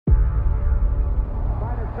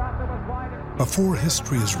Before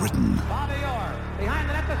history is written,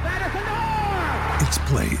 it's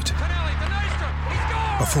played.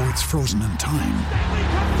 Before it's frozen in time,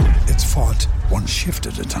 it's fought one shift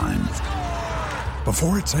at a time.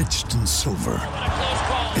 Before it's etched in silver,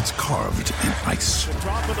 it's carved in ice.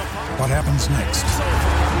 What happens next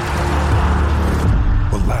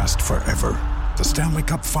will last forever. The Stanley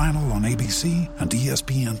Cup Final on ABC and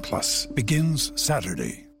ESPN Plus begins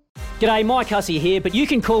Saturday. G'day, Mike Hussey here, but you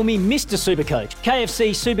can call me Mr. Supercoach. KFC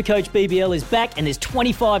Supercoach BBL is back and there's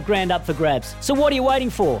 25 grand up for grabs. So what are you waiting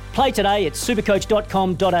for? Play today at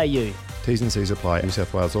supercoach.com.au. T's and C's apply. New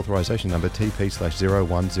South Wales authorisation number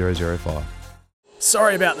TP/01005.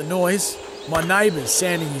 Sorry about the noise. My neighbour's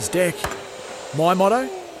sanding his deck. My motto?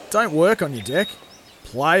 Don't work on your deck.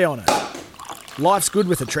 Play on it. Life's good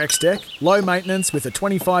with a Trex deck. Low maintenance with a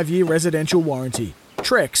 25-year residential warranty.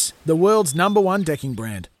 Trex, the world's #1 decking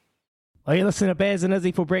brand. Well, you're listening to Baz and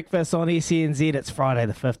Izzy for breakfast on SENZ. It's Friday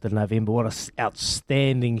the 5th of November. What an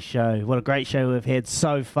outstanding show. What a great show we've had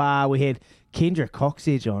so far. We had Kendra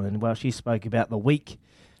Coxedge on, and she spoke about the week,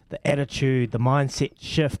 the attitude, the mindset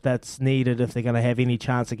shift that's needed if they're going to have any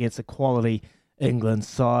chance against a quality England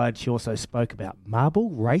side. She also spoke about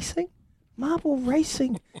marble racing. Marble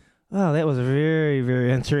racing. Oh, that was very,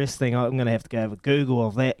 very interesting. I'm going to have to go have a Google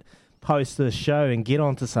of that post this show and get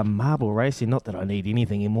onto some marble racing. Not that I need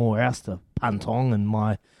anything more else to punt on in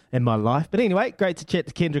my life. But anyway, great to chat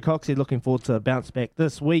to Kendra Coxedge. Looking forward to a bounce back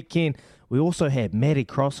this weekend. We also had Matty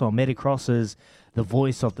Cross on. Matty Cross is the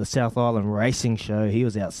voice of the South Island Racing Show. He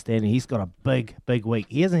was outstanding. He's got a big, big week.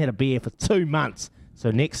 He hasn't had a beer for 2 months. So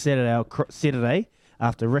next Saturday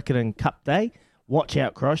after Riccarton Cup Day, watch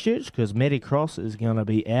out Christchurch, because Matty Cross is going to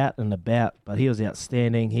be out and about. But he was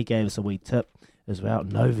outstanding. He gave us a wee tip as well.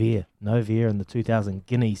 No veer in the 2000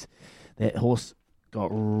 Guineas. That horse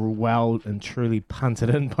got well and truly punted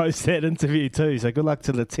in post that interview too. So good luck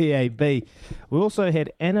to the TAB. We also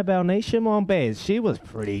had Annabelle Neesham on, Baz. She was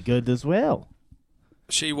pretty good as well.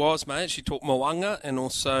 She was, mate. She taught Moanga and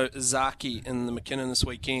also Zaki in the McKinnon this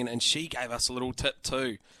weekend, and she gave us a little tip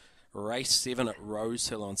too. Race 7 at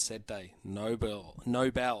Rosehill on Saturday. No bell.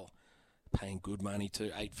 Paying good money too,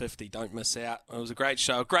 $8.50. Don't miss out. It was a great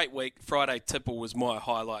show, a great week. Friday tipple was my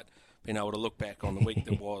highlight, being able to look back on the week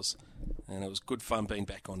that was. And it was good fun being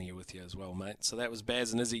back on here with you as well, mate. So that was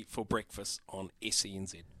Baz and Izzy for breakfast on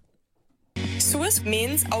SENZ. Swiss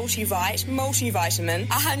Men's Ultivite Multivitamin,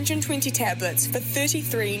 120 tablets for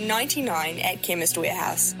 $33.99 at Chemist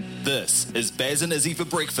Warehouse. This is Baz and Izzy for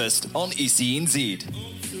breakfast on SENZ.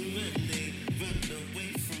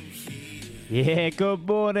 Yeah, good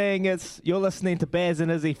morning. You're listening to Baz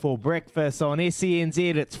and Izzy for breakfast on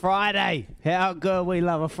SENZ. It's Friday. How good we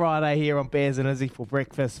love a Friday here on Baz and Izzy for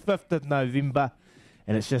breakfast, 5th of November,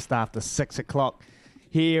 and it's just after 6 o'clock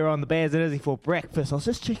here on the Baz and Izzy for breakfast. I was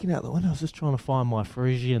just checking out the window. I was just trying to find my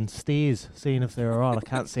Frisian stairs, seeing if they're all right. I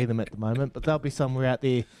can't see them at the moment, but they'll be somewhere out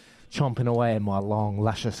there chomping away in my long,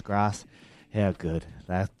 luscious grass. How good.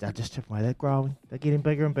 They're just chipping away. They're growing. They're getting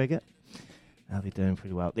bigger and bigger. They'll be doing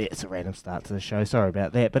pretty well. Yeah, it's a random start to the show. Sorry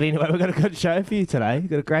about that. But anyway, we've got a good show for you today. We've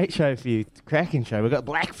got a great show for you. Cracking show. We've got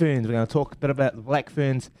Black Ferns. We're going to talk a bit about the Black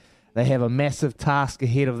Ferns. They have a massive task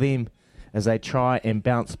ahead of them as they try and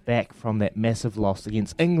bounce back from that massive loss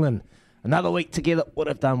against England. Another week together would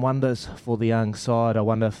have done wonders for the young side. I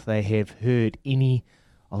wonder if they have heard any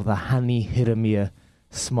of the Honey Hiramia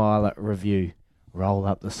Smiler review. Roll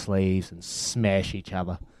up the sleeves and smash each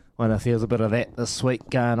other. I wonder if there's a bit of that this week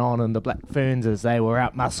going on in the Black Ferns as they were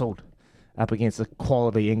out-muscled up against a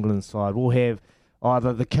quality England side. We'll have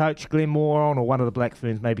either the coach Glenn Moore on or one of the Black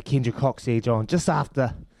Ferns, maybe Kendra Coxedge on, just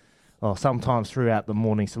after, sometimes throughout the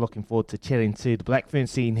morning. So looking forward to chatting to the Black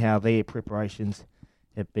Ferns, seeing how their preparations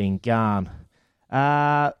have been gone.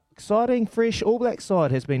 Exciting, fresh All Black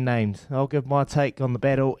side has been named. I'll give my take on the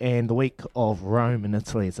battle and the week of Rome in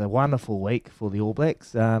Italy. It's a wonderful week for the All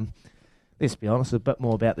Blacks. Let's be honest, a bit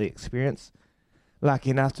more about the experience. Lucky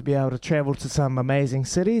enough to be able to travel to some amazing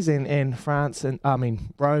cities, and France,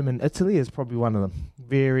 Rome and Italy is probably one of them.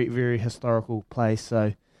 Very, very historical place.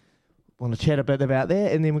 So want to chat a bit about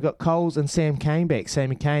that. And then we've got Coles and Sam Cane back.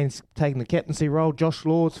 Sammy Cane's taking the captaincy role. Josh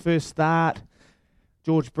Lord's first start.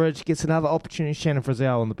 George Bridge gets another opportunity. Shannon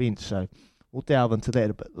Frizzell on the bench. So we'll delve into that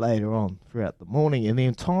a bit later on throughout the morning. And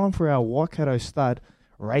then time for our Waikato Stud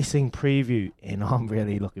racing preview. And I'm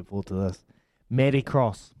really looking forward to this. Matty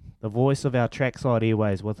Cross, the voice of our trackside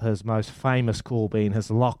airways, with his most famous call being his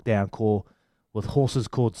lockdown call with horses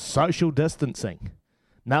called social distancing.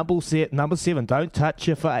 Number 7, don't touch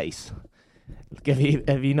your face. If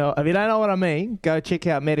you don't know what I mean, go check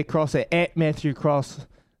out Matty Cross at Matthew Cross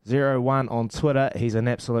 01 on Twitter. He's an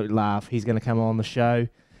absolute laugh. He's going to come on the show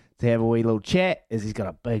to have a wee little chat, as he's got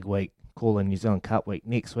a big week calling New Zealand Cup week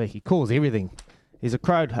next week. He calls everything. He's a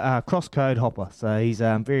cross-code hopper, so he's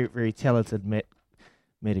very, very talented, Matt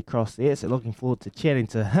across there. So looking forward to chatting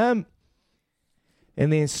to him.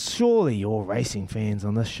 And then surely you're racing fans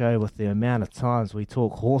on this show with the amount of times we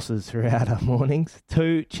talk horses throughout our mornings.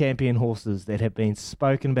 2 champion horses that have been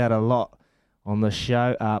spoken about a lot on this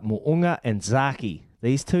show are Mo'unga and Zaki.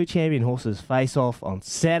 These 2 champion horses face off on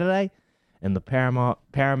Saturday in the Paramount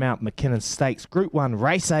McKinnon Stakes Group 1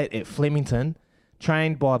 Race 8 at Flemington,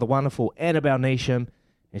 trained by the wonderful Annabelle Neesham,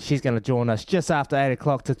 and she's going to join us just after 8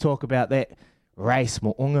 o'clock to talk about that race,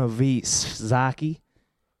 Mo'unga v Zaki,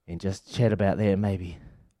 and just chat about that, maybe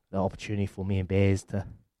the opportunity for me and Bears to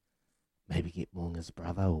maybe get Mo'unga's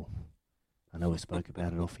brother, or I know we spoke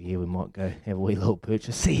about it off here, we might go have a wee little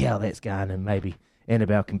purchase, see how that's going, and maybe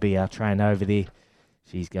Annabelle can be our trainer over there.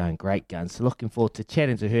 She's going great guns, so looking forward to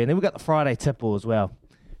chatting to her. And then we've got the Friday Tipple as well.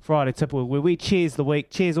 Friday Tipple, where we cheers the week,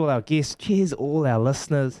 cheers all our guests, cheers all our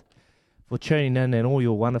listeners for tuning in and all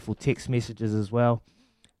your wonderful text messages as well.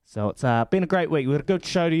 So it's been a great week. We've got a good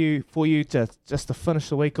show for you to finish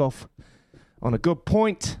the week off on a good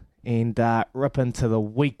point and rip into the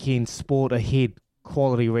weekend sport ahead,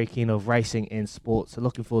 quality weekend of racing and sport. So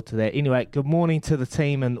looking forward to that. Anyway, good morning to the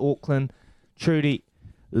team in Auckland. Trudy,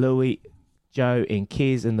 Louis, Joe and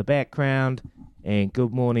Kez in the background. And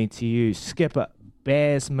good morning to you, Skipper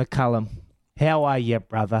Baz McCullum. How are you,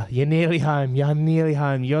 brother? You're nearly home. You're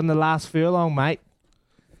on the last furlong, mate.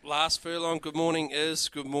 Last furlong, good morning,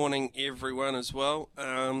 good morning everyone as well.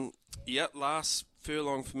 Last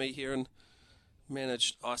furlong for me here in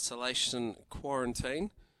managed isolation quarantine.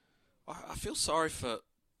 I feel sorry for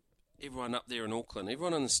everyone up there in Auckland,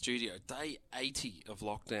 everyone in the studio. Day 80 of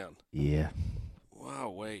lockdown. Yeah.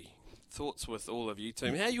 Wowee. Thoughts with all of you,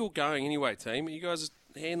 team. How you all going anyway, team? Are you guys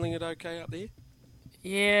handling it okay up there?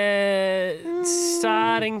 Yeah, it's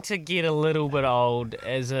starting to get a little bit old,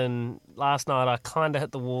 as in last night I kind of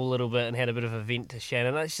hit the wall a little bit and had a bit of a vent to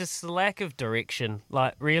Shannon. It's just the lack of direction.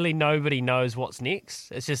 Like, really nobody knows what's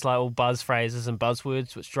next. It's just like all buzz phrases and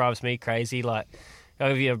buzzwords, which drives me crazy. Like, I'll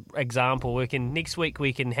give you an example. Next week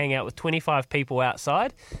we can hang out with 25 people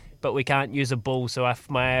outside, but we can't use a bull, so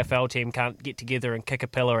my AFL team can't get together and kick a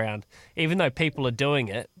pill around, even though people are doing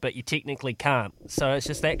it, but you technically can't. So it's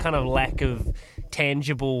just that kind of lack of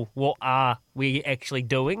tangible, what are we actually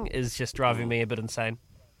doing, is just driving me a bit insane.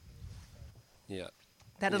 Yeah.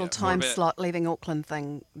 That little time slot leaving Auckland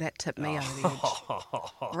thing, that tipped me over the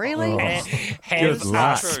edge. Really? Have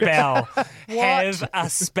a spell. Have a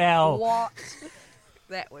spell. What?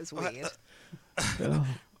 That was weird.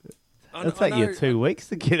 It'll take you 2 weeks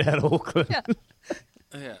to get out of Auckland.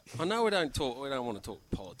 Yeah, I know we don't want to talk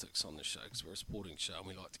politics on this show because we're a sporting show and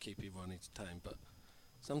we like to keep everyone entertained, but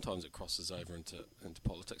sometimes it crosses over into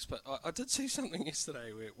politics. But I did see something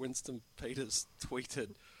yesterday where Winston Peters tweeted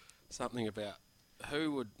something about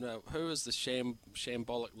who is the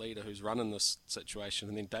shambolic leader who's running this situation,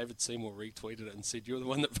 and then David Seymour retweeted it and said, "You're the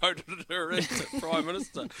one that voted her into Prime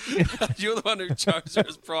Minister. You're the one who chose her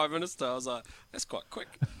as Prime Minister." I was like, that's quite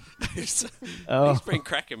quick. He's been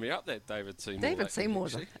cracking me up, that David Seymour. David Seymour,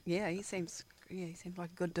 he seems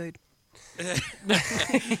like a good dude.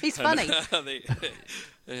 He's funny.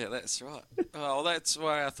 Yeah, that's right. Well, that's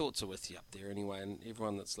why our thoughts are with you up there anyway, and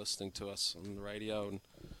everyone that's listening to us on the radio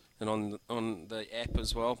and on the app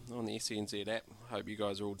as well, on the SENZ app. I hope you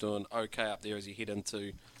guys are all doing okay up there as you head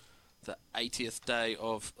into the 80th day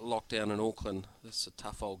of lockdown in Auckland. This is a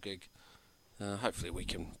tough old gig. Hopefully we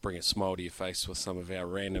can bring a smile to your face with some of our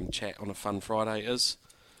random chat on a fun Friday is.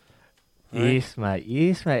 Yes, mate.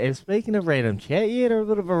 And speaking of random chat, you had a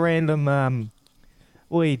bit of a random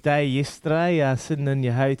wee day yesterday, sitting in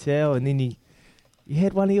your hotel, and then you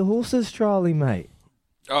had one of your horses trialling, mate.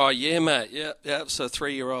 Oh, yeah, mate. Yeah. So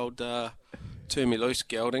 3-year-old turned me loose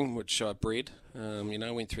gelding, which I bred.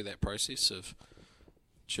 Went through that process of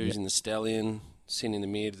choosing the stallion, sending the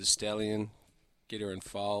mare to the stallion, get her in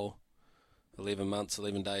foal. 11 months,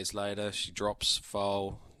 11 days later, she drops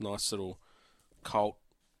foal, nice little colt,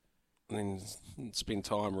 and then spend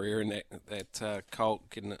time rearing that colt,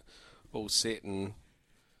 getting it all set and,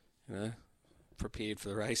 prepared for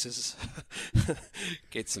the races.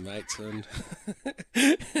 Get some mates in.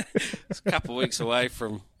 It's a couple of weeks away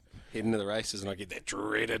from heading to the races, and I get that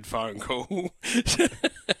dreaded phone call.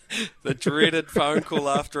 The dreaded phone call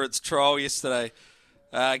after its trial yesterday.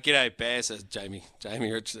 G'day, Baz. Jamie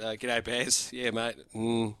Rich. G'day, Baz. Yeah, mate.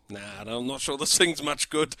 I'm not sure this thing's much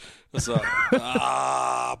good. I was like,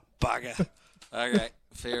 bugger. Okay,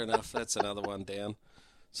 fair enough. That's another one down.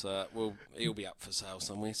 So he'll be up for sale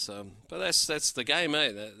somewhere. So, but that's the game,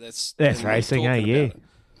 eh? That's racing, eh? Yeah.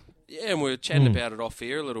 Yeah, and we were chatting about it off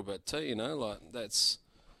air a little bit too. Like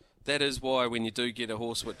that is why when you do get a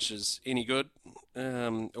horse which is any good,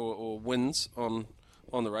 or wins on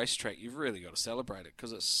the racetrack, you've really got to celebrate it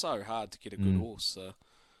because it's so hard to get a good horse. So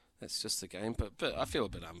that's just the game. But I feel a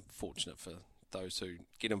bit unfortunate for those who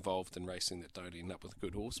get involved in racing that don't end up with a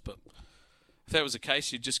good horse. But if that was the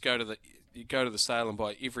case, you'd just go to the sale and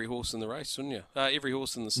buy every horse in the race, wouldn't you? Every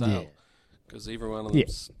horse in the sale, because every one of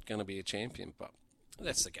them's going to be a champion. But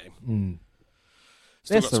that's the game.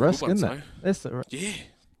 That's the risk, isn't it? That's the risk. Yeah.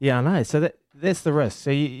 Yeah, I know. So that's the risk.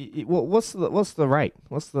 So what's the rate?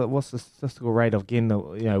 What's the statistical rate of getting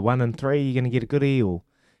 1 in 3? You're going to get a goodie,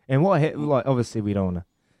 and like obviously we don't want to.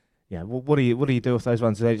 Yeah. What do you do with those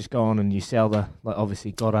ones? Do they just go on and you sell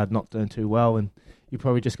obviously Goddard not doing too well, and you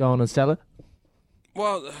probably just go on and sell it?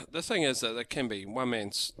 Well, the thing is that there can be one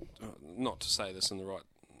man's, not to say this in the right,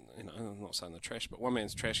 I'm not saying the trash, but one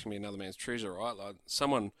man's trash can be another man's treasure, right? Like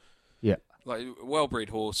someone, like a well-bred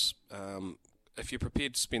horse, if you're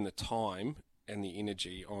prepared to spend the time and the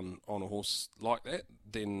energy on a horse like that,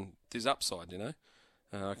 then there's upside,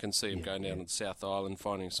 I can see him going down to the South Island,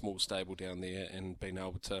 finding a small stable down there and being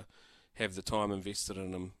able to have the time invested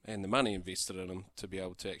in him and the money invested in him to be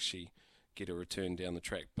able to actually get a return down the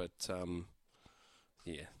track. But, I'm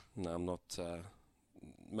not.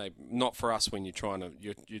 Maybe not for us when you're trying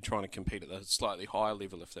to compete at the slightly higher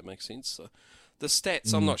level, if that makes sense. So the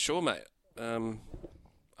stats, I'm not sure, mate.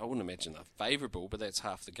 I wouldn't imagine they're favourable, but that's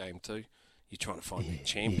half the game too. You're trying to find the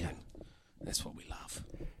champion. That's what we love.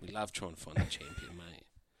 We love trying to find the champion, mate.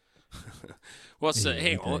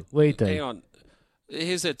 Hang on. We do. Hang on.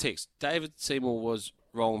 Here's a text. David Seymour was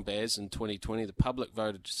Roland Baz in 2020. The public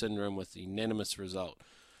voted Syndrome with the unanimous result.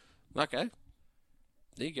 Okay.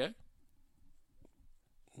 There you go.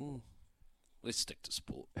 Let's stick to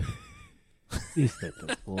sport. Let's stick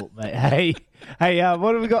to sport, mate. Hey,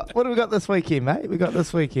 what have we got? What have we got this weekend, mate? We've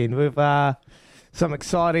some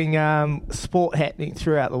exciting sport happening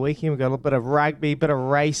throughout the weekend. We've got a bit of rugby, a bit of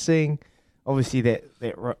racing. Obviously, that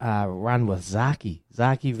run with Zaki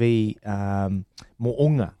v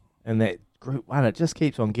Mo'unga, and that Group 1, it just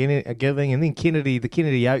keeps on giving. And then the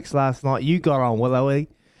Kennedy Oaks last night. You got on Willowy.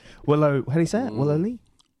 How do you say it? Willowy?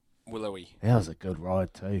 Willowy. That was a good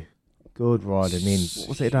ride too. Good ride. And then, what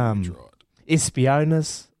was it?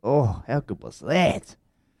 Espionas. Oh, how good was that?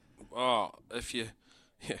 Oh,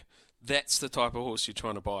 that's the type of horse you're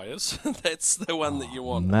trying to buy, is that's the one that you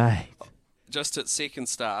want. Mate. Just at second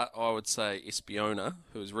start, I would say Espiona,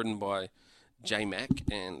 who was ridden by J-Mac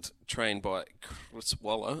and trained by Chris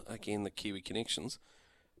Waller, again, the Kiwi connections.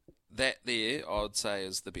 That there, I would say,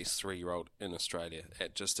 is the best 3-year-old in Australia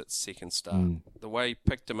at second start. The way he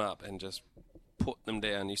picked them up and just put them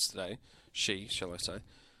down yesterday, shall I say,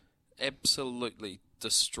 absolutely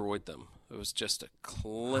destroyed them. It was just a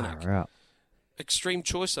clinic. Right. Extreme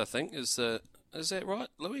Choice, I think, is that right,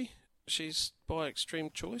 Louis? She's by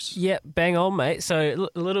Extreme Choice? Yeah, bang on, mate. So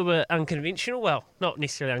a little bit unconventional. Well, not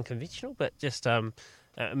necessarily unconventional, but just a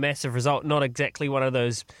massive result. Not exactly one of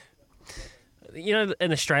those... in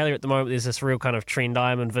Australia at the moment, there's this real kind of trend.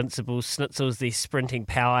 I am Invincibles, Schnitzels, these sprinting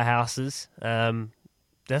powerhouses.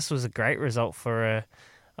 This was a great result for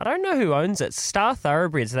I don't know who owns it. Star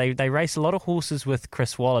Thoroughbreds. They race a lot of horses with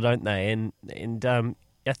Chris Waller, don't they? And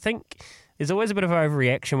I think there's always a bit of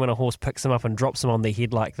overreaction when a horse picks them up and drops them on their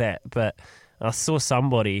head like that. But I saw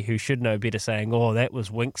somebody who should know better saying, "Oh, that was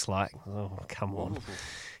Winx-like." Oh, come on.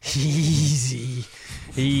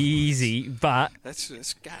 Easy, but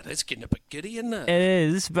that's getting a bit giddy, isn't it? It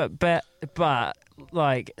is, but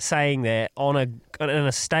like saying that in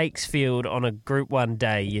a stakes field on a Group 1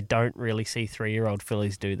 day, you don't really see 3-year-old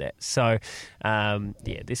fillies do that. So,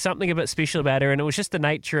 there's something a bit special about her, and it was just the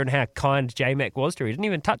nature and how kind J-Mac was to her. He didn't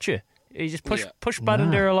even touch her. He just push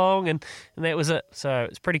buttoned her along, and that was it. So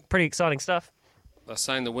it's pretty exciting stuff. They're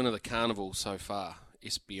saying the winner of the carnival so far,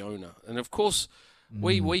 Espiona, and of course.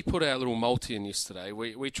 We put our little multi in yesterday.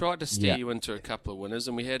 We tried to steer you into a couple of winners,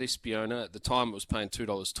 and we had Espiona. At the time, it was paying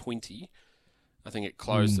 $2.20. I think it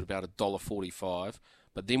closed at about $1.45.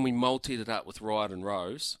 But then we multied it up with Ride and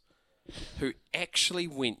Rose, who actually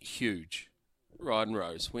went huge. Ride and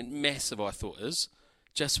Rose went massive, I thought,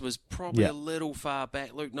 just was probably a little far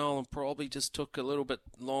back. Luke Nolan probably just took a little bit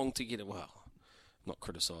long to get it. Well, I'm not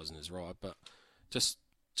criticising his ride, but just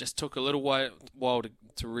took a little while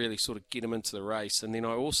to really sort of get him into the race. And then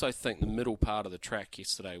I also think the middle part of the track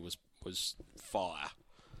yesterday was fire.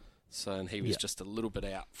 So, and he was just a little bit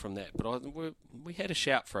out from that. But we had a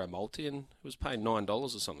shout for our multi, and it was paying $9 or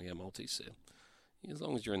something, our multi. So as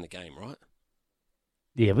long as you're in the game, right?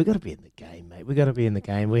 Yeah, we got to be in the game, mate. We got to be in the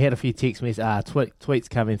game. We had a few text messages, tweets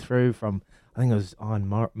coming through from, I think it was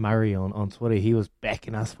Ian Murray on Twitter. He was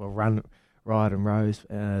backing us for Ride and Rose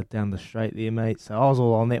down the straight there, mate. So I was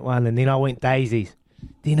all on that one, and then I went Daisies.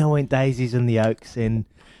 in the Oaks, and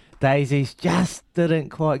Daisies just didn't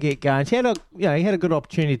quite get going. He had a good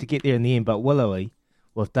opportunity to get there in the end, but Willowy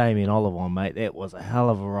with Damien Oliver on, mate, that was a hell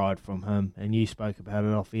of a ride from him. And you spoke about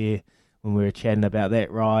it off air when we were chatting about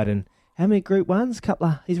that ride. And how many Group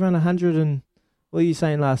 1s? He's run 100 and... What were you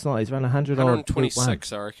saying last night? He's run 100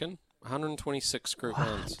 126, I reckon. 126 Group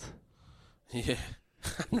 1s. Yeah,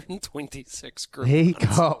 126 Group 1s. He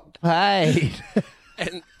got paid.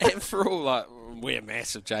 and for all, we're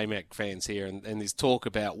massive J-Mac fans here, and there's talk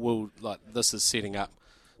about, this is setting up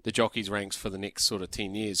the jockeys' ranks for the next sort of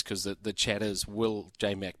 10 years, because the chat is, will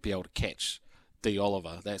J-Mac be able to catch D.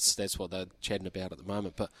 Oliver? That's what they're chatting about at the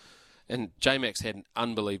moment. And J-Mac's had an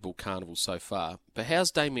unbelievable carnival so far. But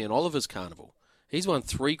how's Damien Oliver's carnival? He's won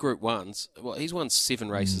 3 Group 1s. Well, he's won 7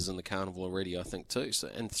 races in the carnival already, I think, too. So,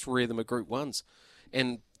 and 3 of them are Group 1s.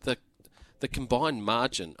 And the combined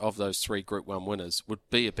margin of those 3 Group 1 winners would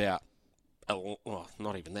be about,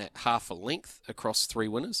 not even that, half a length across 3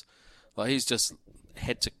 winners. He's just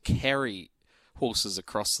had to carry horses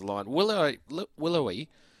across the line. Willowy,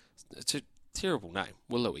 it's a terrible name,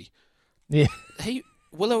 Willowy. Yeah.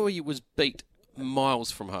 Willowy was beat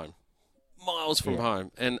miles from home.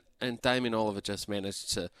 And Damien Oliver just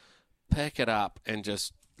managed to pick it up and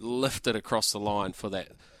just lift it across the line for that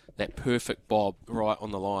perfect bob right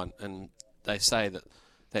on the line. And they say that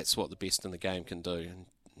that's what the best in the game can do. And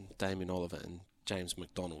Damien Oliver and James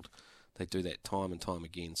McDonald, they do that time and time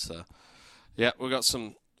again. So, yeah, we've got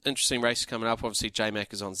some interesting races coming up. Obviously,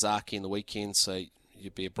 J-Mac is on Zaki in the weekend, so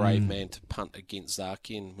you'd be a brave man to punt against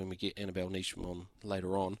Zaki. And when we get Annabelle Neesham on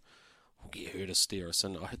later on, we'll get her to steer us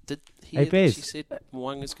in. I did hear that she said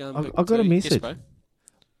Mwanga's going to... I got a message. Yes,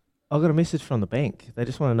 I got a message from the bank. They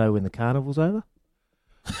just want to know when the carnival's over.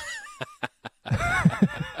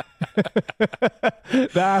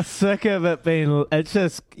 Nah, sick of it being... It's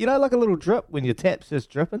just, like a little drip when your tap's just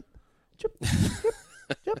dripping. Drip,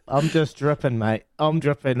 drip, drip. I'm just dripping, mate. I'm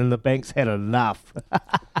dripping and the bank's had enough.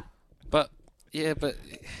 But you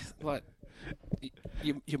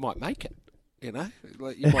might make it. You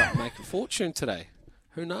might make a fortune today.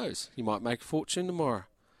 Who knows? You might make a fortune tomorrow.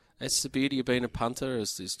 That's the beauty of being a punter,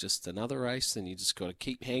 is there's just another race, and you just got to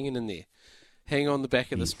keep hanging in there. Hang on the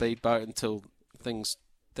back of the speedboat until things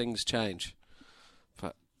change.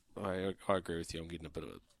 But I agree with you. I'm getting a bit of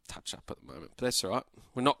a touch-up at the moment. But that's all right.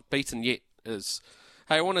 We're not beaten yet. Hey,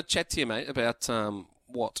 I want to chat to you, mate, about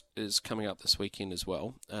what is coming up this weekend as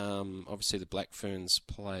well. Obviously, the Black Ferns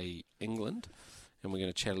play England. And we're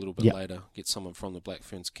going to chat a little bit later, get someone from the Black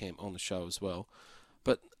Ferns camp on the show as well.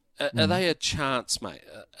 But are they a chance, mate?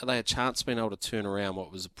 Are they a chance being able to turn around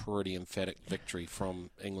what was a pretty emphatic victory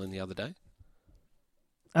from England the other day?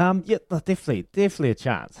 Yeah, definitely a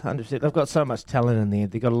chance, 100%. They've got so much talent in there.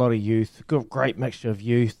 They've got a lot of youth, got a great mixture of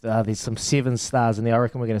youth. There's some 7 stars in there. I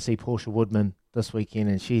reckon we're going to see Portia Woodman this weekend,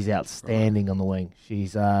 and she's outstanding on the wing.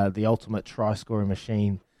 She's the ultimate try-scoring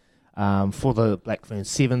machine. For the Black Ferns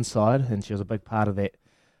 7 side, and she was a big part of that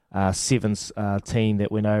 7s team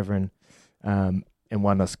that went over and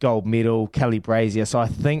won this gold medal, Kelly Brazier. So I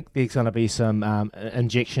think there's going to be some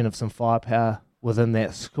injection of some firepower within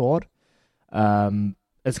that squad.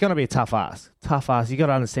 It's going to be a tough ask. You got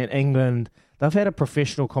to understand, England, they've had a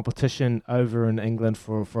professional competition over in England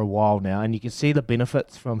for a while now, and you can see the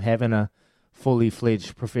benefits from having a fully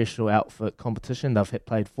fledged professional outfit competition. They've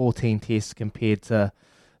played 14 tests compared to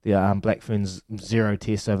the Black Ferns 0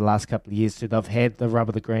 tests over the last couple of years. So they've had the rub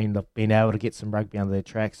of the green. They've been able to get some rugby under their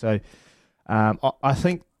track. So I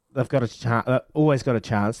think they've always got a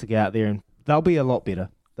chance to get out there, and they'll be a lot better.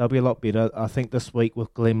 I think this week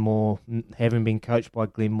with Glenmore, having been coached by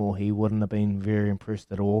Glenmore, he wouldn't have been very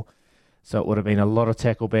impressed at all. So it would have been a lot of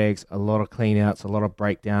tackle bags, a lot of clean outs, a lot of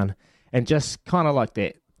breakdown, and just kind of like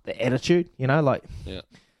that, the attitude,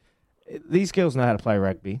 These girls know how to play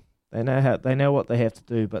rugby. They know what they have to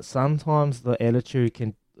do, but sometimes the attitude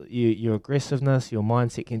can, your aggressiveness, your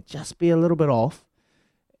mindset can just be a little bit off,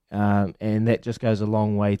 and that just goes a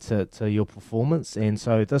long way to your performance. And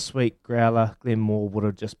so this week, Growler, Glenmore would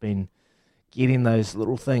have just been getting those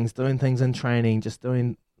little things, doing things in training, just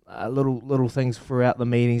doing little things throughout the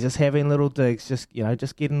meetings, just having little digs, just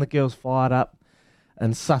getting the girls fired up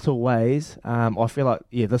in subtle ways. I feel like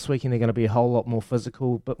this weekend they're going to be a whole lot more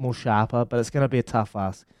physical, a bit more sharper, but it's going to be a tough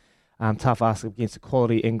ask. Tough ask against a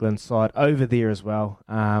quality England side over there as well.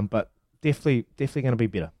 But definitely going to be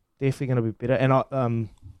better. And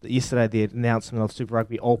yesterday, the announcement of Super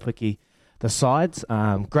Rugby All-Piki, the sides.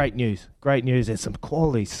 Great news. There's some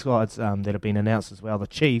quality sides that have been announced as well. The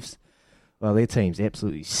Chiefs, well, their team's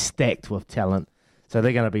absolutely stacked with talent. So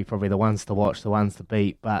they're going to be probably the ones to watch, the ones to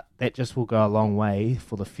beat. But that just will go a long way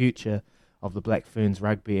for the future of the Black Ferns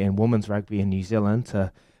rugby and women's rugby in New Zealand,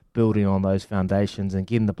 to building on those foundations and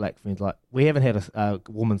getting the Black Ferns. Like, we haven't had a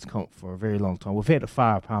women's comp for a very long time. We've had a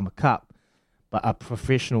Farah Palmer Cup, but a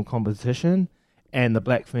professional competition. And the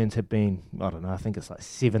Black Ferns have been, I don't know, I think it's like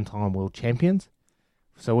 7-time world champions.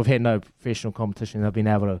 So we've had no professional competition. They've been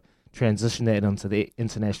able to transition that into the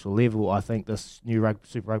international level. I think this new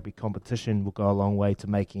Super Rugby competition will go a long way to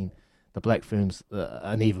making the Black Ferns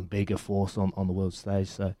an even bigger force on the world stage.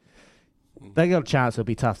 So they got a chance. It'll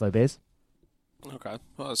be tough though, Bez. Okay.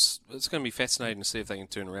 Well, it's going to be fascinating to see if they can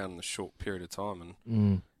turn around in a short period of time.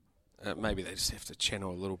 And maybe they just have to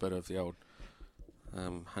channel a little bit of the old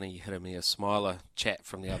Honey Hit Me a Smiler chat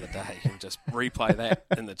from the other day and just replay that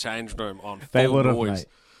in the change room on full noise. Mate.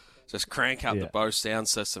 Just crank up the Bose sound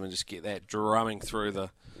system and just get that drumming through the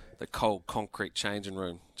cold concrete changing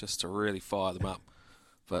room just to really fire them up.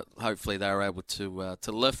 But hopefully they were able to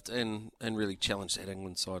lift and really challenge that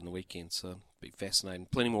England side on the weekend. So it'll be fascinating.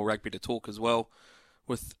 Plenty more rugby to talk as well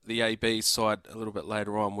with the AB side a little bit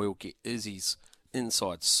later on. We'll get Izzy's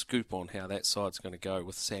inside scoop on how that side's going to go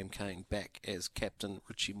with Sam Cane back as captain,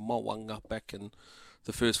 Richie Mo'unga back in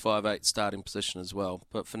the first 5'8" starting position as well.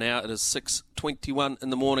 But for now, it is 6:21 in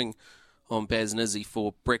the morning on Baz and Izzy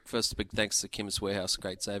for breakfast. Big thanks to Chemist Warehouse.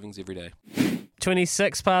 Great savings every day.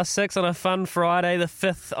 6:26 on a fun Friday, the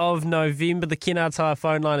 5th of November. The Kennards Hire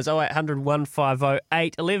phone line is 0800 150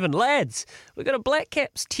 811. Lads, we've got a Black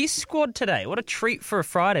Caps test squad today. What a treat for a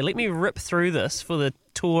Friday. Let me rip through this for the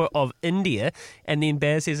tour of India, and then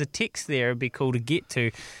Baz has a text there it'd be cool to get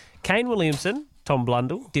to. Kane Williamson, Tom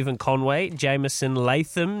Blundell, Devon Conway, Jameson,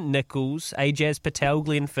 Latham, Nichols, Ajaz Patel,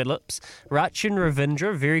 Glenn Phillips, Rachin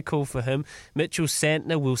Ravindra, very cool for him, Mitchell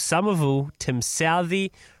Santner, Will Somerville, Tim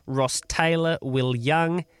Southey, Ross Taylor, Will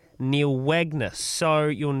Young, Neil Wagner. So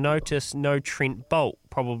you'll notice no Trent Bolt,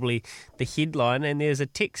 probably the headline, and there's a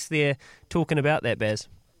text there talking about that, Baz.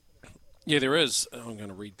 Yeah, there is. I'm going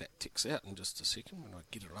to read that text out in just a second when I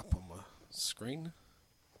get it up on my screen.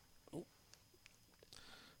 Oh.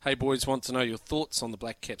 Hey boys, want to know your thoughts on the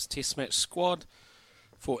Black Caps test match squad.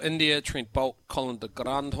 For India, Trent Bolt, Colin de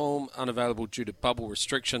Grandhomme, unavailable due to bubble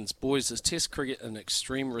restrictions. Boys, is test cricket an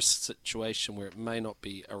extreme risk situation where it may not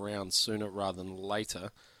be around sooner rather than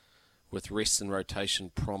later, with rest and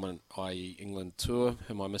rotation prominent, i.e. England tour?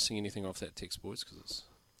 Am I missing anything off that text, boys? Because it's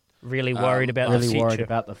really worried about the future. Really worried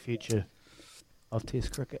about the future of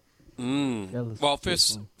test cricket. Well,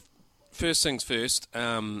 first things first,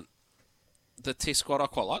 the test squad, I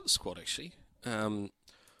quite like the squad, actually.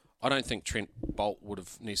 I don't think Trent Bolt would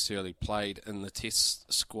have necessarily played in the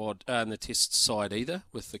test squad, in the test side either,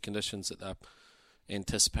 with the conditions that they're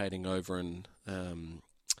anticipating over in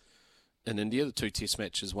India. The two test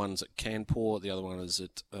matches, one's at Kanpur, the other one is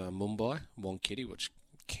at Mumbai, Wankhede, which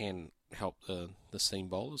can help the seam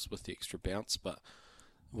bowlers with the extra bounce. But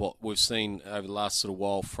what we've seen over the last little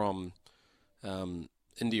while from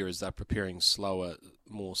India is they're preparing slower,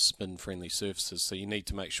 more spin-friendly surfaces, so you need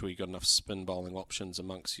to make sure you've got enough spin bowling options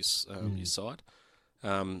amongst your side.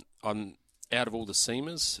 Out of all the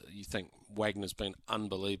seamers, you think Wagner's been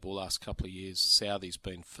unbelievable the last couple of years, Southey's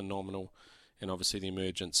been phenomenal, and obviously the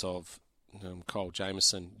emergence of Kyle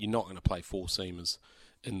Jameson. You're not going to play four seamers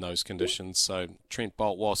in those conditions, so Trent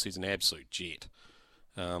Bolt, whilst he's an absolute jet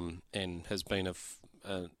and has been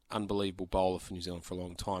an unbelievable bowler for New Zealand for a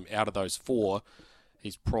long time, out of those four,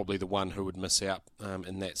 he's probably the one who would miss out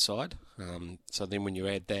in that side. So then when you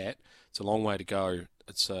add that, it's a long way to go.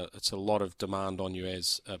 It's a lot of demand on you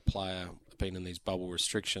as a player being in these bubble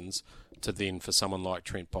restrictions to then for someone like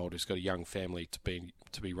Trent Bolt who's got a young family to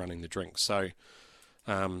be running the drink. So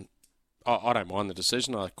I don't mind the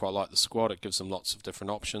decision. I quite like the squad. It gives them lots of different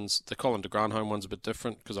options. The Colin de Grandhomme one's a bit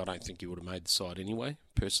different because I don't think he would have made the side anyway,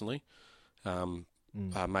 personally.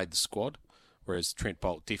 Made the squad. Whereas Trent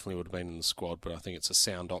Bolt definitely would have been in the squad, but I think it's a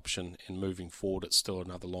sound option, and moving forward it's still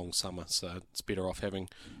another long summer, so it's better off having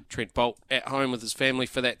Trent Bolt at home with his family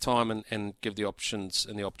for that time and give the options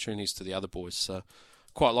and the opportunities to the other boys. So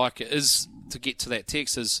quite like it. Is to get to that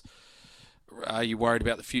text is, are you worried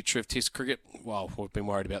about the future of Test cricket? Well, we've been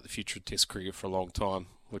worried about the future of Test cricket for a long time,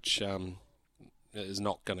 which is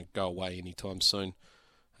not going to go away anytime soon.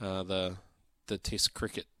 The Test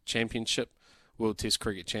cricket championship, World Test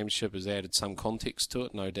Cricket Championship, has added some context to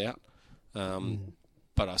it, no doubt.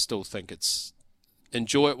 But I still think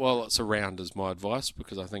enjoy it while it's around is my advice,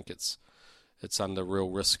 because I think it's under real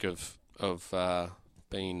risk of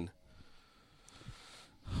being,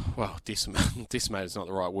 well, decimated is not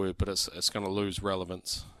the right word, but it's going to lose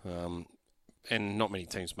relevance. And not many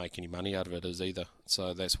teams make any money out of it either.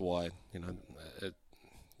 So that's why,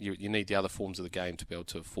 you need the other forms of the game to be able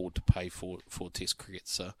to afford to pay for Test cricket.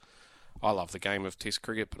 So I love the game of Test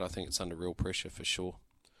cricket, but I think it's under real pressure for sure.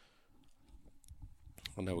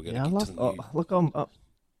 I know we're going to get to the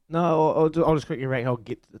new... I'll just quickly rank. I'll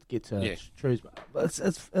get to Trues. But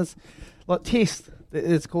it's like Test.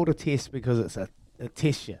 It's called a test because it's a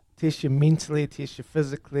test you. Test you mentally, test you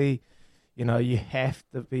physically. You have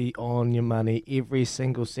to be on your money every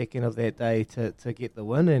single second of that day to get the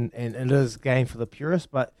win, and it is a game for the purists,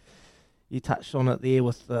 but you touched on it there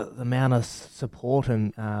with the amount of support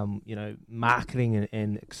and marketing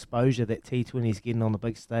and exposure that T20 is getting on the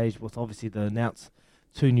big stage, with obviously the announced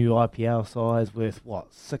 2 new IPL sides worth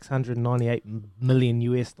 $698 million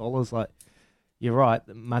US. Like, you're right,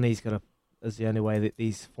 the money's is the only way that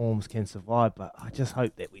these forms can survive, but I just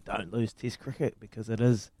hope that we don't lose Test cricket, because it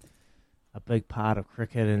is a big part of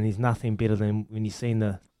cricket, and there's nothing better than when you've seen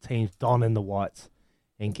the teams donning the whites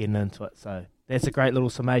and getting into it. So that's a great little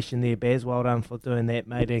summation there, Baz. Well done for doing that,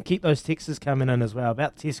 mate. And keep those texts coming in as well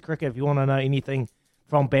about Test cricket. If you want to know anything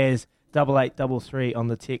from Baz, 8833 on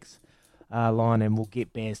the text line, and we'll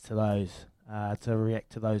get Baz to those to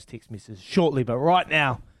react to those text messages shortly. But right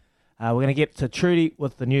now, we're going to get to Trudy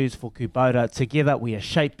with the news for Kubota. Together, we are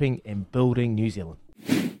shaping and building New Zealand.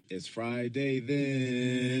 It's Friday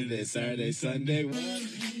then, it's Saturday, Sunday.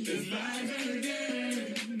 It's live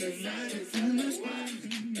again. It's live, Sunday.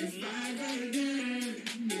 It's live again.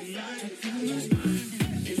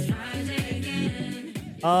 It's Friday again.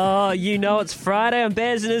 Oh, it's Friday. I'm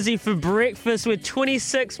Baz and Izzy for breakfast. We're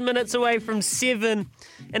 26 minutes away from 7.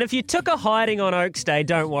 And if you took a hiding on Oaks Day,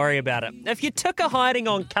 don't worry about it. If you took a hiding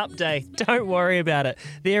on Cup Day, don't worry about it.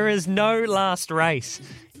 There is no last race.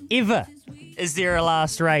 Ever. Is there a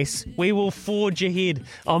last race? We will forge ahead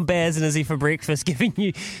on Baz and Izzy for breakfast, giving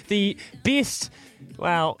you the best,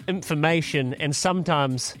 information and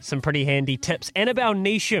sometimes some pretty handy tips. Annabelle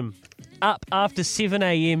Neesham up after 7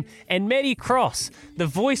 a.m. and Matty Cross, the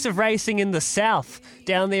voice of racing in the south,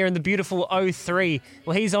 down there in the beautiful O3.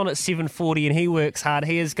 Well, he's on at 7:40 and he works hard.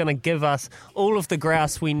 He is going to give us all of the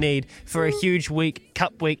grouse we need for a huge week,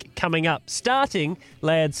 Cup Week coming up. Starting,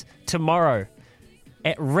 lads, tomorrow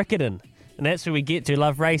at Riccarton. And that's where we get to,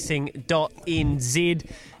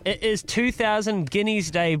 loveracing.nz. It is 2,000 Guineas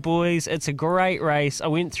Day, boys. It's a great race. I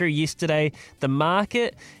went through yesterday the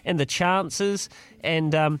market and the chances,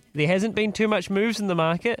 and there hasn't been too much moves in the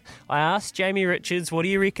market. I asked Jamie Richards, what do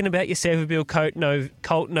you reckon about your Savabeel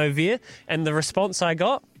Colt Novare? And the response I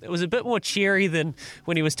got, it was a bit more cheery than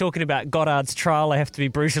when he was talking about Goddard's trial, I have to be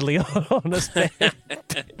brutally honest.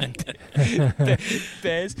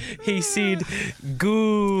 Baz, he said,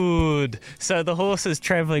 good. So the horse is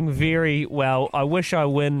travelling very well. I wish I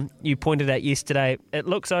win. You pointed out yesterday, it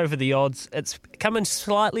looks over the odds. It's coming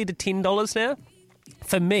slightly to $10 now.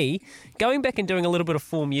 For me, going back and doing a little bit of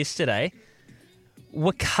form yesterday,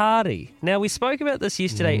 Wakari. Now, we spoke about this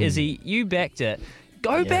yesterday, Izzy. You backed it.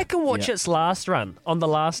 Go back and watch its last run on the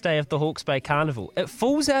last day of the Hawke's Bay Carnival. It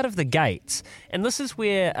falls out of the gates, and this is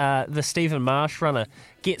where the Stephen Marsh runner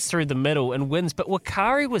gets through the middle and wins. But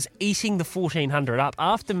Wakari was eating the 1400 up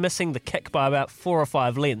after missing the kick by about 4 or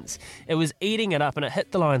 5 lengths. It was eating it up, and it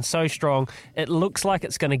hit the line so strong, it looks like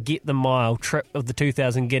it's going to get the mile trip of the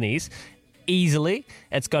 2,000 guineas. Easily.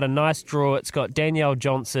 It's got a nice draw. It's got Danielle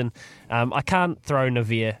Johnson. I can't throw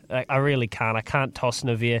Nevere. I really can't. I can't toss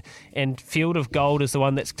Nevere. And Field of Gold is the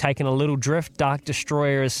one that's taken a little drift. Dark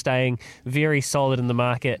Destroyer is staying very solid in the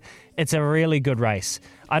market. It's a really good race.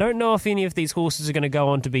 I don't know if any of these horses are going to go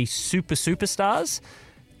on to be superstars.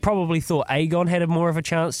 Probably thought Aegon had more of a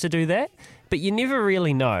chance to do that, but you never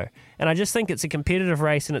really know. And I just think it's a competitive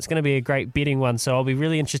race, and it's going to be a great betting one. So I'll be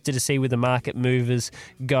really interested to see where the market movers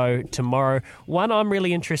go tomorrow. One I'm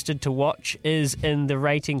really interested to watch is in the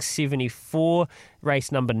rating 74,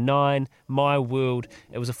 race number 9, My World.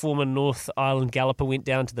 It was a former North Island galloper, went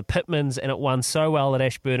down to the Pitmans, and it won so well at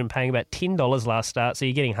Ashburton, paying about $10 last start. So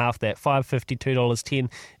you're getting half that, $5.50, $2.10.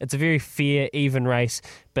 It's a very fair, even race,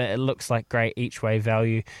 but it looks like great each way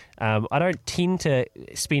value. I don't tend to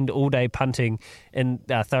spend all day punting in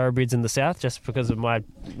thoroughbreds Reds in the south, just because of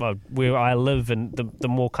where I live and the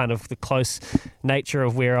more kind of the close nature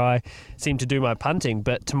of where I seem to do my punting.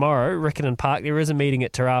 But tomorrow, Riccarton Park, there is a meeting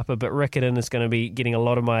at Te Rapa, but Riccarton is going to be getting a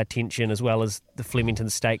lot of my attention, as well as the Flemington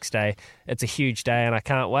Stakes Day. It's a huge day, and I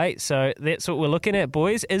can't wait. So that's what we're looking at,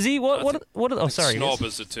 boys. Izzy, what? Oh, sorry. Snob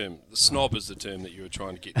is the term. Snob is the term that you were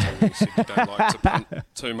trying to get to when you said you don't like to punt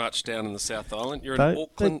too much down in the South Island. You're an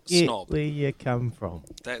Auckland snob. Where you come from.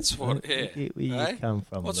 That's what. Yeah. Forget where you come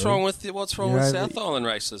from. What's wrong with South Island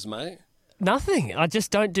races, mate? Nothing. I just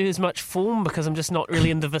don't do as much form because I'm just not really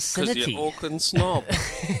in the vicinity. Because you're Auckland snob.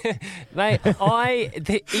 Mate,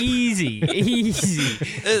 they're easy.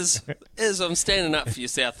 I'm standing up for your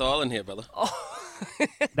South Island here, brother.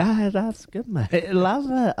 No, that's good, mate. I love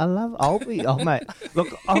it. Mate.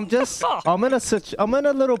 Look, I'm in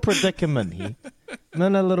a little predicament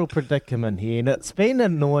here. And it's been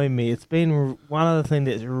annoying me. It's been one of the things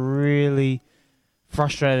that's really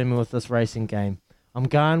frustrating me with this racing game. I'm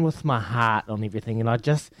going with my heart on everything,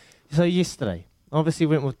 and so yesterday, obviously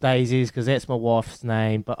went with Daisies because that's my wife's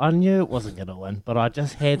name, but I knew it wasn't going to win, but I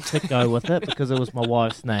just had to go with it because it was my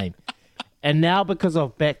wife's name. And now because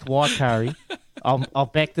I've backed Waikari,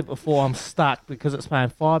 I've backed it before, I'm stuck because it's paying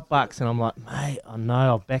 $5, and I'm like, mate, I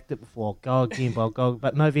know I've backed it before, I'll go again,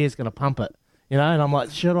 but Novia's going to pump it, and I'm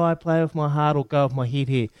like, should I play with my heart or go with my head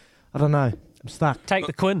here? I don't know. I'm stuck. Take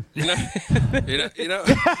the Quinn. You know the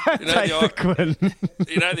Quinn.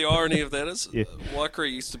 You know the irony of that is,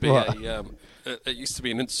 Waikari used to be it used to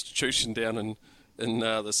be an institution down in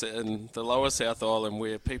the lower South Island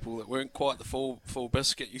where people that weren't quite the full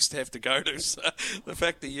biscuit used to have to go to. So the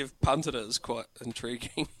fact that you've punted it is quite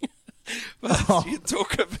intriguing. But you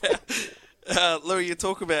talk about Louis, you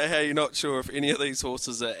talk about how you're not sure if any of these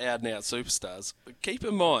horses are out and out superstars. But keep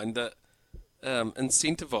in mind that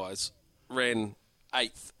Incentivise ran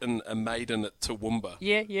 8th in a maiden at Toowoomba.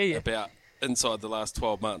 Yeah. About inside the last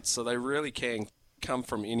 12 months. So they really can come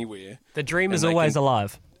from anywhere. The dream is always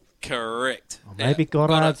alive. Correct. Well, maybe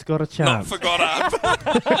Goddard's got a chance. Not for Goddard.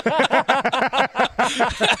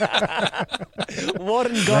 What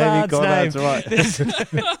in Goddard's Goddard's name?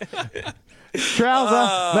 Right.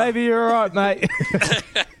 Trouser, maybe you're right, mate.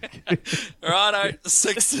 Righto,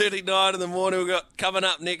 6:39 in the morning. We've got coming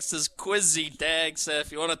up next is Quizzy Dag. So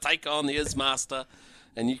if you want to take on the Ismaster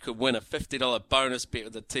and you could win a $50 bonus bet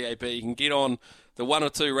with the TAB, you can get on the one or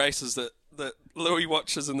two races that Louis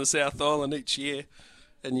watches in the South Island each year,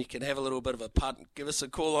 and you can have a little bit of a punt. Give us a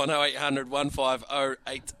call on 0800 150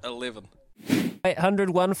 811. 800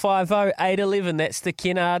 150 811. That's the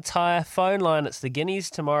Kennard Tyre phone line. It's the Guineas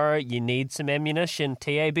tomorrow. You need some ammunition.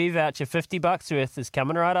 TAB voucher, $50 worth, is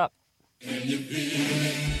coming right up. Can you feel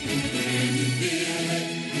it? Can you feel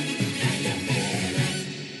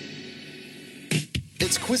it?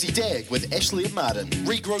 It's Quizzy Dag with Ashley and Martin.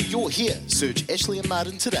 Regrow your hair. Search Ashley and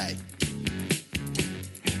Martin today.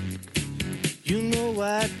 You know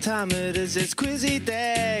what time it is, it's Quizzy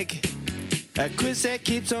Dag. A quiz that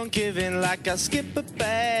keeps on giving like a skipper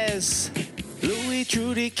bass. Louis,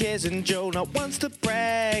 Trudy, Kez and Joe not wants to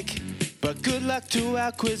brag. But good luck to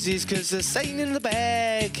our quizzies cause this ain't in the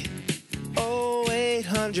bag.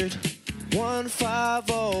 0800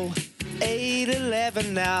 150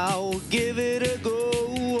 811 now. Give it a go.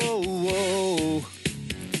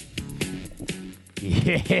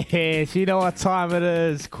 Yes, you know what time it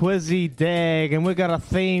is, Quizzy Dag, and we've got a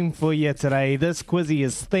theme for you today. This Quizzy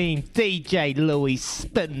is themed DJ Louis,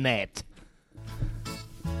 spin that.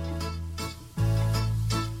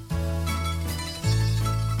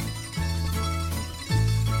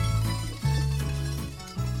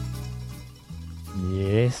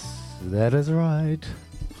 Yes, that is right.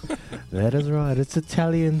 That is right. It's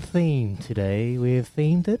Italian theme today. We have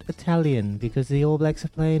themed it Italian because the All Blacks are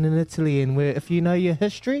playing in Italy, and if you know your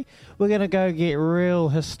history, we're going to go get real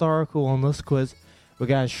historical on this quiz. We're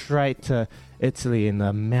going straight to Italy and the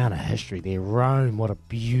amount of history there. Rome, what a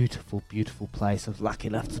beautiful, beautiful place. I was lucky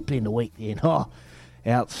enough to spend a week there, and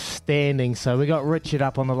outstanding. So we got Richard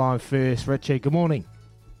up on the line first. Richard, good morning.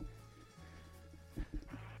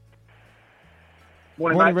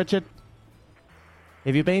 Morning, Richard.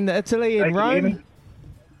 Have you been to Italy and Rome?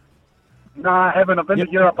 No, I haven't. I've been to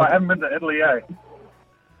Europe. I haven't been to Italy,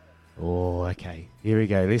 Oh, okay. Here we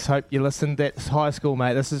go. Let's hope you listened. That's high school,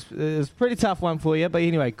 mate. This is a pretty tough one for you. But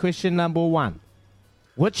anyway, question number 1.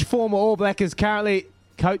 Which former All Black is currently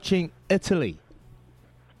coaching Italy?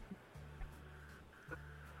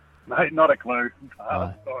 Mate, not a clue.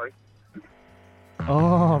 Sorry.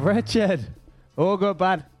 Oh, Richard. All good,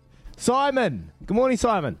 bud. Simon. Good morning,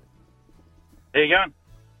 Simon. How you going?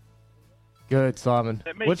 Good, Simon.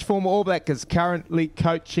 Which former All Black is currently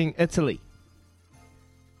coaching Italy?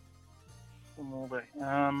 will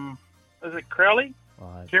be. Is it Crowley?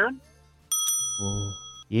 5, Kieran? 4.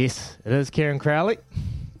 Yes, it is Kieran Crowley.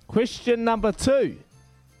 Question number 2.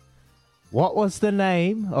 What was the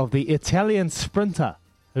name of the Italian sprinter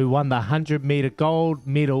who won the 100-metre gold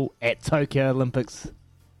medal at Tokyo Olympics?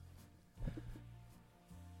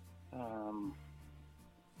 5,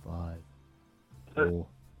 4,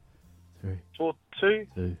 3, 4-2?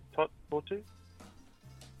 2. 4-2?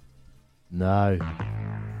 No.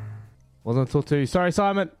 Wasn't Tortu. Sorry,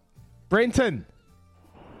 Simon. Brenton.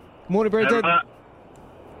 Morning, Brenton.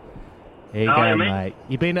 Here you go, mate.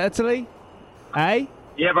 You been to Italy? Eh?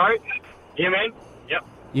 Yeah, bro. Yeah, man. Yep.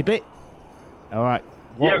 You bet. All right.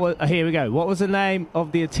 Here we go. What was the name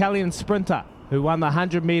of the Italian sprinter who won the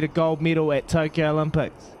 100-metre gold medal at Tokyo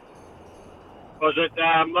Olympics? Was it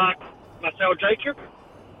Marcel Jacob?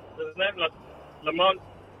 Was his name? Lamont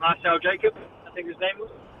Marcel Jacob, I think his name was.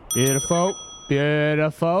 Beautiful.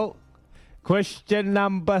 Beautiful. Question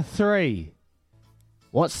number 3.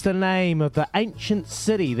 What's the name of the ancient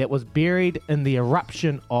city that was buried in the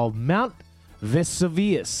eruption of Mount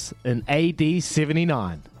Vesuvius in AD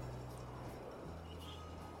 79?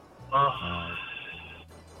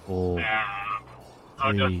 4,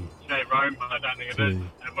 I'll 3, just say Rome, but I don't think it is.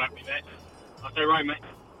 It won't be that. I'll say Rome, mate.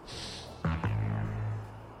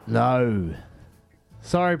 No.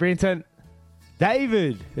 Sorry, Brenton.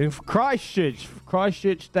 David in Christchurch.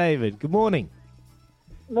 Christchurch, David. Good morning.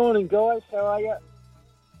 Morning, guys. How are you?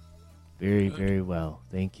 Very, very well.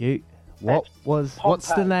 Thank you. What's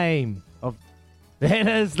the name of... That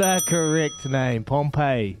is the correct name.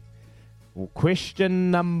 Pompeii. Well, question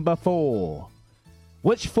number 4.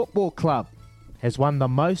 Which football club has won the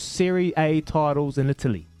most Serie A titles in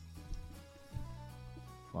Italy?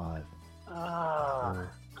 5,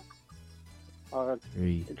 4,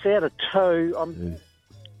 3. It's out of 2. 2.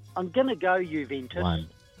 I'm going to go Juventus. 1.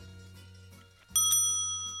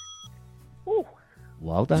 Ooh.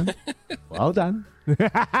 Well done. Well done.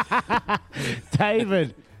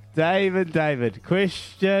 David.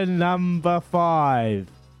 Question number 5.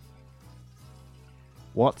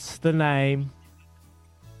 What's the name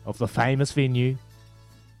of the famous venue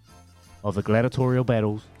of the gladiatorial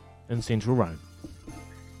battles in central Rome?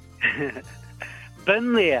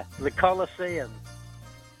 Been there, the Colosseum.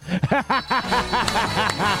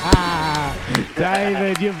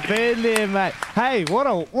 David, you've been there, mate. Hey, what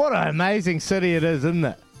an amazing city it is, isn't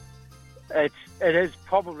it? It is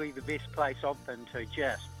probably the best place I've been to.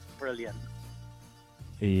 Just brilliant.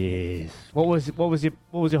 Yes. What was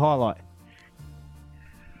your highlight?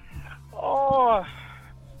 Oh,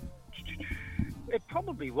 it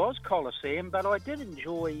probably was Colosseum, but I did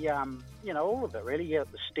enjoy, all of it really. Yeah,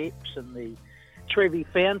 the steps and the Trevi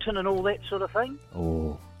Fountain and all that sort of thing.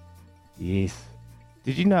 Oh, yes.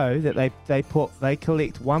 Did you know that they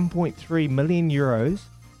collect 1.3 million euros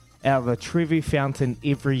out of the Trevi Fountain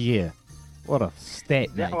every year? What a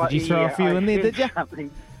stat, mate. Did you throw a few in there, did you?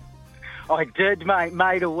 I did, mate.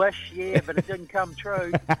 Made a wish, yeah, but it didn't come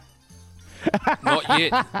true. Not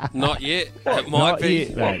yet. It might be.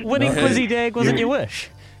 Yet, winning Quizzy Dag wasn't your wish.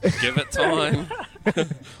 Give it time.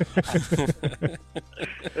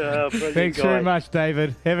 Thanks very much,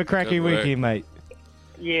 David. Have a cracking weekend, mate.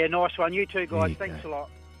 Yeah, nice one. You too, guys. Thanks a lot.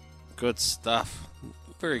 Good stuff.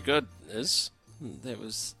 Very good, That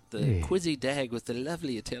was the Quizzy Dag with the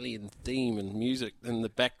lovely Italian theme and music in the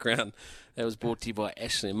background. That was brought to you by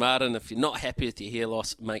Ashley Martin. If you're not happy with your hair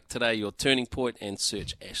loss, make today your turning point and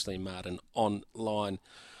search Ashley Martin online.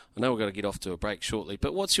 I know we've got to get off to a break shortly,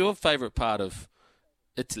 but what's your favourite part of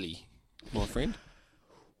Italy, my friend?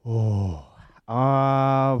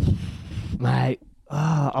 Mate,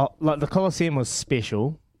 like the Colosseum was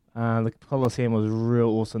special. The Colosseum was real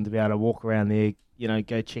awesome to be able to walk around there,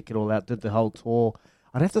 go check it all out, did the whole tour.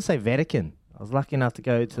 I'd have to say Vatican. I was lucky enough to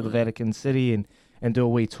go to the Vatican City and do a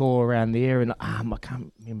wee tour around there. And I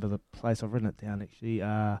can't remember the place. I've written it down, actually.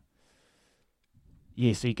 So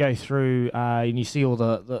you go through and you see all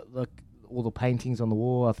the paintings on the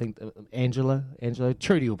wall. I think Angelo.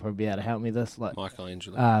 Trudy will probably be able to help me with this.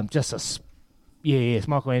 Michelangelo. It's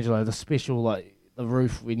Michelangelo. The special, the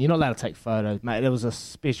roof. When you're not allowed to take photos, mate. It was a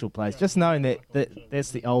special place. Just knowing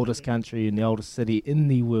that's the oldest country and the oldest city in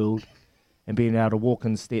the world, and being able to walk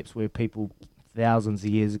in steps where people thousands of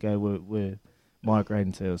years ago were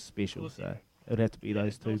migrating to was special. So it would have to be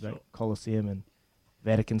those two, mate. Colosseum and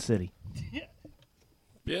Vatican City.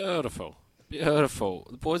 Beautiful.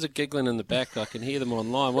 The boys are giggling in the back. I can hear them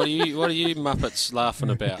online. What are you Muppets laughing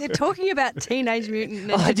about? They're talking about Teenage Mutant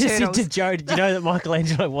Ninja Turtles. I just said to Joe, did you know that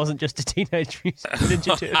Michelangelo wasn't just a Teenage Mutant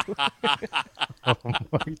Ninja Turtle? Oh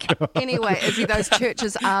my God. Anyway, Izzy, those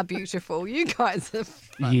churches are beautiful. You guys are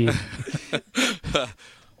fun. Yeah.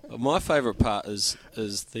 My favourite part is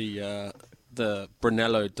the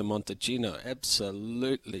Brunello di Montalcino.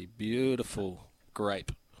 Absolutely beautiful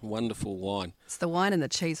grape, wonderful wine. It's the wine and the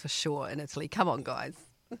cheese for sure in Italy. Come on, guys.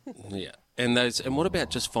 Yeah, and what about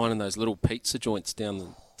just finding those little pizza joints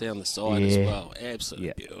down the side as well?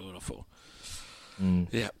 Absolutely beautiful.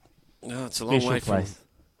 Yeah, no, it's a long way from.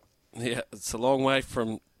 Yeah, it's a long way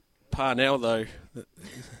from Parnell though.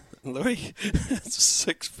 Louis, it's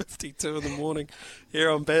 6:52 in the morning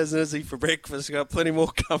here on Baz and Izzy for breakfast. We've got plenty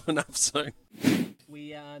more coming up soon.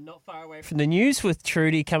 We are not far away from the news with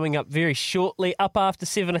Trudy coming up very shortly, up after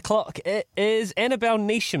 7 o'clock. It is Annabelle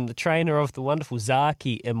Neesham, the trainer of the wonderful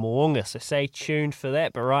Zaki in Moonga, so stay tuned for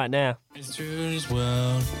that. But right now... It's Trudy's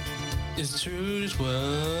world, it's Trudy's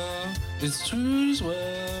world, it's Trudy's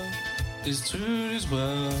world, it's Trudy's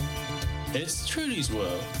world, it's Trudy's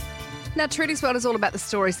world. Now, Trudy's World is all about the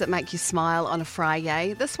stories that make you smile on a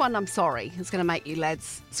Friday. This one, I'm sorry, is going to make you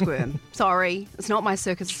lads squirm. Sorry, it's not my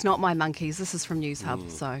circus, it's not my monkeys. This is from News Hub,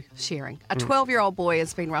 so sharing. A 12-year-old boy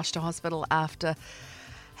has been rushed to hospital after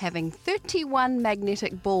having 31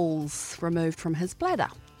 magnetic balls removed from his bladder.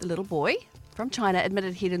 The little boy from China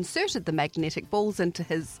admitted he'd inserted the magnetic balls into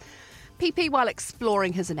his pee-pee while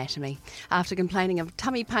exploring his anatomy. After complaining of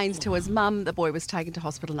tummy pains to his mum, the boy was taken to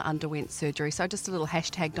hospital and underwent surgery. So just a little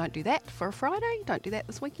hashtag, don't do that for a Friday. Don't do that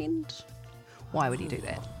this weekend. Why would he do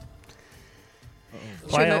that?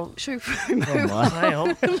 Play on.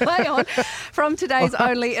 From today's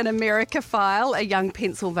Only in America file, a young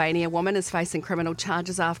Pennsylvania woman is facing criminal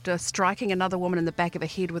charges after striking another woman in the back of the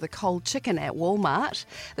head with a cold chicken at Walmart.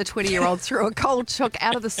 The 20-year-old threw a cold chook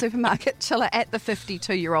out of the supermarket chiller at the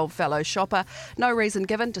 52-year-old fellow shopper. No reason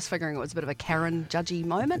given, just figuring it was a bit of a Karen judgy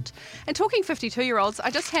moment. And talking 52-year-olds, I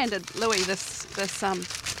just handed Louis this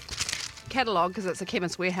catalogue, because it's a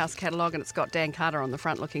Chemist Warehouse catalogue and it's got Dan Carter on the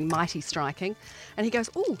front looking mighty striking, and he goes,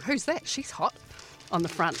 "Oh, who's that? She's hot," on the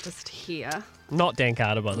front just here. Not Dan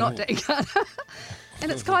Carter, by the way. Not Dan Carter.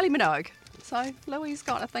 And it's Kylie Minogue. So Louis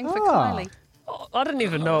got a thing for Kylie. Oh, I didn't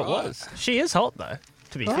even know it was. She is hot though,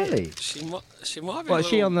 to be fair. She might be. Well, is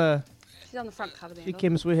she on the She's on the front cover there.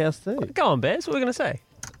 Chemist Warehouse too? Go on, Baz, what are we going to say?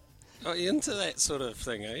 Oh, you into that sort of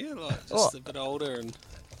thing, are you? Like just a bit older and...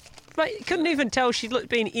 Mate, you couldn't even tell she'd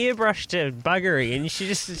been airbrushed to buggery, and she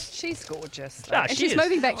just... She's gorgeous. Ah, and she's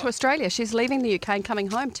moving back to Australia. She's leaving the UK and coming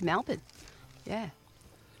home to Melbourne. Yeah.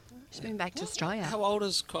 She's moving back to Australia. How old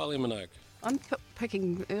is Kylie Minogue? I'm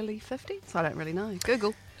picking early 50s. I don't really know.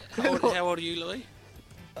 Google. How old are you, Louis?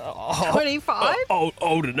 25?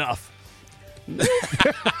 Old enough.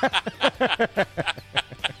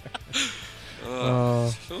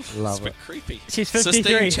 Love it's a bit it. creepy. She's 53.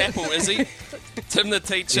 Sistine Chapel, is he? Tim the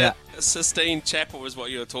teacher. Yeah. Sistine Chapel is what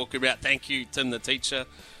you were talking about. Thank you, Tim the teacher.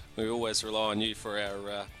 We always rely on you for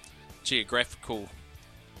our geographical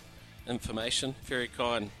information. Very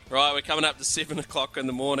kind. Right, we're coming up to 7 o'clock in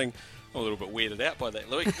the morning. I'm a little bit weirded out by that,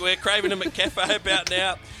 Louis. We're craving him at Cafe about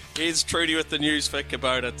now. Here's Trudy with the news for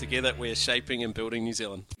Kubota. Together, we're shaping and building New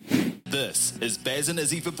Zealand. This is Baz and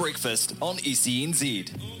Izzy for breakfast on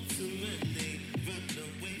SENZ.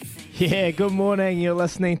 Yeah, good morning. You're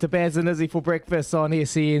listening to Baz and Izzy for breakfast on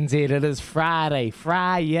SENZ. It is Friday.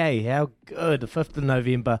 How good. The 5th of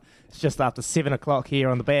November. It's just after 7 o'clock here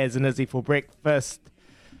on the Baz and Izzy for breakfast.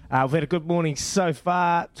 We've had a good morning so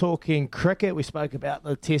far talking cricket. We spoke about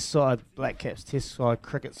the test side, Black Caps test side,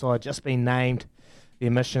 cricket side, just been named. The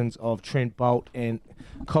omissions of Trent Boult and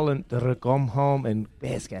Colin de Regomholm, and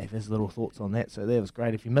Baz gave his little thoughts on that, so that was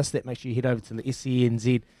great. If you missed that, make sure you head over to the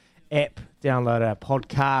SENZ app, download our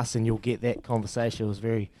podcast, and you'll get that conversation. It was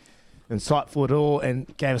very insightful at all,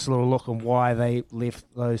 and gave us a little look on why they left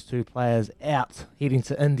those two players out, heading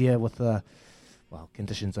to India with the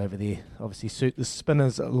conditions over there obviously suit the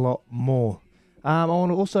spinners a lot more. I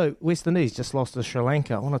want to also, West Indies just lost to Sri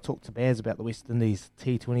Lanka. I want to talk to Baz about the West Indies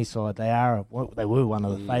T20 side. They were one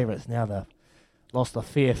of the favourites. Now they've lost a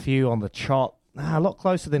fair few on the trot. A lot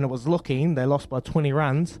closer than it was looking. They lost by 20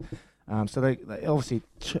 runs. So they obviously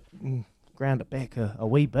ground it back a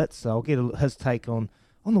wee bit. So I'll get his take on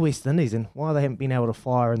the West Indies and why they haven't been able to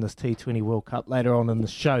fire in this T20 World Cup later on in the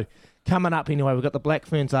show. Coming up anyway, we've got the Black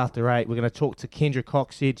Ferns after 8. We're going to talk to Kendra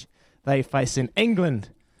Coxedge. They face in England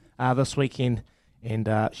this weekend. And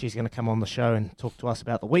she's going to come on the show and talk to us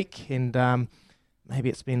about the week. And maybe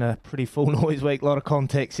it's been a pretty full noise week, a lot of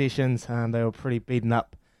contact sessions. They were pretty beaten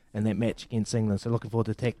up in that match against England. So looking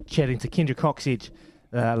forward to chatting to Kendra Coxedge,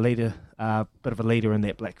 bit of a leader in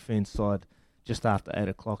that Black Ferns side, just after 8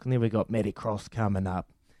 o'clock. And then we got Matty Cross coming up.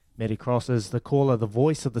 Matty Cross is the caller, the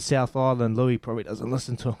voice of the South Island. Louis probably doesn't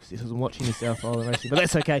listen to him because he doesn't watch any South Island racing, but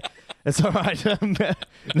that's okay. It's all right.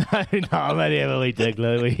 No, mate, we dig,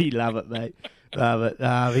 Louis. We love it, mate. Love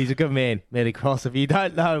it. He's a good man, Matty Cross. If you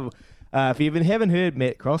don't know, if you haven't heard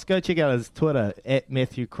Matt Cross, go check out his Twitter,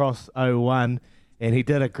 @MatthewCross01. And he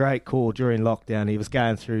did a great call during lockdown. He was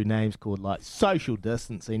going through names called like social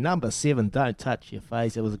distancing. Number 7, don't touch your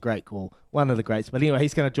face. It was a great call. One of the greats. But anyway,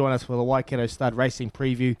 he's going to join us for the Waikato Stud Racing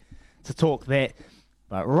preview to talk that.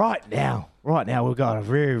 But right now, we've got a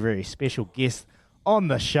very, very special guest on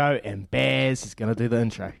the show. And Baz is going to do the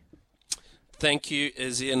intro. Thank you,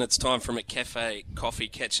 Izzy. And it's time for a cafe coffee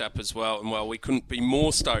catch-up as well. And, well, we couldn't be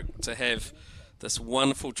more stoked to have this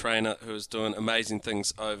wonderful trainer who is doing amazing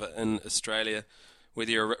things over in Australia.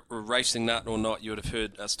 Whether you're a racing nut or not, you would have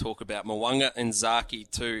heard us talk about Mo'unga and Zaki,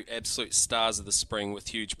 two absolute stars of the spring with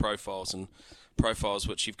huge profiles, and profiles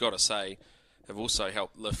which you've got to say have also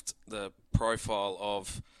helped lift the profile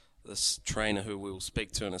of this trainer who we'll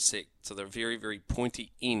speak to in a sec to the very, very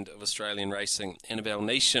pointy end of Australian racing. Annabelle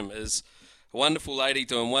Neesham is a wonderful lady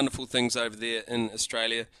doing wonderful things over there in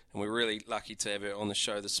Australia, and we're really lucky to have her on the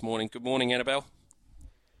show this morning. Good morning, Annabelle.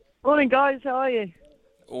 Morning, guys. How are you?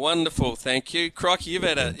 Wonderful, thank you. Crikey, you've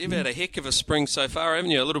had a heck of a spring so far,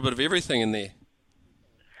 haven't you? A little bit of everything in there.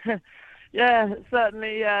 Yeah,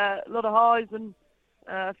 certainly a lot of highs and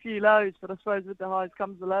a few lows, but I suppose with the highs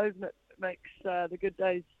comes the lows, and it makes the good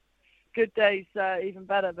days even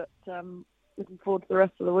better. But looking forward to the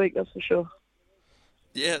rest of the week, that's for sure.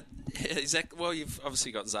 Yeah, exactly. Well, you've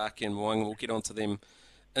obviously got Zaki and Mo'unga. We'll get onto them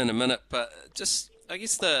in a minute, but just I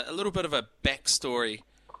guess a little bit of a backstory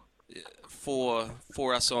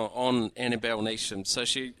for us on Annabelle Neesham. So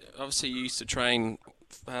she obviously used to train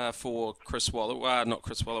for Chris Waller, not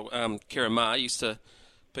Chris Waller, Kieran Maher used to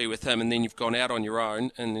be with him, and then you've gone out on your own,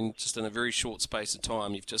 and then just in a very short space of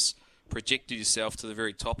time, you've just projected yourself to the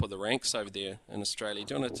very top of the ranks over there in Australia.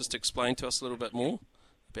 Do you want to just explain to us a little bit more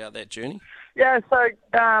about that journey? Yeah, so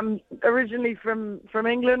originally from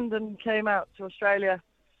England and came out to Australia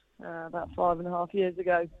about 5.5 years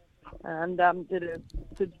ago, and did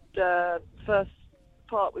first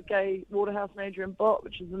part with Gay Waterhouse and Adrian Bott,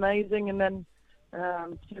 which was amazing, and then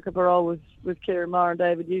took up a role with Kieran Maher and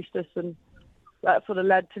David Eustace, and that sort of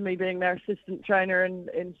led to me being their assistant trainer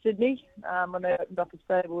in Sydney when they opened up a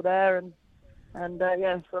stable there, and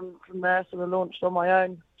from there sort of launched on my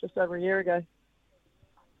own just over a year ago.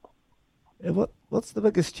 What's the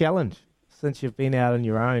biggest challenge since you've been out on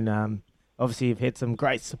your own? Obviously, you've had some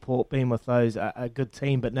great support being with those, a good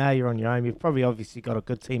team, but now you're on your own. You've probably obviously got a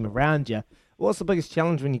good team around you. What's the biggest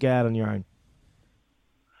challenge when you go out on your own?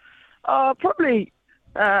 Probably,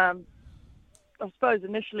 I suppose,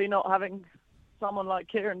 initially not having someone like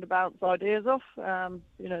Kieran to bounce ideas off. I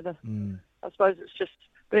suppose it's just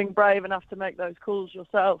being brave enough to make those calls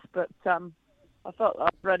yourself. But I felt I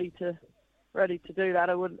was ready to do that.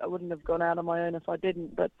 I wouldn't have gone out on my own if I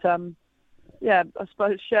didn't. But I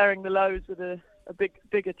suppose sharing the lows with a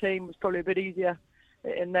bigger team was probably a bit easier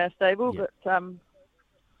in their stable. Yeah.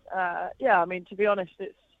 But I mean, to be honest,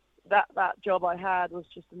 it's that job I had was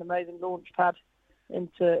just an amazing launch pad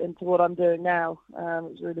into what I'm doing now. It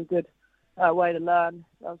was a really good way to learn.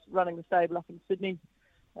 I was running the stable up in Sydney,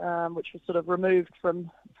 which was sort of removed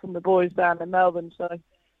from the boys down in Melbourne. So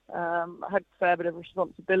I had a fair bit of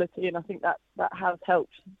responsibility, and I think that has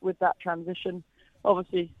helped with that transition.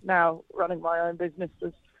 Obviously, now running my own business,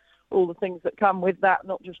 there's all the things that come with that,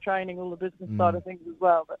 not just training, all the business side of things as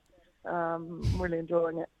well. But I'm really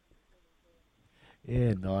enjoying it.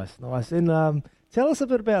 Yeah, nice. And tell us a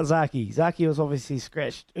bit about Zaki. Zaki was obviously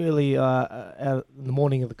scratched early in the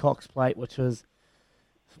morning of the Cox Plate, which was,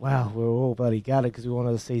 wow, we were all bloody gutted because we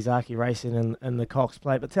wanted to see Zaki racing in the Cox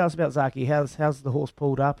Plate. But tell us about Zaki. How's the horse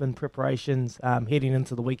pulled up in preparations heading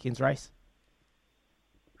into the weekend's race?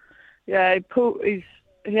 Yeah,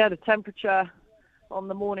 he had a temperature on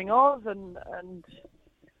the morning of, and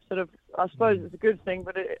sort of, I suppose it's a good thing,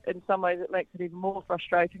 but in some ways it makes it even more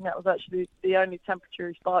frustrating. That was actually the only temperature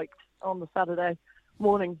he spiked on the Saturday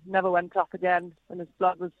morning. Never went up again, and his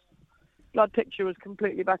blood picture was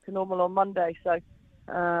completely back to normal on Monday. So,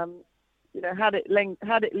 had it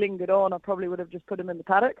lingered on, I probably would have just put him in the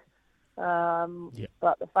paddock.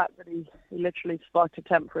 But the fact that he literally spiked a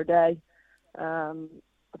temp for a day,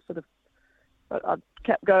 I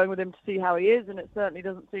kept going with him to see how he is, and it certainly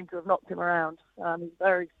doesn't seem to have knocked him around. He's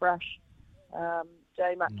very fresh.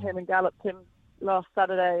 J-Mac came and galloped him last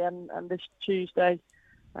Saturday and this Tuesday,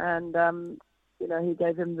 and he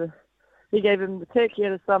gave him the tick. He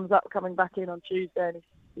had a thumbs up coming back in on Tuesday,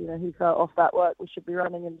 and he felt off that work we should be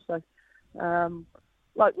running him. So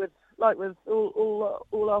like with like with all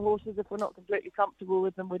our horses, if we're not completely comfortable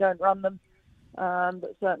with them, we don't run them.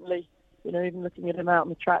 But certainly, even looking at him out on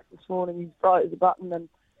the track this morning, he's bright as a button, and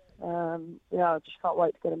I just can't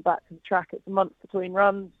wait to get him back to the track. It's a month between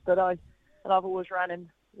runs, but I've always ran him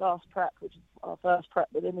last prep, which is our first prep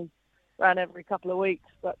with him. He ran every couple of weeks,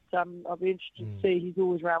 but I'll be interested to see. He's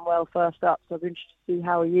always ran well first up, so I'll be interested to see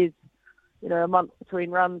how he is. A month between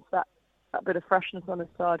runs, that bit of freshness on his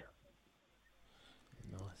side.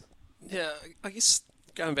 Yeah, I guess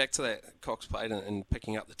going back to that Cox Plate and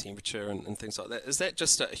picking up the temperature and things like that, is that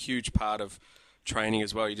just a huge part of training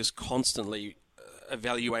as well? You're just constantly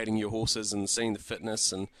evaluating your horses and seeing the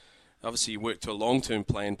fitness, and obviously you work to a long-term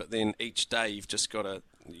plan, but then each day you've just got to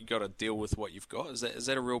deal with what you've got. Is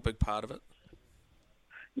that a real big part of it?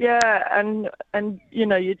 Yeah, and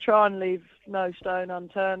you try and leave no stone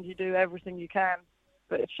unturned. You do everything you can,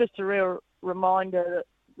 but it's just a real reminder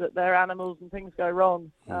that they're animals and things go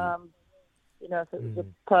wrong. If it was a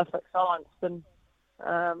perfect science, then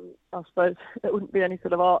I suppose there wouldn't be any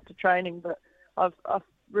sort of art to training. But I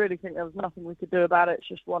really think there was nothing we could do about it. It's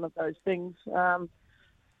just one of those things. And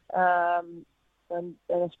I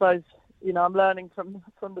suppose I'm learning from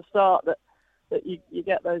the start that you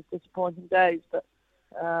get those disappointing days, but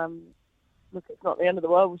look, it's not the end of the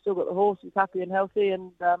world. We've still got the horse. He's happy and healthy,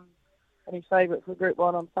 and he's favourite for Group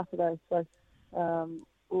 1 on Saturday. So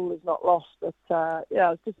all is not lost. But I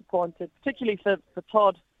was disappointed, particularly for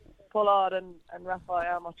Todd Pollard and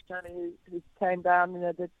Raphael Marchesani, who came down.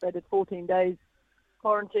 They did 14 days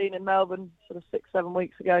quarantine in Melbourne, sort of 6-7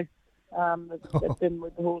 weeks ago. They've been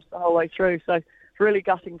with the horse the whole way through. So it's really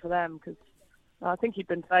gutting for them, because I think he'd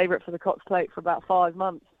been favourite for the Cox Plate for about 5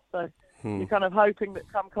 months. So you're kind of hoping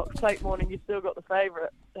that come Cox Plate morning you've still got the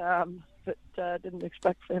favourite, but didn't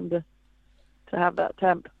expect for him to have that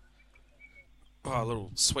temp. Oh, a little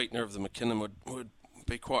sweetener of the McKinnon would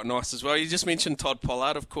be quite nice as well. You just mentioned Todd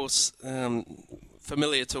Pollard, of course,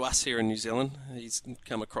 familiar to us here in New Zealand. He's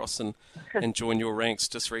come across and joined your ranks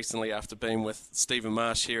just recently after being with Stephen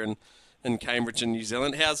Marsh here in Cambridge in New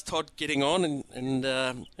Zealand. How's Todd getting on?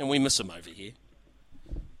 And we miss him over here.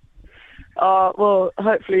 Well,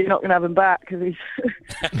 hopefully you're not going to have him back, because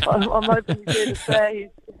I'm hoping he's here to stay.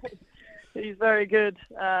 He's very good.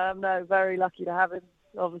 Very lucky to have him.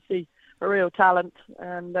 Obviously a real talent,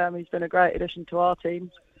 and he's been a great addition to our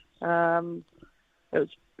team. It was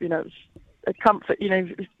a comfort.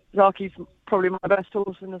 Zaki's probably my best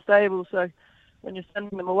horse in the stable, so when you're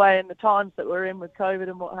sending them away in the times that we're in with COVID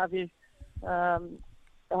and what have you, I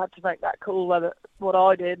had to make that call what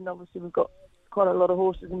I did, and obviously we've got quite a lot of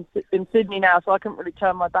horses in Sydney now, so I couldn't really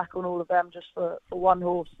turn my back on all of them just for one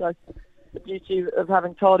horse. So the beauty of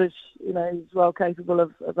having Todd is, he's well capable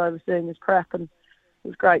of overseeing his prep, and it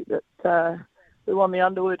was great that we won the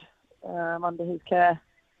Underwood under his care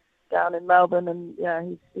down in Melbourne,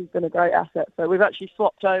 and he's been a great asset. So we've actually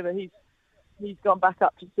swapped over. He's gone back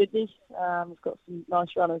up to Sydney. We've got some nice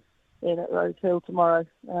runners in at Rose Hill tomorrow,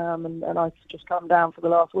 and I've just come down for the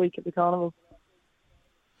last week of the carnival.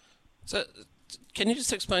 So, can you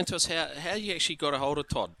just explain to us how you actually got a hold of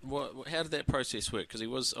Todd? How did that process work? Because he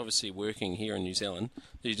was obviously working here in New Zealand.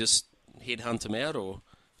 Did you just headhunt him out, or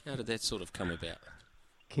how did that sort of come about?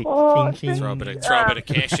 Throw a bit of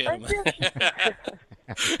cash at him.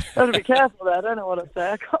 Got to be careful there. I don't know what I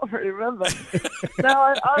say. I can't really remember.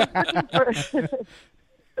 No,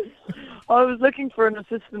 I was looking for an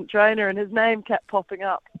assistant trainer, and his name kept popping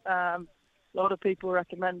up. A lot of people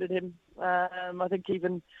recommended him. I think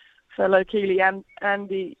even fellow Keeley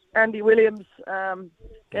Andy Williams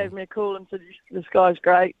gave me a call and said, "This guy's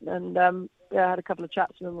great." And I had a couple of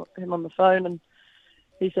chats with him on the phone, and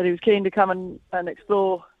he said he was keen to come and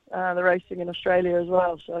explore the racing in Australia as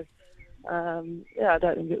well. So I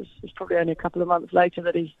don't think it was probably only a couple of months later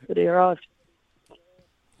that he arrived.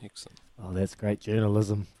 Excellent. Oh, that's great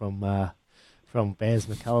journalism from Baz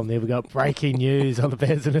McCullum. There we got breaking news on the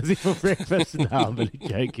Baz and Izzy for breakfast. No, I'm really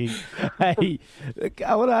joking. Hey,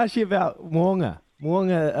 I want to ask you about Mo'unga.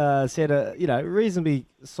 Mo'unga said a reasonably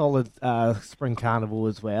solid spring carnival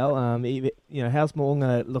as well. How's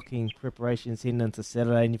Mo'unga looking preparations heading into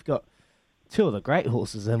Saturday? And you've got two of the great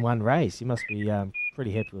horses in one race. You must be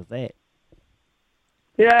pretty happy with that.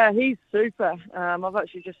 Yeah, he's super. I've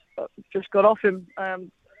actually just got off him.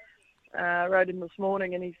 Rode him this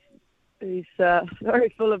morning, and he's very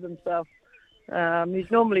full of himself.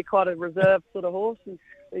 He's normally quite a reserved sort of horse.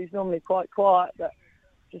 He's normally quite quiet, but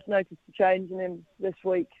just noticed the change in him this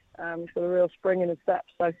week. He's got a real spring in his step.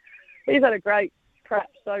 So he's had a great prep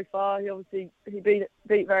so far. He beat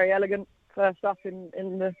Very Elegant first up in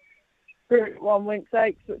the Group 1 Winx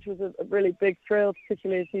Eights, which was a really big thrill,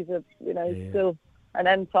 particularly as he's still an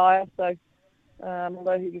Entire. So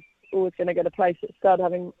although he was always going to get a place at stud,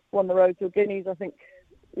 having won the Rosehill Guineas, I think,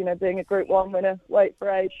 being a Group 1 winner, weight for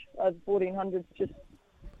age, over 1400, just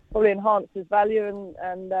probably enhanced his value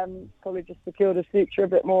and probably just secured his future a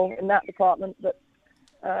bit more in that department. But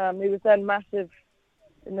he was then massive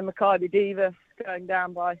in the Maccabi Diva, going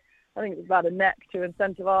down by, I think it was about a neck to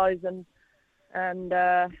incentivise, and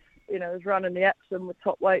his run in the Epsom with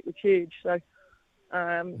top weight was huge. So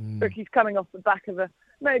Ricky's coming off the back of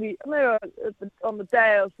maybe on the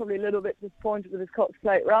day I was probably a little bit disappointed with his Cox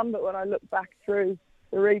Plate run, but when I look back through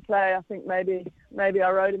the replay, I think maybe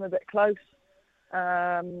I rode him a bit close,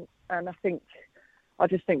 and I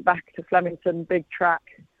just think back to Flemington, big track.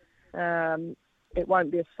 It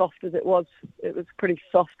won't be as soft as it was. It was pretty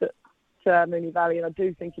soft at Moonee Valley, and I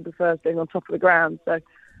do think he prefers being on top of the ground. So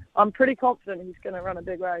I'm pretty confident he's going to run a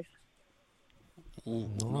big race. Ooh,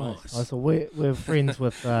 nice. So we're friends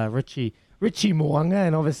with Richie Mo'unga,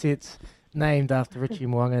 and obviously it's named after Richie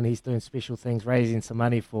Mo'unga, and he's doing special things, raising some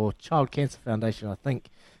money for Child Cancer Foundation, I think.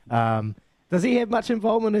 Does he have much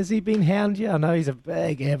involvement? Has he been hound you? I know he's a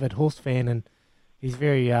big, avid horse fan, and he's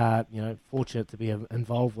very, fortunate to be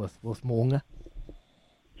involved with Mo'unga.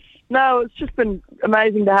 No, it's just been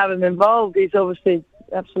amazing to have him involved. He's obviously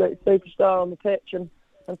absolute superstar on the pitch and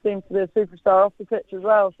seems to be a superstar off the pitch as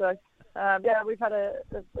well. So, we've had a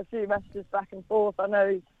few messages back and forth. I know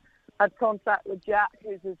he's had contact with Jack,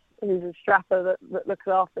 who's his strapper that looks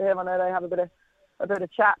after him. I know they have a bit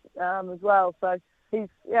of chat as well. So he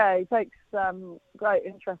takes great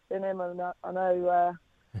interest in him, and I know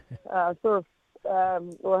I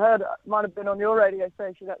heard it might have been on your radio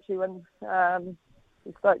station actually when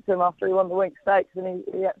we spoke to him after he won the Winx Stakes, and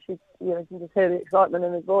he actually you can just hear the excitement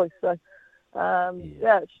in his voice. So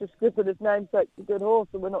it's just good that his namesake's a good horse,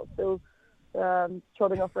 and we're not still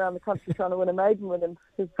trotting off around the country trying to win a maiden with him.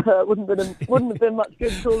 Because wouldn't have been much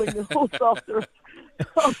good calling the horse after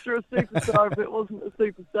a superstar if it wasn't a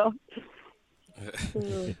superstar.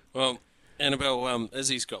 Well, Annabelle,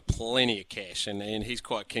 Izzy's got plenty of cash, and he's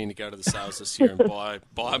quite keen to go to the sales this year and buy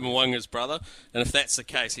Mo'unga's brother. And if that's the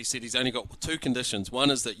case, he said he's only got two conditions. One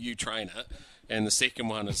is that you train it, and the second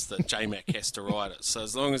one is that J-Mac has to ride it. So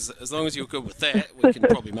as long as you're good with that, we can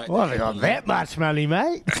probably make. Well, I got that much money,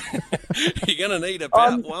 mate. You're going to need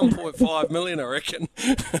about 1.5 million, I reckon.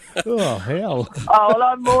 Oh hell! Oh well,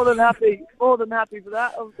 I'm more than happy for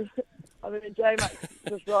that. I mean, J-Mac's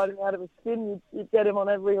just riding out of his skin. You'd get him on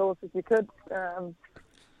every horse if you could.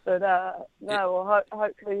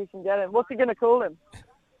 Hopefully you can get him. What's he going to call him?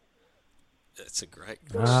 That's a great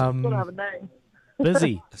question. Got to have a name.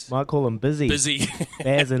 Busy. Might call him Busy. Busy.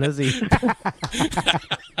 Baz and Izzy.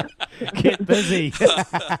 Get busy.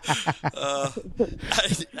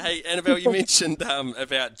 Hey, Annabelle, you mentioned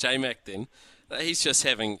about J-Mac then. He's just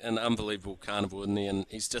having an unbelievable carnival, isn't he? And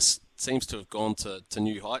he's just seems to have gone to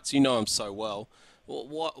new heights. You know him so well.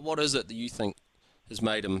 What is it that you think has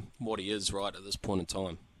made him what he is right at this point in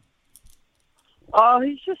time? Oh,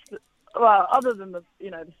 he's just, other than the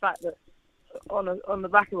fact that on the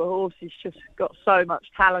back of a horse he's just got so much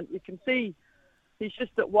talent. You can see he's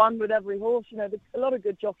just at one with every horse. A lot of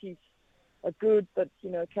good jockeys are good, but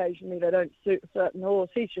occasionally they don't suit a certain horse.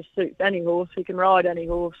 He just suits any horse. He can ride any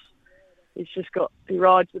horse. He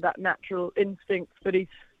rides with that natural instinct, but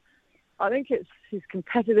I think it's his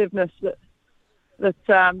competitiveness that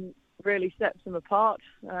really sets him apart.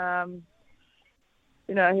 He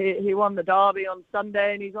won the Derby on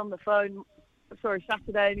Sunday, and he's on the phone.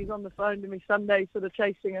 Saturday, and he's on the phone to me Sunday, sort of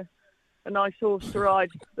chasing a nice horse to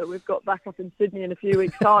ride that we've got back up in Sydney in a few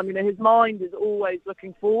weeks' time. His mind is always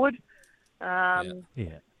looking forward. Spoke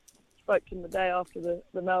to him the day after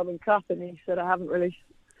the Melbourne Cup, and he said, I hadn't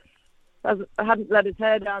let his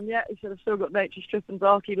hair down yet. He said, I've still got Nature Strip and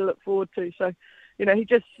Zaaki to look forward to. So, he's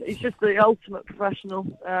just the ultimate professional.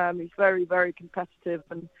 He's very, very competitive,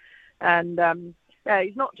 and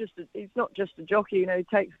he's not just a jockey. He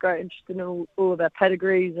takes great interest in all of their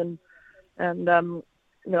pedigrees, and I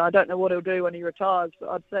don't know what he'll do when he retires, but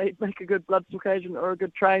I'd say he'd make a good bloodstock agent or a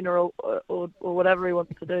good trainer or whatever he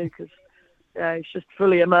wants to do, because he's just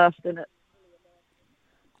fully immersed in it.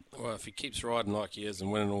 Well, if he keeps riding like he is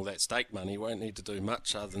and winning all that stake money, he won't need to do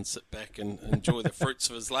much other than sit back and enjoy the fruits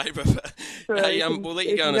of his labour. Hey, we'll let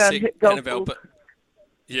you go in a sec, Annabelle. But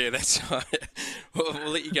yeah, that's right.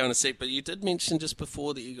 We'll let you go in a sec. But you did mention just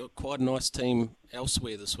before that you got quite a nice team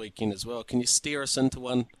elsewhere this weekend as well. Can you steer us into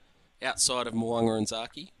one outside of Mo'unga and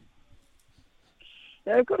Zaaki?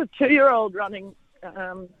 Yeah, I've got a 2-year-old running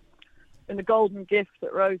in the Golden Gift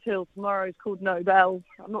at Rosehill tomorrow. He's called Nobel.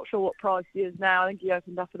 I'm not sure what price he is now. I think he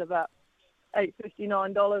opened up at about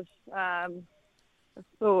 $8.59. I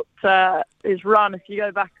thought his run, if you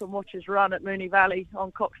go back and watch his run at Moonee Valley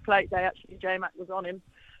on Cox Plate Day, actually J-Mac was on him.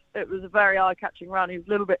 It was a very eye-catching run. He was a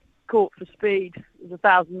little bit caught for speed. It was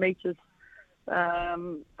 1,000 metres.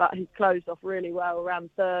 But he closed off really well, ran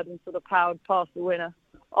third and sort of powered past the winner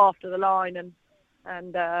after the line.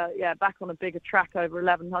 And back on a bigger track over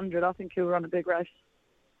 1,100, I think he'll run a big race.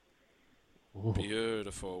 Ooh.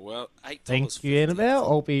 Beautiful. Well, $8. Thank you, Annabelle.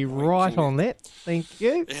 I'll be right on that. Thank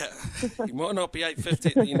you. Yeah, you might not be $8.50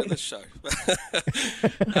 at the end of the show.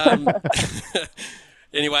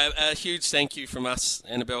 Anyway, a huge thank you from us,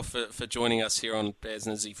 Annabelle, for joining us here on Baz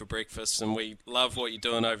and Izzy for breakfast, and we love what you're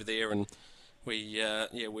doing over there, and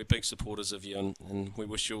we're big supporters of you, and we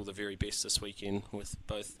wish you all the very best this weekend with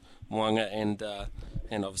both Mo'unga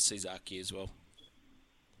and obviously Zaki as well.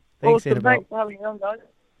 Thanks, awesome. Annabelle. Thanks for having me on, guys.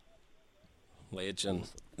 Legend.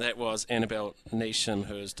 That was Annabelle Neesham,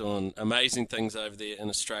 who is doing amazing things over there in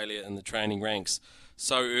Australia in the training ranks.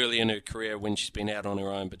 So early in her career when she's been out on her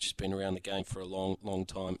own, but she's been around the game for a long, long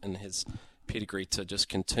time and has pedigree to just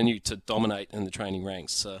continue to dominate in the training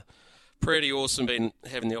ranks. So pretty awesome been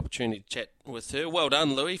having the opportunity to chat with her. Well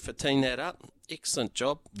done, Louis, for teeing that up. Excellent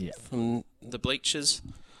job from the bleachers.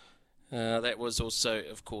 That was also,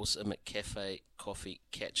 of course, a McCafe coffee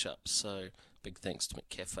catch-up. So big thanks to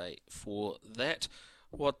McCafe for that.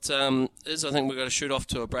 What is, I think we've got to shoot off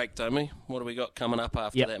to a break, don't we? What do we got coming up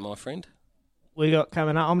after that, my friend? We got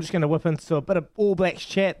coming up, I'm just going to whip into a bit of All Blacks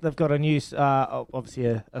chat. They've got a new, obviously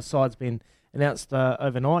a side's been announced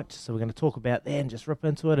overnight, so we're going to talk about that and just rip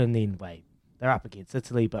into it. And then, they're up against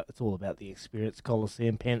Italy, but it's all about the experience,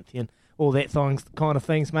 Colosseum, Pantheon, all that kind of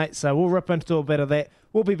things, mate. So we'll rip into a bit of that.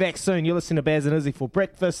 We'll be back soon. You're listening to Baz and Izzy for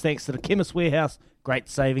breakfast, thanks to the Chemist Warehouse. Great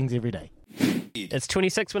savings every day. It's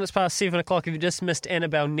 26 minutes past 7 o'clock. If you just missed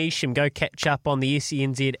Annabelle Neesham, go catch up on the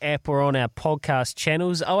SENZ app or on our podcast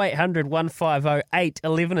channels. 0800 150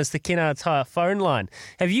 811 is the Kennards Hire phone line.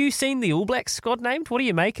 Have you seen the All Blacks squad named? What do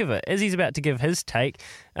you make of it? Izzy's about to give his take.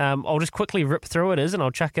 I'll just quickly rip through it, and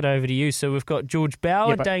I'll chuck it over to you. So we've got George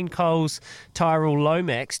Bower, Dane Coles, Tyrell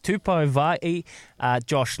Lomax, Tupou Vaa'i,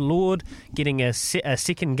 Josh Lord getting a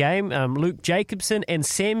second game, Luke Jacobson, and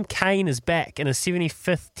Sam Cane is back in a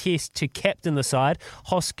 75th test to captain the side.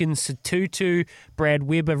 Hoskins Satutu, Brad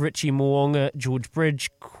Weber, Richie Mo'unga, George Bridge,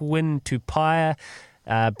 Quinn Tupaia,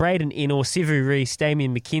 Braden Ennor, Sevu Reece,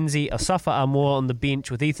 Damien McKenzie, Asafa Armour on the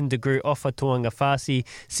bench with Ethan de Groot, Ofa Tuangafasi,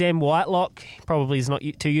 Sam Whitelock, probably is not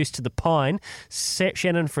too used to the pine,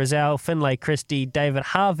 Shannon Frizzell, Finlay Christie, David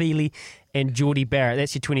Harvey and Geordie Barrett.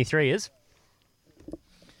 That's your 23, is?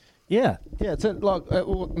 Yeah, it's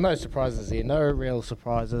no surprises here, no real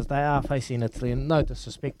surprises. They are facing Italy, and no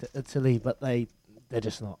disrespect to Italy, but they're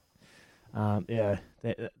just not. They're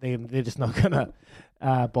just not going to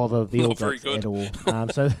bother the All Blacks at all.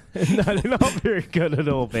 So no, they're not very good at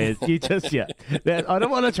all, Bears. I don't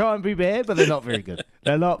want to try and be bad, but they're not very good.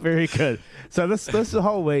 They're not very good. So this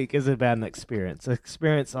whole week is about an experience.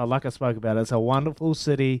 Experience, like I spoke about, it's a wonderful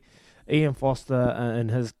city. Ian Foster, in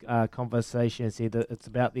his conversation, said that it's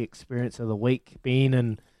about the experience of the week, being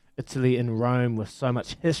in Italy, in Rome, with so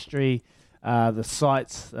much history, the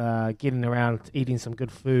sights, getting around, eating some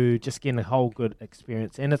good food, just getting a whole good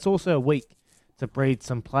experience. And it's also a week to breed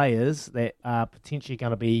some players that are potentially going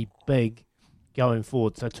to be big going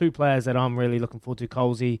forward. So two players that I'm really looking forward to,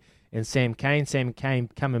 Colesy and Sam Cane. Sam Cane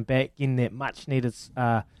coming back, getting that much-needed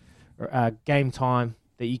game time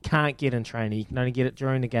that you can't get in training. You can only get it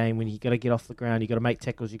during the game when you got to get off the ground, you got to make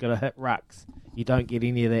tackles, you got to hit rucks. You don't get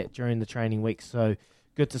any of that during the training week. So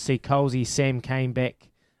good to see Colesy, Sam Cane back,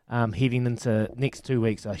 heading into next 2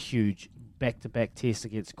 weeks, a huge back-to-back test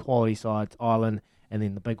against quality sides, Ireland, and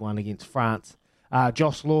then the big one against France.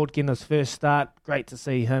 Josh Lord getting his first start. Great to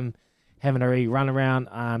see him having a run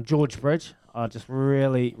around. George Bridge, I just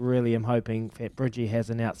really, really am hoping that Bridgie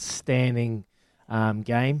has an outstanding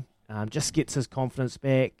game. Just gets his confidence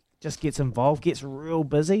back, just gets involved, gets real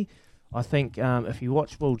busy. I think if you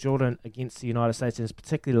watch Will Jordan against the United States, and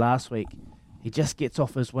particularly last week, he just gets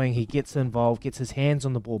off his wing, he gets involved, gets his hands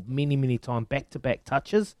on the ball many, many times, back-to-back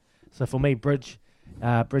touches. So for me, Bridgie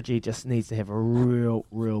just needs to have a real,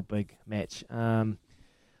 real big match.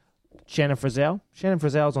 Shannon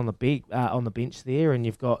Frizzell's on the bench there, and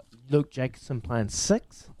you've got Luke Jacobson playing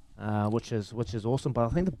 6. Which is awesome, but I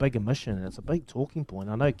think the big omission, and it's a big talking point.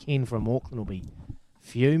 I know Ken from Auckland will be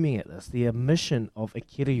fuming at this. The omission of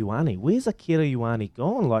Akira Ioane. Where's Akira Ioane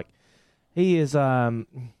gone? Like, he is. I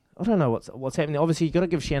don't know what's happening. Obviously, you got to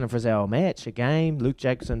give Shannon Frizzell a match, a game. Luke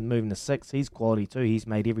Jacobson moving to 6. He's quality too. He's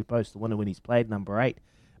made every post a winner when he's played number 8.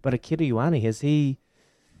 But Akira Ioane, has he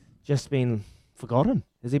just been forgotten?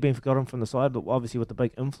 Has he been forgotten from the side? But obviously, with the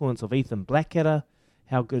big influence of Ethan Blackadder.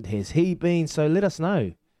 how good has he been? So let us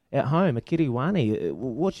know at home. Akira Ioane,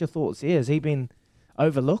 what's your thoughts there? Has he been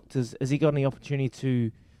overlooked? Has he got any opportunity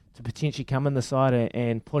to potentially come in the side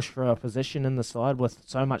and push for a position in the side with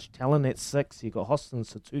so much talent at 6? You've got Hostin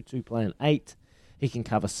Sotutu playing 8. He can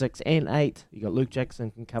cover 6 and 8. You've got Luke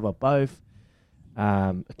Jackson can cover both.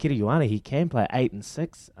 Akira Ioane, he can play 8 and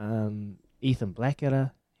 6. Ethan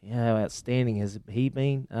Blackadder, how outstanding has he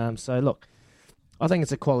been? So look, I think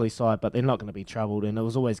it's a quality side, but they're not going to be troubled, and it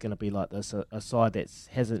was always going to be like this, a side that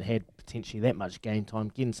hasn't had potentially that much game time,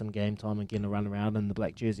 getting some game time and getting a run around in the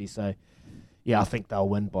black jersey. So, yeah, I think they'll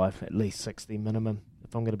win by at least 60 minimum.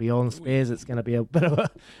 If I'm going to be honest, Bears, it's going to be a bit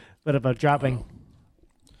of a drubbing.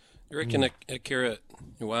 You reckon Akira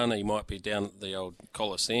Ioane might be down at the old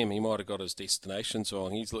Coliseum? He might have got his destinations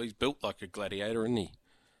wrong. He's built like a gladiator, isn't he?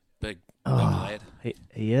 Big lad.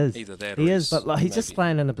 He is. Either that he or is, but he's just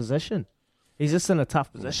playing in a position. He's just in a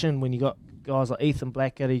tough position when you got guys like Ethan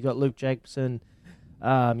Blackadder, you got Luke Jacobson,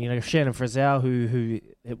 Shannon Frizzell, who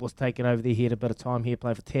it was taken over there. He had a bit of time here,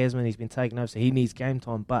 played for Tasman. He's been taken over, so he needs game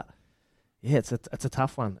time. But yeah, it's a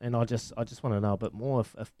tough one, and I just want to know a bit more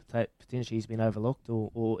if potentially he's been overlooked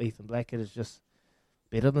or Ethan Blackadder is just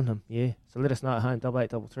better than him. Yeah, so let us know at home,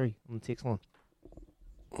 8833 on the text line.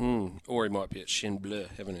 Or he might be at Chien Bleu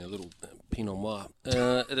having a little Pinot Noir.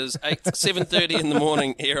 It is 7:30 in the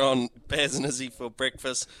morning here on Baz and Izzy for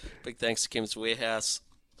breakfast. Big thanks to Chemist Warehouse.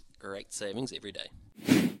 Great savings every day.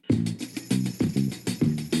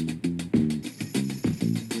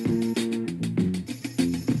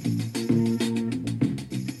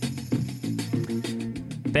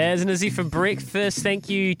 Baz and Izzy for breakfast. Thank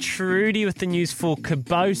you, Trudy, with the news for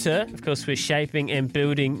Kubota. Of course, we're shaping and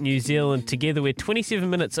building New Zealand together. We're 27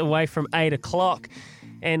 minutes away from 8 o'clock.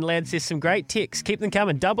 And lads, there's some great texts. Keep them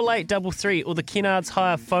coming. 8833 or the Kennards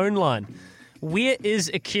Hire phone line. Where is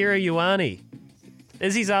Akira Ioane?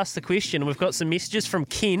 Izzy's asked the question. We've got some messages from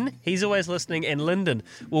Ken. He's always listening. And Lyndon.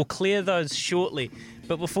 We'll clear those shortly.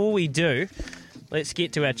 But before we do, let's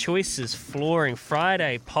get to our choices. Flooring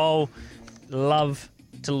Friday poll. Love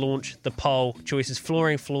to launch the poll. Choices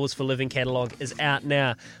Flooring Floors for Living catalogue is out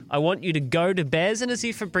now. I want you to go to Baz and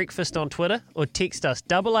Izzy for breakfast on Twitter or text us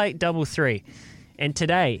 8833. And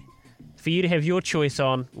today, for you to have your choice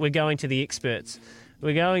on, we're going to the experts.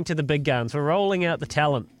 We're going to the big guns. We're rolling out the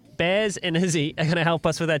talent. Baz and Izzy are going to help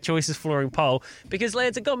us with our Choices Flooring poll because,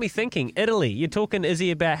 lads, it got me thinking. Italy, you're talking,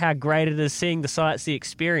 Izzy, about how great it is seeing the sights, the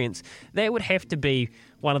experience. That would have to be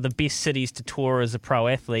one of the best cities to tour as a pro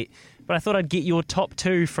athlete. But I thought I'd get your top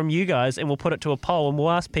 2 from you guys and we'll put it to a poll and we'll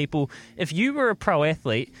ask people, if you were a pro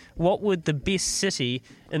athlete, what would the best city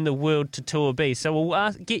in the world to tour be? So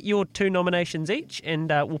we'll get your 2 nominations each and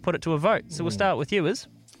we'll put it to a vote. So we'll start with you, Iz.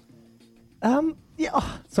 So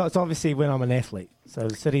it's obviously when I'm an athlete. So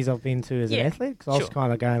the cities I've been to as an athlete, because I was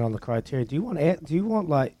kind of going on the criteria. Do you want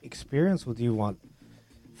like experience or do you want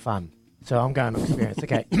fun? So I'm going to experience.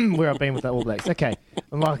 Okay, where I've been with the All Blacks. Okay,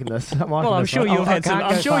 I'm liking this. I'm sure you've had some.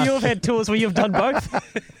 I'm sure you've had tours where you've done both.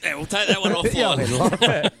 Yeah, we'll take that one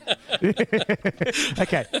offline.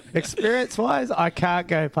 Okay, experience-wise, I can't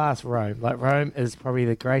go past Rome. Like Rome is probably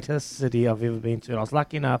the greatest city I've ever been to. And I was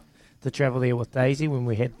lucky enough to travel there with Daisy when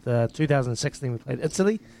we had the 2016. We played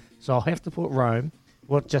Italy, so I'll have to put Rome.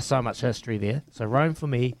 Well, just so much history there. So Rome for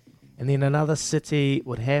me, and then another city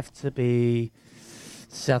would have to be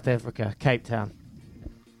South Africa, Cape Town.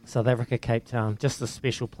 South Africa, Cape Town, just a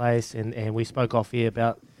special place, and we spoke off here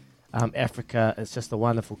about Africa. It's just a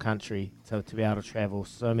wonderful country to be able to travel.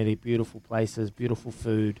 So many beautiful places, beautiful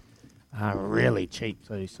food, really cheap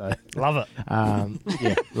too. So love it.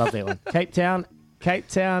 Yeah, love that one. Cape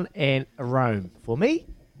Town, and Rome for me.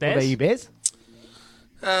 Baz? What about you, Bez?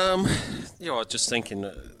 I was just thinking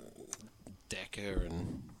Dakar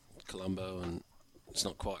and Colombo, and it's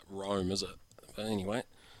not quite Rome, is it? But anyway,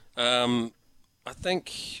 I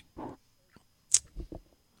think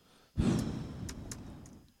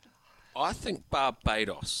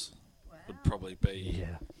Barbados would probably be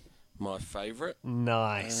my favourite.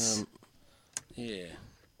 Nice.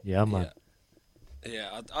 Yeah, mate.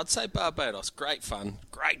 Yeah, I'd say Barbados. Great fun,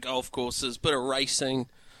 great golf courses, bit of racing.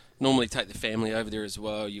 Normally take the family over there as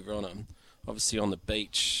well. You're obviously on the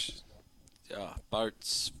beach,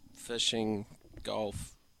 boats, fishing,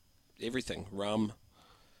 golf, everything, rum.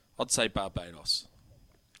 I'd say Barbados.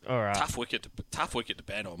 All right. Tough wicket to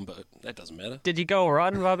bat on, but that doesn't matter. Did you go all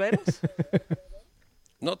right in Barbados?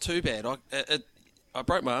 Not too bad. I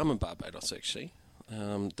broke my arm in Barbados actually.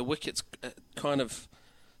 The wickets kind of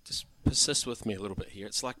just persist with me a little bit here.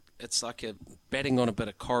 It's like a batting on a bit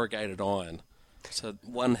of corrugated iron. So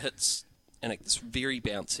one hits and it's very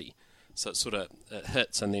bouncy. So it sort of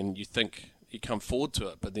hits, and then you think you come forward to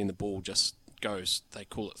it, but then the ball just goes, they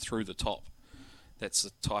call it through the top. That's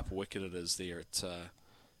the type of wicket it is there at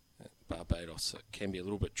Barbados. It can be a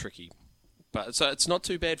little bit tricky. But so it's not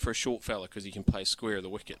too bad for a short fella because you can play square of the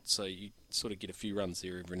wicket, so you sort of get a few runs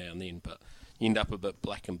there every now and then, but you end up a bit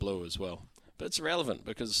black and blue as well. But it's irrelevant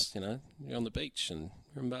because, you're on the beach and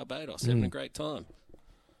you're in Barbados having a great time.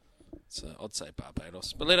 So I'd say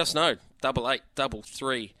Barbados. But let us know. 88,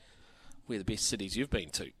 333, where the best cities you've been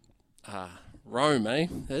to. Rome,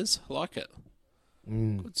 like it.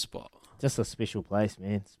 Good spot. Just a special place,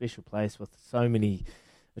 man. Special place with so many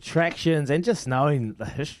attractions and just knowing the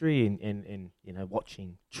history and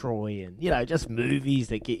watching Troy and, just movies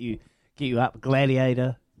that get you up.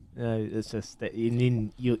 Gladiator. It's just that, and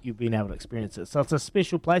then you've been able to experience it. So it's a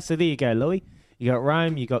special place. So there you go, Louis. You got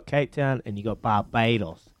Rome, you got Cape Town, and you got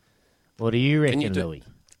Barbados. What do you reckon, Louis?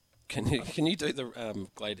 Can you do the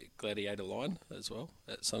Gladiator line as well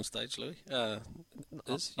at some stage, Louis?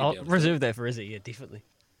 I'll reserve that for Izzy, yeah, definitely.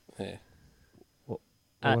 Yeah. What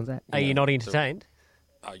was that? Are you not entertained?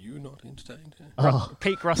 Are you not entertained?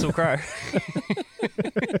 Peak Russell Crowe.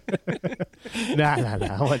 No,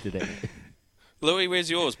 I won't do that. Louis, where's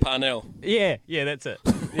yours? Parnell. Yeah, that's it.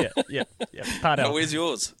 Yeah. Parnell. Oh, where's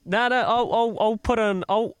yours? No, I'll put on.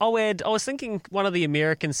 I'll add. I was thinking one of the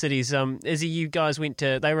American cities. Izzy, you guys went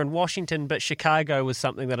to. They were in Washington, but Chicago was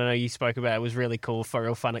something that I know you spoke about. It was really cool for a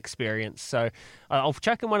real fun experience. So I'll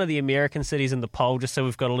chuck in one of the American cities in the poll just so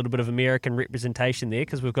we've got a little bit of American representation there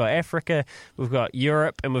because we've got Africa, we've got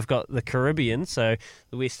Europe, and we've got the Caribbean, so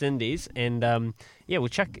the West Indies, and we'll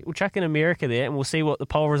chuck in America there, and we'll see what the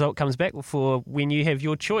poll result comes back for when you have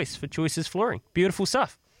your choice for Choices Flooring. Beautiful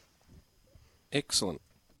stuff. Excellent.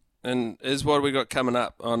 And what have we got coming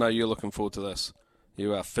up? I know you're looking forward to this.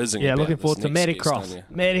 You are fizzing. Yeah, about looking forward this to next Matty guest, Cross. aren't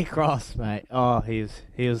you? Matty Cross, mate. Oh, he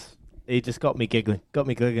just got me giggling. I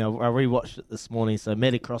rewatched it this morning. So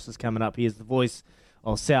Matty Cross is coming up. He is the voice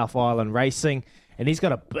of South Island Racing, and he's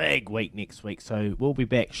got a big week next week. So we'll be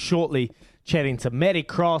back shortly chatting to Matty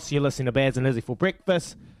Cross. You're listening to Baz and Izzy for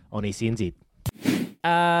breakfast on SENZ.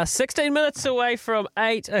 16 minutes away from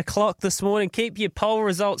 8 o'clock this morning. Keep your poll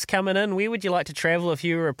results coming in. Where would you like to travel if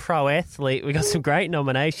you were a pro athlete? We got some great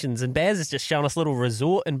nominations, and Baz has just shown us a little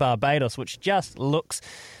resort in Barbados, which just looks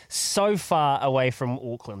so far away from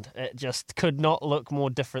Auckland. It just could not look more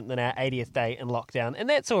different than our 80th day in lockdown, and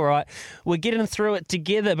that's all right. We're getting through it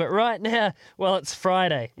together, but right now, well, it's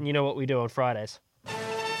Friday, and you know what we do on Fridays.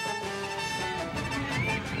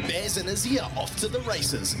 Baz and Izzy are off to the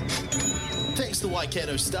races. Thanks to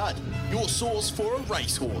Waikato Stud, your source for a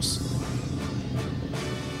racehorse.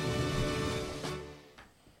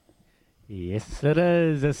 Yes, it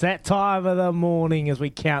is. It's that time of the morning as we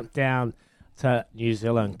count down to New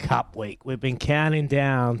Zealand Cup Week. We've been counting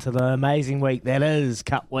down to the amazing week that is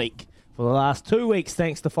Cup Week for the last 2 weeks,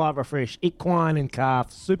 thanks to Fibre Fresh Equine and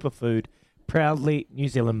Calf Superfood, proudly New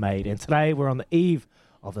Zealand made. And today we're on the eve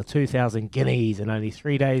of the 2,000 guineas and only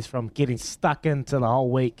 3 days from getting stuck into the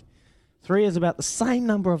whole week. 3 is about the same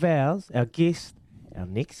number of hours our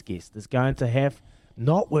next guest, is going to have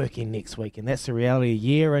not working next week, and that's the reality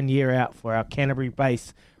year in, year out for our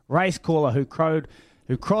Canterbury-based race caller who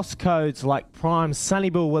cross codes like prime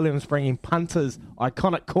Sonny Bill Williams, bringing punters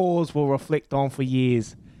iconic calls will reflect on for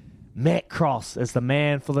years. Matt Cross is the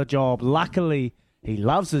man for the job. Luckily, he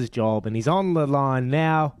loves his job, and he's on the line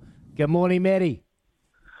now. Good morning, Matty.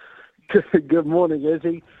 Good morning,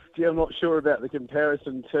 Izzy. Gee, I'm not sure about the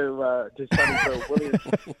comparison to Sonny Bill Williams.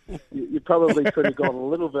 You probably could have gone a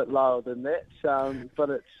little bit lower than that, but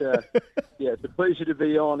it's it's a pleasure to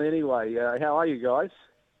be on anyway. How are you guys?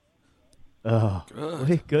 Oh,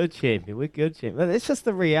 we're good, champion. We're good, champion. It's just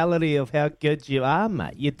the reality of how good you are,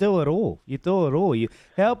 mate. You do it all.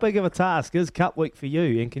 How big of a task is Cup Week for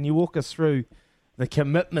you? And can you walk us through the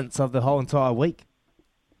commitments of the whole entire week?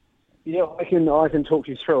 Yeah, I can talk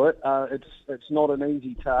you through it. It's not an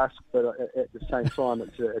easy task, but at the same time,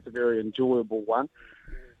 it's a very enjoyable one.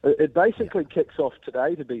 It basically kicks off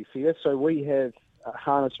today, to be fair. So we have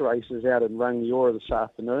harness races out in Rangiora this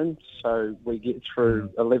afternoon. So we get through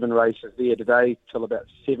 11 races there today till about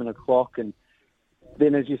 7 o'clock. And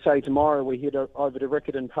then, as you say, tomorrow we head over to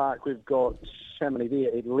Riccarton Park. We've got, how many there?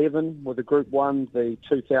 11 with the Group 1, the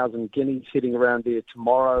 2,000 guineas heading around there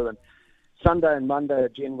tomorrow. And Sunday and Monday are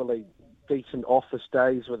generally decent office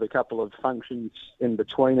days with a couple of functions in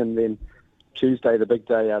between, and then Tuesday, the big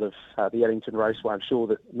day out of the Addington Raceway. I'm sure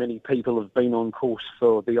that many people have been on course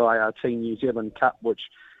for the IRT New Zealand Cup, which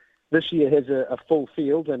this year has a full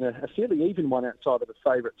field and a fairly even one outside of the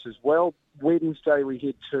favourites as well. Wednesday, we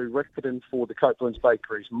head to Riccarton for the Copeland's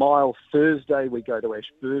Bakeries Mile. Thursday, we go to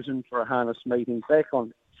Ashburton for a harness meeting. Back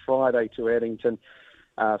on Friday to Addington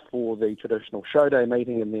for the traditional show day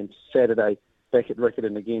meeting, and then Saturday back at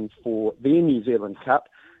Riccarton again for their New Zealand Cup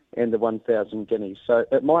and the 1,000 guineas. So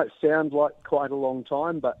it might sound like quite a long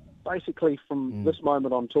time, but basically from this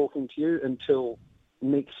moment I'm talking to you until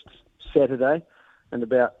next Saturday, in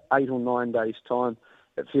about 8 or 9 days' time,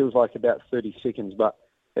 it feels like about 30 seconds, but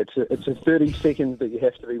it's a 30 seconds that you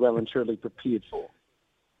have to be well and truly prepared for.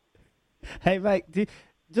 Hey, mate,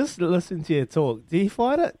 just listen to your talk. Do you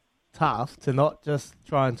find it tough to not just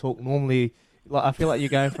try and talk normally? Like, I feel like you're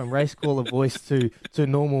going from race caller voice to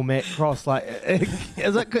normal Matt Cross. Like,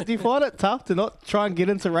 do you find it tough to not try and get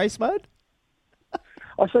into race mode?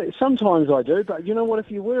 I say sometimes I do, but you know what?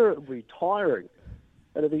 If you were, it would be tiring.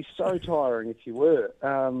 It'd be so tiring if you were.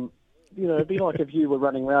 It'd be like if you were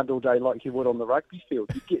running around all day like you would on the rugby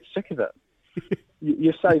field. You'd get sick of it.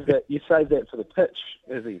 You save that for the pitch,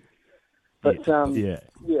 Izzy. But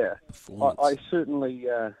I certainly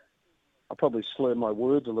I probably slur my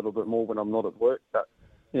words a little bit more when I'm not at work. But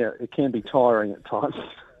yeah, it can be tiring at times.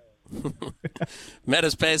 Matt,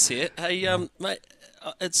 is Baz here. Hey, mate,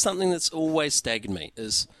 it's something that's always staggered me.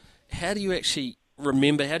 Is how do you actually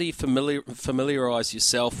remember? How do you familiarise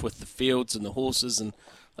yourself with the fields and the horses, and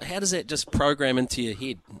how does that just program into your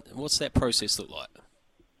head? What's that process look like?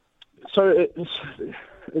 So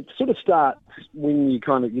it sort of starts when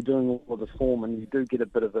you're doing all of the form and you do get a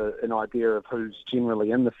bit of an idea of who's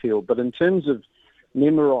generally in the field. But in terms of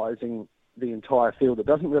memorising the entire field, it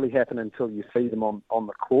doesn't really happen until you see them on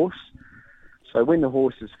the course. So when the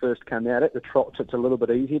horses first come out at the trots, it's a little bit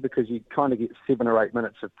easier because you kind of get 7 or 8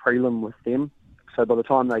 minutes of prelim with them. So by the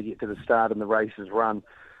time they get to the start and the races run,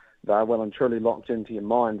 they're well and truly locked into your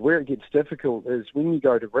mind. Where it gets difficult is when you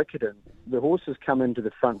go to Riccarton, the horses come into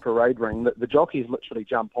the front parade ring, the jockeys literally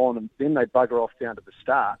jump on and then they bugger off down to the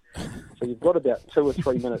start. So you've got about 2 or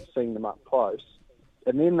 3 minutes seeing them up close.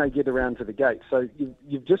 And then they get around to the gate. So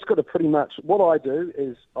you've just got to pretty much, what I do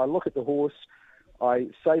is I look at the horse, I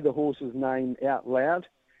say the horse's name out loud,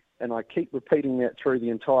 and I keep repeating that through the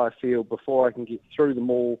entire field before I can get through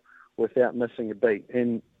them all without missing a beat.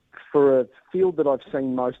 And for a field that I've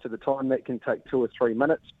seen most of the time, that can take 2 or 3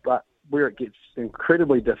 minutes, but where it gets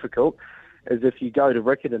incredibly difficult is if you go to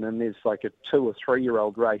Riccarton and there's like a 2 or 3 year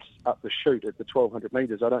old race up the chute at the 1,200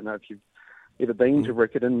 metres. I don't know if you've ever been to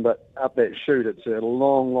Riccarton, but up that chute, it's a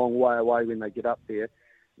long, long way away when they get up there.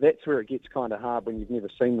 That's where it gets kind of hard when you've never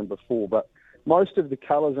seen them before. But most of the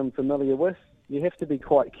colours I'm familiar with. You have to be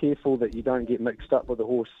quite careful that you don't get mixed up with the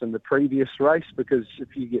horse in the previous race, because if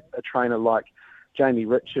you get a trainer like Jamie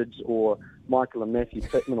Richards or Michael and Matthew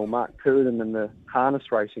Pittman or Mark Purden in the harness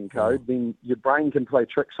racing code, then your brain can play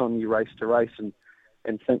tricks on you race to race and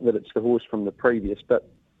think that it's the horse from the previous. But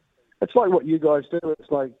it's like what you guys do. It's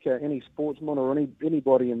like any sportsman or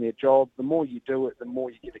anybody in their job. The more you do it, the more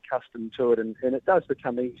you get accustomed to it, and it does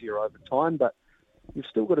become easier over time, but you've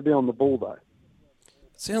still got to be on the ball, though.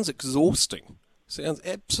 Sounds exhausting. Sounds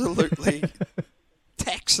absolutely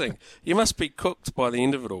taxing. You must be cooked by the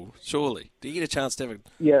end of it all, surely. Do you get a chance to have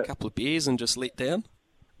a couple of beers and just let down?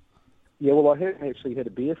 Yeah, well, I haven't actually had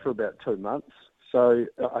a beer for about 2 months, so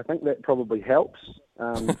I think that probably helps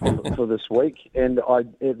for this week. And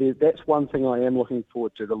that's one thing I am looking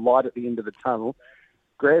forward to, the light at the end of the tunnel,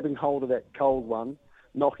 grabbing hold of that cold one,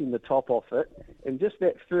 knocking the top off it, and just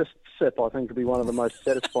that first sip, I think, will be one of the most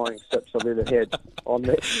satisfying sips I've ever had on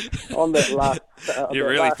that last. You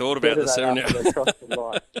really thought about this, haven't you?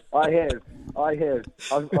 I have.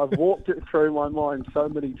 I've walked it through my mind so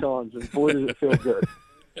many times, and boy, does it feel good.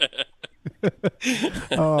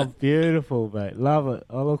 Oh, beautiful, mate. Love it.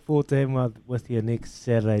 I look forward to having with you next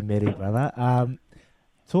Saturday, Matty, brother.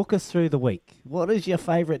 Talk us through the week. What is your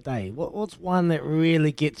favourite day? What's one that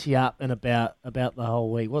really gets you up and about the whole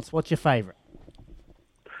week? What's your favourite?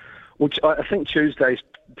 Which I think Tuesday's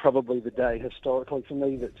probably the day historically for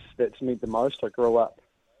me that's meant the most. I grew up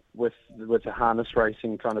with a harness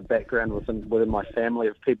racing kind of background within my family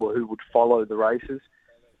of people who would follow the races.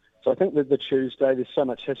 So I think that the Tuesday, there's so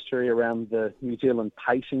much history around the New Zealand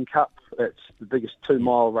Pacing Cup. It's the biggest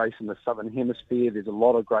 2-mile race in the Southern Hemisphere. There's a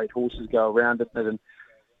lot of great horses go around it, and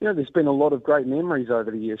there's been a lot of great memories over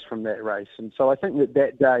the years from that race. And so I think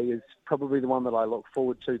that day is probably the one that I look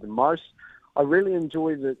forward to the most. I really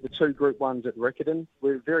enjoy the 2 Group 1s at Riccarton.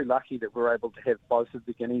 We're very lucky that we're able to have both of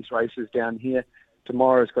the Guineas races down here.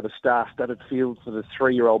 Tomorrow's got a star-studded field for the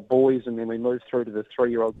 3-year-old boys, and then we move through to the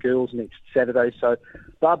 3-year-old girls next Saturday. So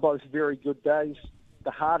they're both very good days.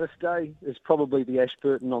 The hardest day is probably the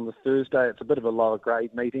Ashburton on the Thursday. It's a bit of a lower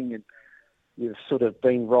grade meeting, and you've sort of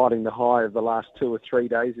been riding the high of the last 2 or 3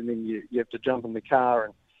 days, and then you have to jump in the car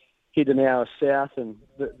and head an hour south, and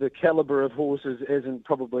the calibre of horses isn't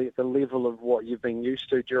probably at the level of what you've been used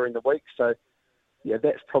to during the week. So, yeah,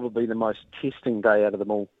 that's probably the most testing day out of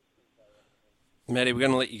them all. Matty, we're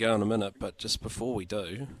going to let you go in a minute, but just before we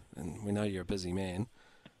do, and we know you're a busy man,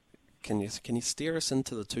 can you steer us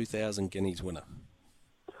into the 2,000 Guineas winner?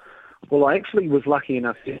 Well, I actually was lucky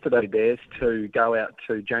enough yesterday, Baz, to go out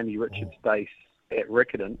to Jamie Richards' base at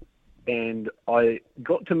Riccarton, and I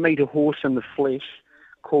got to meet a horse in the flesh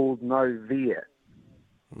called No Veer.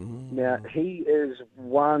 Now, he is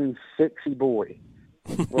one sexy boy.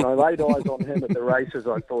 When I laid eyes on him at the races,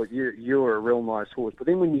 I thought, you're a real nice horse. But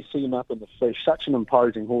then when you see him up in the flesh, such an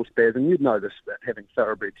imposing horse, Baz, and you'd know this about having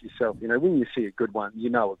thoroughbreds yourself. You know, when you see a good one, you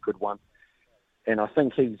know a good one. And I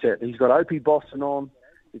think he's got Opie Boston on.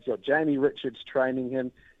 He's got Jamie Richards training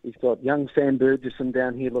him. He's got young Sam Burgesson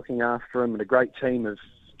down here looking after him and a great team of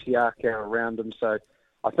Tiaka around him. So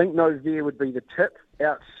I think No Veer would be the tip.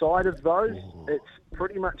 Outside of those, it's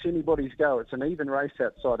pretty much anybody's go. It's an even race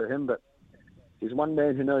outside of him, but there's one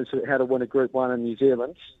man who knows how to win a Group 1 in New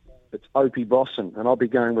Zealand. It's Opie Boston, and I'll be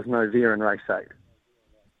going with No Veer in race 8.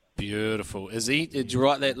 Beautiful. Did you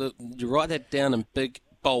write that down in big,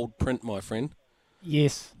 bold print, my friend?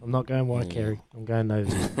 Yes, I'm not going White Kerry. I'm going No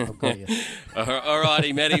Veer. I've got you. All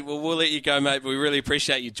righty, Matty. Well, we'll let you go, mate. But we really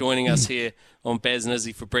appreciate you joining us here on Baz and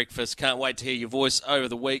Izzy for breakfast. Can't wait to hear your voice over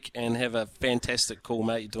the week, and have a fantastic call,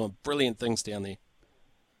 mate. You're doing brilliant things down there.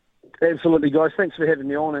 Absolutely, guys. Thanks for having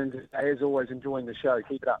me on, and as always, enjoying the show.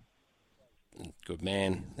 Keep it up. Good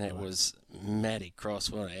man. That was Matty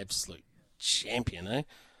Cross. What an absolute champion, eh?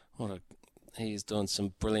 He is doing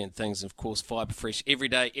some brilliant things. Of course, Fibre Fresh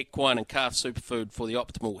everyday equine and calf superfood for the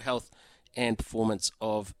optimal health and performance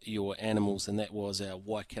of your animals. And that was our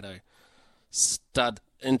Waikato Stud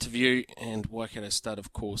interview. And Waikato Stud,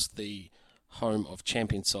 of course, the home of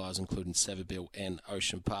champion sires, including Savabeel and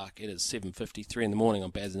Ocean Park. It is 7:53 in the morning on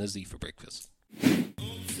Baz and Izzy for breakfast.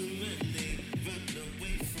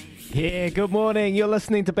 Yeah, good morning. You're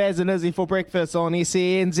listening to Baz and Izzy for breakfast on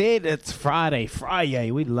SENZ. It's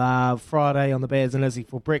Friday. We love Friday on the Baz and Izzy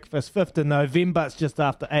for breakfast. 5th of November. It's just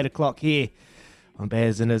after 8 o'clock here on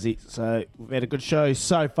Baz and Izzy. So we've had a good show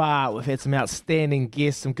so far. We've had some outstanding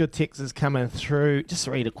guests, some good texts coming through. Just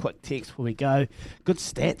read a quick text before we go. Good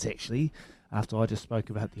stats, actually, after I just spoke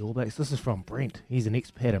about the All Blacks. This is from Brent. He's an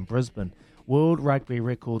expat in Brisbane. World rugby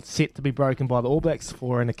record set to be broken by the All Blacks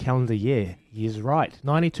in a calendar year. He is right.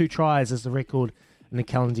 92 tries is the record in the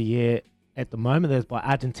calendar year at the moment. That's by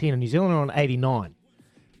Argentina. New Zealand are on 89.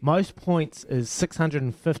 Most points is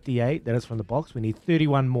 658. That is from the box. We need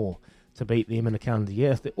 31 more to beat them in the calendar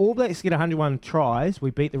year. If the All Blacks get 101 tries, we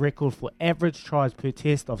beat the record for average tries per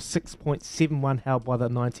test of 6.71 held by the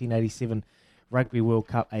 1987 Rugby World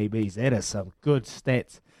Cup ABs. That is some good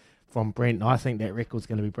stats from Brent. I think that record's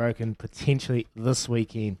going to be broken potentially this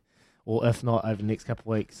weekend, or if not, over the next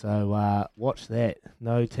couple of weeks. So watch that.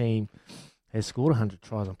 No team has scored 100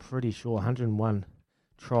 tries, I'm pretty sure. 101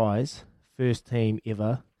 tries, first team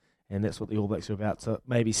ever, and that's what the All Blacks are about to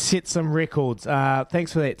maybe set some records.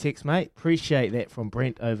 Thanks for that text, mate. Appreciate that from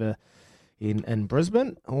Brent over in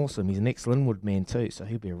Brisbane. Awesome. He's an ex-Linwood man too, so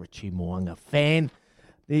he'll be a Richie Mo'unga fan.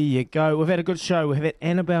 There you go. We've had a good show. We've had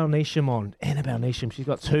Annabelle Neesham on. Annabelle Neesham, she's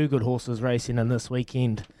got 2 good horses racing in this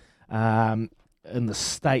weekend in the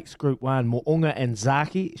Stakes Group 1, Mo'unga and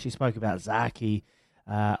Zaki. She spoke about Zaki.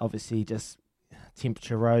 Obviously, just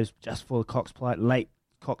temperature rose just for the Cox Plate,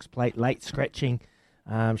 late scratching.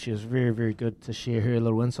 She was very, very good to share her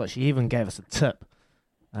little insight. She even gave us a tip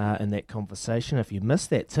in that conversation. If you missed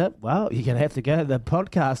that tip, well, you're going to have to go to the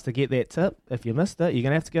podcast to get that tip. If you missed it, you're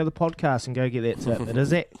going to have to go to the podcast and go get that tip. It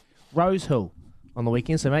is at Rosehill on the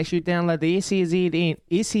weekend, so make sure you download the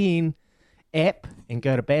SEN app and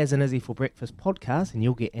go to Baz and Izzy for Breakfast podcast, and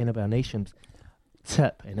you'll get Annabelle Neesham's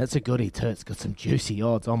tip. And it's a goodie too. It's got some juicy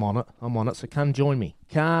odds. I'm on it. So come join me.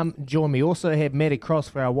 Also have Matty Cross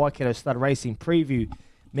for our Waikato Stud Racing preview.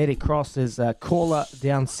 Matty Cross is a caller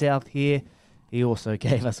down south here. He also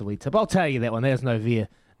gave us a wee tip. I'll tell you that one. There's No Veer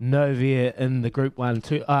in the Group 1,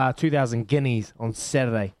 2,000 Guineas on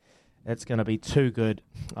Saturday. It's going to be too good.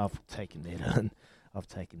 I've taken that in. I've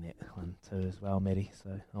taken that one too as well, Matty.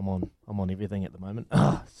 So I'm on everything at the moment.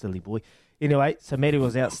 Silly boy. Anyway, so Matty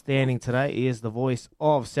was outstanding today. He is the voice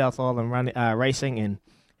of South Island Racing, and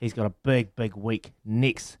he's got a big week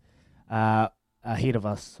next ahead of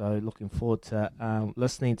us. So looking forward to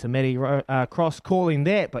listening to Matty Cross calling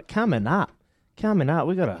that. But coming up,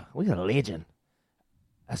 we got a legend,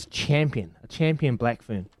 a champion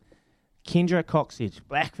Blackfern, Kendra Coxedge.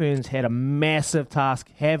 Blackfern's had a massive task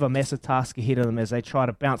ahead of them as they try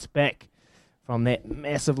to bounce back from that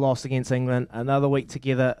massive loss against England. Another week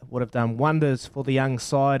together would have done wonders for the young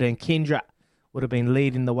side, and Kendra would have been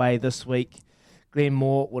leading the way this week.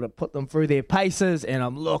 Glenmore would have put them through their paces, and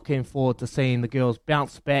I'm looking forward to seeing the girls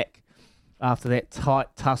bounce back after that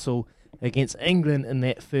tight tussle against England in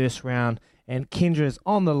that first round. And Kendra's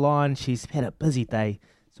on the line. She's had a busy day,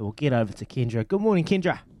 so we'll get over to Kendra. Good morning,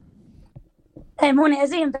 Kendra. Hey, morning,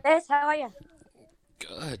 Izzy and Baz. How are you?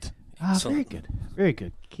 Good. Very good. Very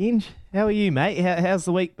good. Kenj, how are you, mate? How's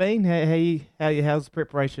the week been? How's the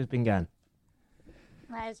preparations been going?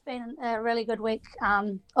 Mate, it's been a really good week.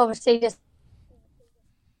 Obviously, just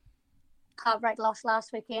heartbreak loss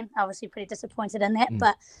last weekend. Obviously, pretty disappointed in that,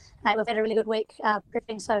 but mate, we've had a really good week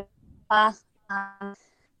prepping so far.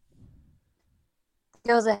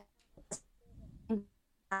 Girls are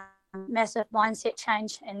massive mindset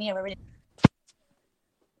change, and yeah, we're ready.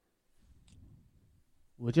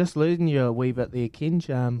 We're just losing you a wee bit there, Kenj.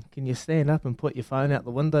 Can you stand up and put your phone out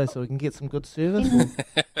the window so we can get some good service?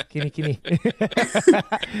 Can you?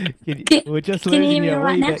 We're just losing you a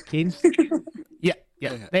wee bit, Kenj. Yeah.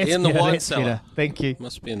 That's in the better, wine that's cellar. better. Thank you.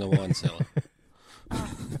 Must be in the wine cellar.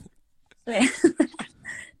 There you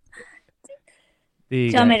Do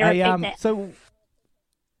you want me to go. repeat that? So,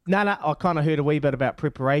 no, I kind of heard a wee bit about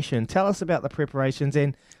preparation. Tell us about the preparations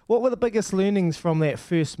and what were the biggest learnings from that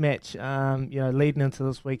first match, leading into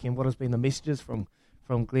this weekend. What has been the messages from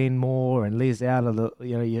Glenmore and Les Out,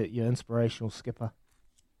 your inspirational skipper?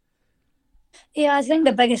 Yeah, I think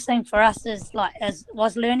the biggest thing for us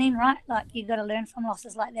was learning, right? Like, you got to learn from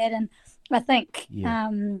losses like that. And I think, we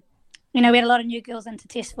had a lot of new girls into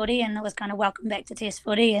Test footy, and it was kind of welcome back to Test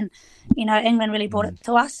footy. And, England really brought it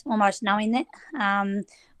to us, almost knowing that.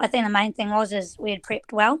 I think the main thing is we had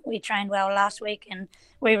prepped well. We trained well last week, and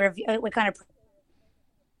we kind of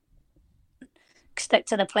stick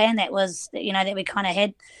to the plan that was, that we kind of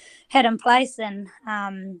had in place. And,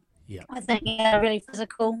 I think really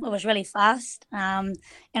physical. It was really fast, and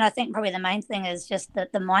I think probably the main thing is just the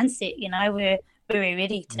mindset. We're very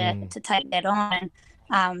ready to take that on.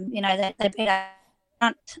 And they beat our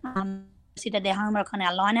front. She did their homework on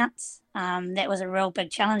our lineouts. That was a real big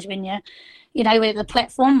challenge when the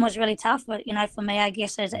platform was really tough. But for me, I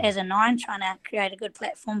guess as a 9, trying to create a good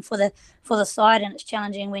platform for the side, and it's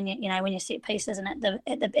challenging when you set pieces and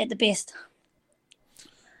at the best.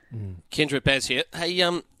 Kendra, Baz here. Hey,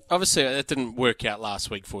 obviously it didn't work out last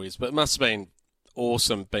week for you, but it must have been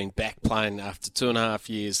awesome being back playing after 2.5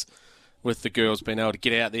 years with the girls, being able to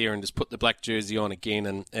get out there and just put the black jersey on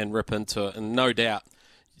again and rip into it. And no doubt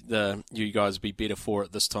you guys will be better for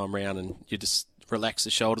it this time round, and you just relax the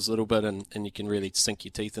shoulders a little bit and you can really sink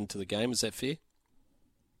your teeth into the game. Is that fair?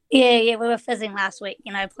 Yeah, we were fizzing last week,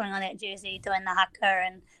 putting on that jersey, doing the haka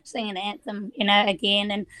and singing the anthem,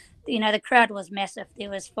 again. And the crowd was massive.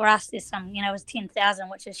 For us, there's some, it was 10,000,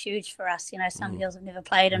 which is huge for us. Some girls have never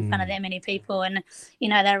played in front of that many people, and, they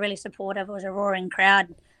were really supportive. It was a roaring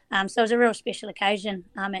crowd. So it was a real special occasion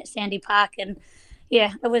at Sandy Park. And,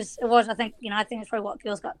 yeah, it was. I think, I think it's probably what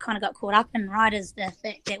girls got caught up in, right, is the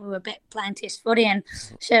fact that we were back playing Test footy, and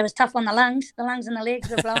sure, it was tough on the lungs. The lungs and the legs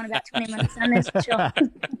were blowing about 20 minutes in, that's for sure.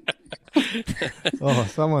 Oh,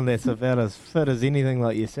 someone that's about as fit as anything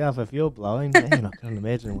like yourself, if you're blowing, man, I can't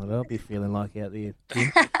imagine what I'll be feeling like out there.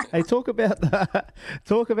 Hey, talk about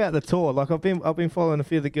the tour. Like, I've been following a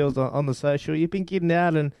few of the girls on the social. You've been getting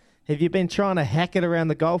out, and have you been trying to hack it around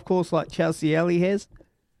the golf course like Chelsea Alley has?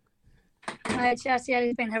 Chelsea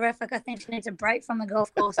Alley's been horrific. I think she needs a break from the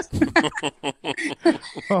golf course.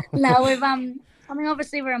 No, we've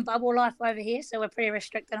obviously we're in bubble life over here, so we're pretty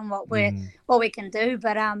restricted on what we can do.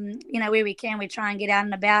 But where we can, we try and get out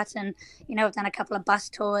and about, and we've done a couple of bus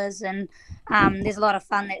tours, and there's a lot of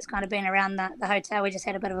fun that's kind of been around the hotel. We just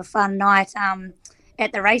had a bit of a fun night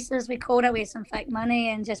at the races, we called it. We had some fake money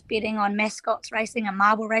and just betting on mascots racing and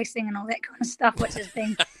marble racing and all that kind of stuff, which has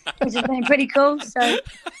been pretty cool. So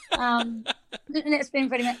that's been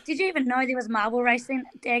pretty much. Did you even know there was marble racing?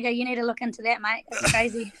 Dagger, you need to look into that, mate. It's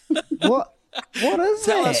crazy. What is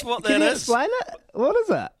Tell that? us what Can that you is. explain it? What is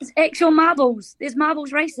it? It's actual marbles. There's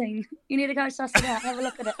marbles racing. You need to go suss it out. Have a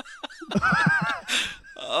look at it.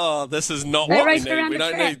 Oh, this is not They what we raced need. around We the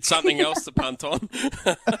don't track. need something else to punt on.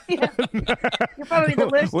 You're probably the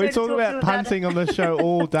worst. We to talk about to punting on the show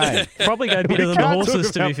all day. Probably go better than the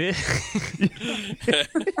horses, to be fair.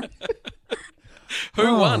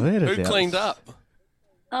 Who won? that is Who cleaned up?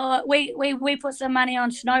 Oh, we put some money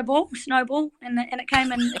on Snowball, and it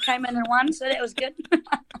came in and won, so that was good.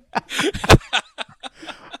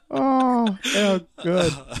 Oh, how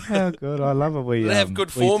good. How good. I love it. Did they have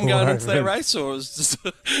good form going into that race, or was just...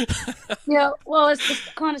 Yeah, well, it's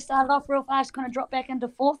just kind of started off real fast, kind of dropped back into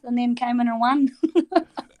fourth, and then came in and won.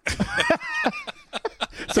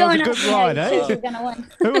 So it was a good ride, eh? We're gonna win.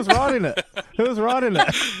 Who was riding it? Who was riding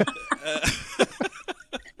it?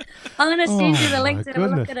 I'm going to send you the Oh, link my to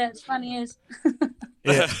have a look goodness. at it. It's funny as.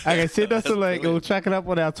 Yeah. Okay, send us a link. We'll chuck it up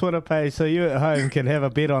on our Twitter page so you at home can have a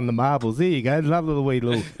bet on the marbles. There you go. Lovely wee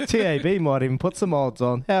little TAB might even put some odds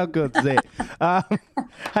on. How good's that?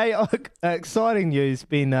 Hey, exciting news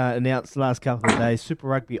been announced the last couple of days. Super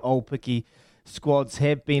Rugby Old Picky squads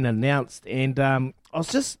have been announced, and I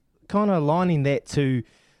was just kind of aligning that to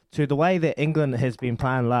the way that England has been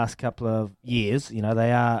playing the last couple of years. You know,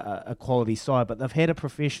 they are a quality side, but they've had a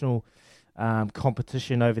professional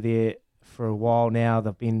competition over there for a while now.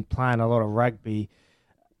 They've been playing a lot of rugby.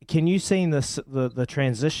 Can you see the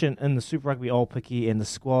transition in the Super Rugby Old Picky and the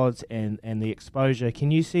squads and the exposure?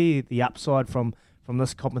 Can you see the upside from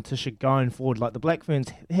this competition going forward? Like the Black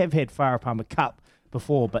Ferns have had Wharapama Cup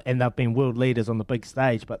before, and they've been world leaders on the big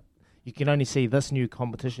stage, but you can only see this new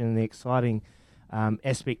competition and the exciting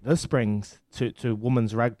aspect this brings to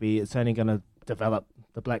women's rugby. It's only going to develop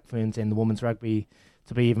the Black Ferns and the women's rugby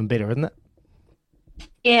to be even better, isn't it?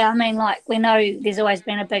 Yeah, I mean, like, we know there's always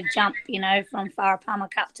been a big jump, you know, from Wharapama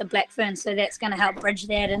Cup to Blackfern, so that's going to help bridge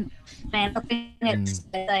that. And, man, looking at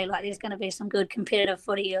say, like, there's going to be some good competitive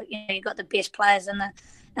footy. You know, you've got the best players in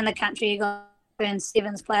the country. You've got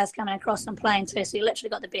Sevens players coming across and playing too, so you literally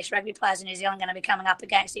got the best rugby players in New Zealand going to be coming up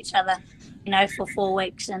against each other, you know, for 4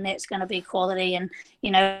 weeks, and that's going to be quality. And, you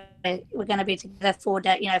know, we're going to be together 4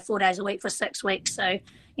 days a week for 6 weeks, so,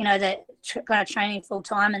 you know, that kind of training full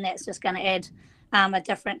time, and that's just going to add a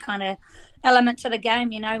different kind of element to the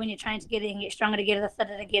game. You know, when you train together, you can get stronger together,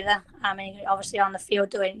 fitter together. And obviously on the field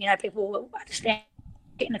doing, you know, people will understand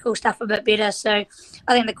technical stuff a bit better. So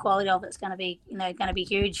I think the quality of it's going to be, you know, going to be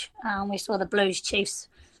huge. We saw the Blues Chiefs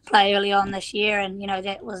play early on this year, and you know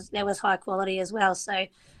that was high quality as well. So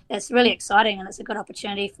it's really exciting, and it's a good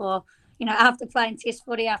opportunity for, you know, after playing Test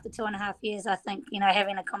footy after 2.5 years, I think, you know,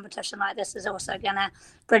 having a competition like this is also going to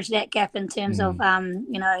bridge that gap in terms of,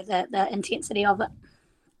 you know, the intensity of it.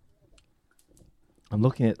 I'm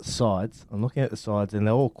looking at the sides, and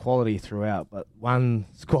they're all quality throughout, but one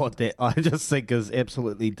squad that I just think is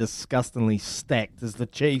absolutely disgustingly stacked is the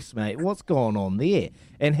Chiefs, mate. What's going on there?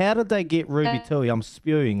 And how did they get Ruby Tui? I'm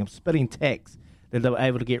spitting tacks that they were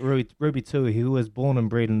able to get Ruby Tui, who was born and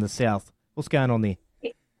bred in the South. What's going on there?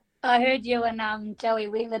 I heard you and Joey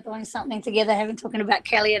Wheeler doing something together, talking about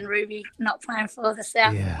Kelly and Ruby not playing for the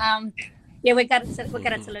South. Yeah, we're gutted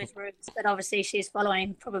to lose Ruby, but obviously she's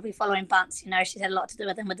probably following Bunce. You know, she's had a lot to do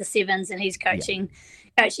with him with the Sevens, and he's coaching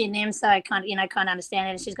them. So I kind of understand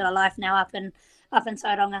it. And she's got a life now up in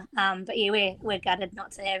Tauranga. But yeah, we're gutted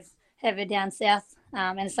not to have her down south.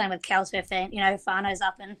 And the same with Cal's, her fan, you know, Whānau's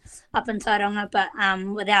up in Tauranga. But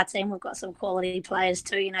with our team, we've got some quality players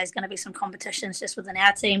too. You know, there's going to be some competitions just within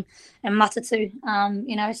our team and Matatu.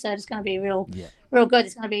 You know, so it's going to be real good.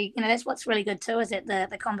 It's going to be, you know, that's what's really good too, is that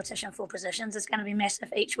the competition for positions is going to be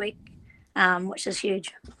massive each week, which is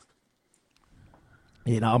huge.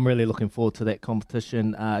 Yeah, no, I'm really looking forward to that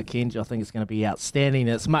competition, Kenji. I think it's going to be outstanding.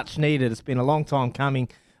 It's much needed. It's been a long time coming.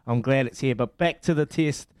 I'm glad it's here. But back to the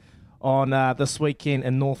test on this weekend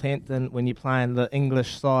in Northampton when you're playing the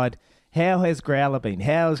English side. How has Growler been?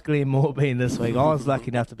 How has Glenn Moore been this week? I was lucky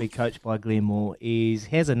enough to be coached by Glenn Moore. He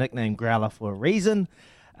has a nickname, Growler, for a reason.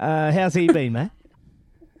 How's he been, mate?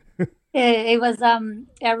 Yeah, it was.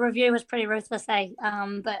 Our review was pretty ruthless, but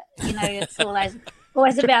you know, it's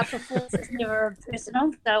always about performance. It's never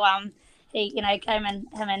personal. So he, you know, came in,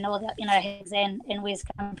 him and all the, you know, his and Wes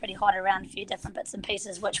came pretty hot around a few different bits and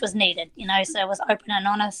pieces, which was needed. You know, so it was open and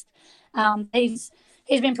honest. He's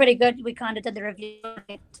been pretty good. We kind of did the review.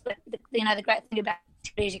 You know, the great thing about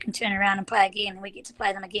it is you can turn around and play again, and we get to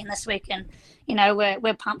play them again this week. And you know,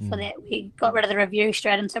 we're pumped for that. We got rid of the review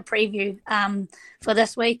straight into preview for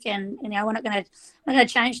this week, and you know, we're not going to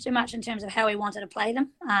change too much in terms of how we wanted to play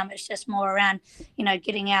them. It's just more around, you know,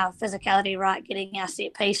 getting our physicality right, getting our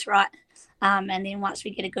set piece right. And then once we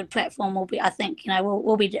get a good platform, I think, you know,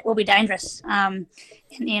 we'll be dangerous. And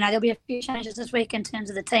you know, there'll be a few changes this week in terms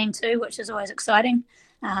of the team too, which is always exciting.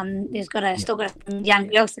 There's still got some young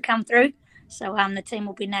girls to come through, so the team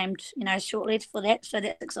will be named, you know, shortly for that. So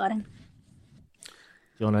that's exciting. Do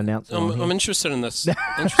you want to announce it? I'm interested in this.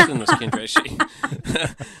 Kendra.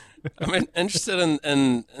 I'm interested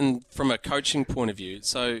in from a coaching point of view.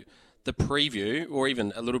 So the preview, or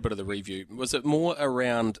even a little bit of the review, was it more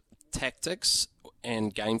around tactics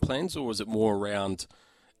and game plans, or was it more around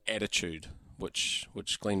attitude? which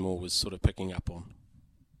Glenmore was sort of picking up on?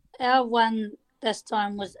 Our one this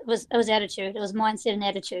time was attitude. It was mindset and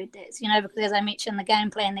attitude. That's, because as I mentioned, the game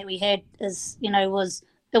plan that we had is, it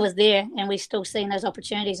was there, and we've still seen those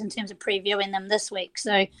opportunities in terms of previewing them this week.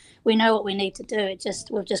 So we know what we need to do.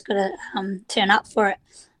 We've just got to turn up for it.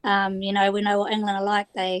 We know what England are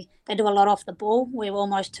like. They do a lot off the ball. We were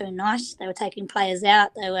almost too nice. They were taking players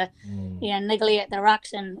out. They were, niggly at the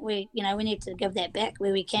rucks, and we need to give that back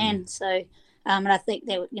where we can. So, and I think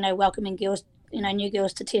that welcoming girls, new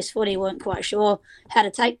girls to Test footy weren't quite sure how to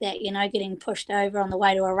take that. Getting pushed over on the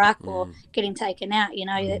way to a ruck or getting taken out.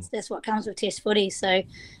 That's what comes with Test footy. So,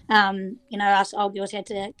 us old girls had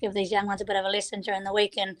to give these young ones a bit of a lesson during the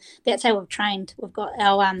week, and that's how we've trained. We've got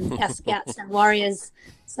our scouts and warriors.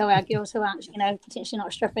 So our girls who aren't, potentially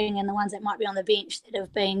not stripping, and the ones that might be on the bench that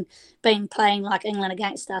have been playing like England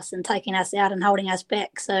against us and taking us out and holding us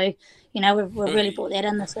back. So, we've really brought that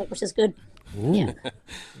in this week, which is good. Ooh. Yeah.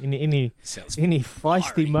 Any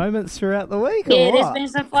feisty moments throughout the week? Yeah, there's been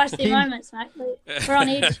some feisty moments, mate. We're on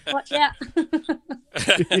edge. Watch out.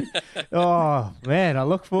 Oh, man, I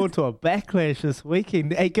look forward to a backlash this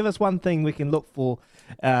weekend. Hey, give us one thing we can look for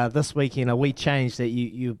this weekend, a wee change that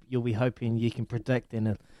you'll be hoping you can predict, and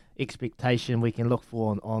an expectation we can look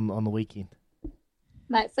for on the weekend.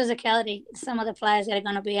 Mate, physicality. Some of the players that are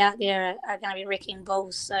going to be out there are going to be wrecking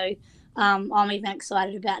balls, so I'm even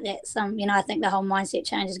excited about that. I think the whole mindset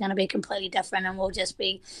change is going to be completely different, and we'll just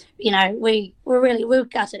be, we're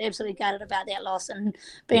gutted, absolutely gutted about that loss and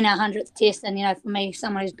being our 100th test. And, for me,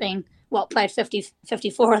 someone who's been, played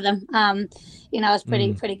 54 of them, I was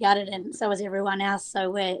pretty gutted, and so was everyone else. So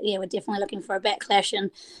we're definitely looking for a backlash,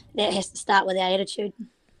 and that has to start with our attitude.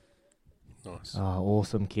 Nice. Oh,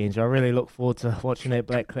 awesome, Kendra. I really look forward to watching that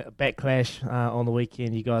backlash on the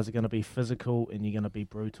weekend. You guys are going to be physical and you're going to be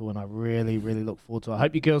brutal, and I really, really look forward to it. I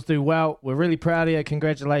hope you girls do well. We're really proud of you.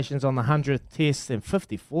 Congratulations on the 100th test and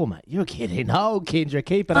 54, mate. You're getting old, Kendra.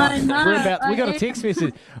 Keep it up. We got a text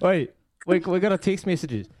message. Wait, we got a text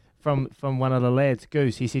message from one of the lads,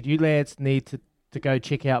 Goose. He said, you lads need to go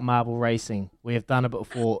check out Marble Racing. We have done it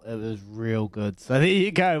before. It was real good. So there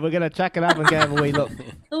you go. We're going to chuck it up and go have a wee look.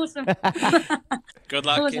 Awesome. Good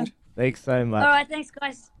luck, awesome. Ken. Thanks so much. All right, thanks,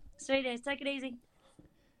 guys. Sweet as. Take it easy.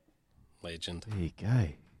 Legend. There you go.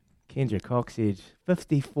 Kendra Coxedge,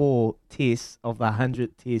 54 tests of the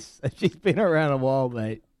 100 tests. She's been around a while,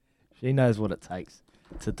 mate. She knows what it takes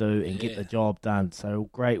to do and get the job done. So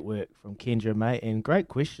great work from Kendra, mate. And great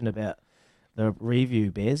question about the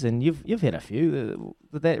review, Bears, and you've had a few.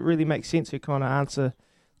 Did that really make sense? Your kind of answer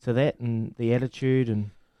to that and the attitude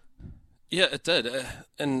and. Yeah, it did,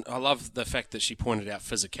 and I love the fact that she pointed out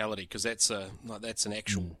physicality, because that's an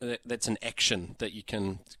action that you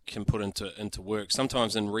can put into work.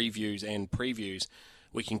 Sometimes in reviews and previews,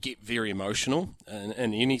 we can get very emotional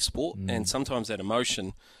in any sport, and sometimes that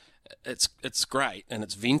emotion, it's great and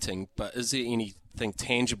it's venting, but is there anything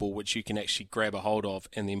tangible which you can actually grab a hold of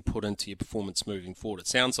and then put into your performance moving forward? It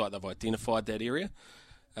sounds like they've identified that area.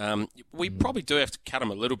 We probably do have to cut them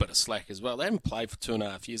a little bit of slack as well. They haven't played for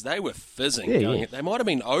 2.5 years. They were fizzing. They might have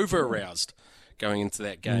been over-aroused going into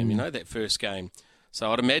that game, that first game. So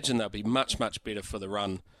I'd imagine they'll be much, much better for the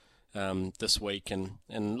run this week. And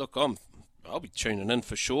look, I'll be tuning in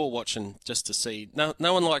for sure, watching just to see. No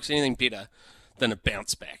one likes anything better than a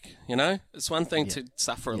bounce back. It's one thing to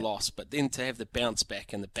suffer a loss, but then to have the bounce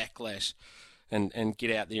back and the backlash and get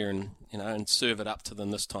out there and serve it up to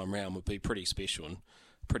them this time round would be pretty special and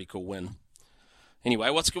pretty cool win. Anyway,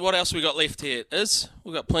 what else we got left here?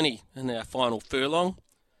 We've got plenty in our final furlong.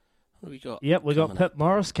 What do we got? Yep, we got Pip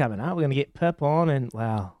Morris coming up. We're going to get Pip on, and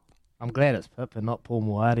wow, I'm glad it's Pip and not Paul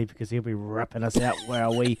Moati, because he'll be ripping us out where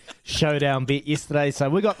we showdown bet yesterday. So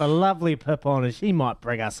we got the lovely Pip on, and she might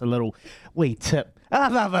bring us a little wee tip.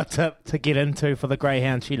 Another tip to get into for the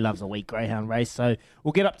greyhound. She loves a wee greyhound race. So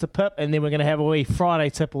we'll get up to Pip, and then we're going to have a wee Friday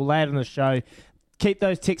tipple later in the show. Keep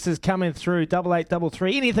those texts coming through,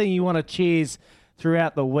 8833. Anything you want to cheers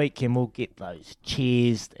throughout the week, and we'll get those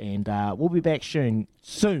cheers. And we'll be back soon.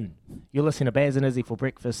 You're listening to Baz and Izzy for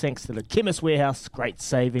breakfast, thanks to the Chemist Warehouse. Great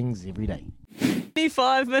savings every day.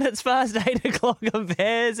 25 minutes past 8 o'clock on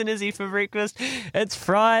Baz and Izzy for breakfast. It's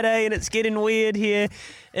Friday and it's getting weird here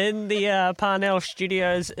in the Parnell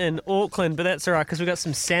studios in Auckland, but that's all right because we've got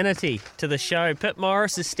some sanity to the show. Pip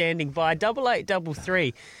Morris is standing by,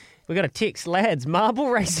 8833. We got a text, lads. Marble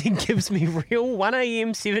racing gives me real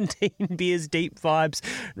 1am 17 beers deep vibes,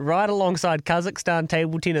 right alongside Kazakhstan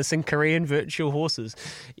table tennis and Korean virtual horses.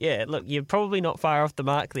 Yeah, look, you're probably not far off the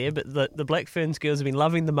mark there, but the Black Ferns girls have been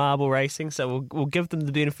loving the marble racing, so we'll give them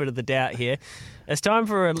the benefit of the doubt here. It's time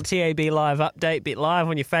for a TAB Live update. Bet live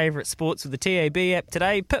on your favourite sports with the TAB app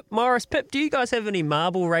today. Pip Morris, do you guys have any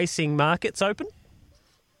marble racing markets open?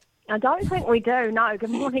 I don't think we do, no.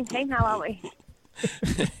 Good morning, team. How are we?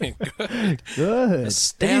 Good.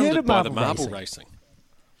 Astounded by the marble racing.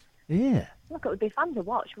 Yeah. Look, it would be fun to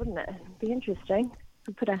watch, wouldn't it? It'd be interesting.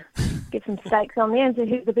 We'd get some stakes on there and see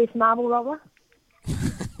who's the best marble roller.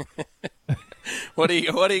 What do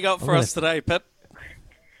you got for us today, Pip?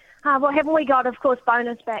 What haven't we got? Of course,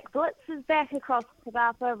 bonus back. Blitz is back across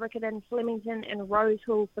Tabarpa, Riccarton, Flemington and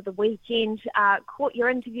Rosehall for the weekend. Caught your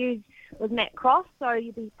interviews with Matt Cross, so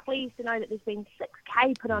you'll be pleased to know that there's been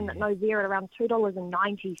 6K put on at Novera at around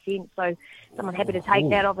 $2.90. So someone happy to take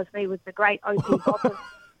that, obviously, with the great OT Bottom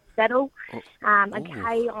saddle. A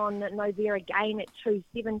K on Novera again at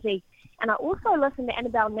 $2.70. And I also listened to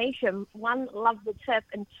Annabelle Neesham. One, love the tip,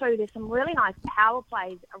 and two, there's some really nice power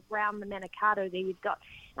plays around the Manikato there. You've got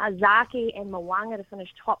Zaki and Mwanga to finish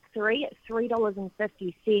top three at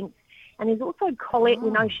 $3.50. And there's also Colette.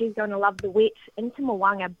 We know she's going to love the wet into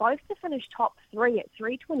Mwanga, both to finish top three at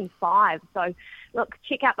 $3.25. So, look,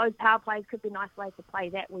 check out those power plays. Could be a nice way to play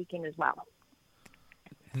that weekend as well.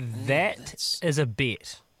 That is a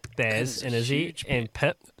bet, Baz and Izzy and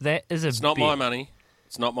Pip. That is a bet. It's not my money.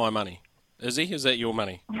 It's not my money. Izzy, is that your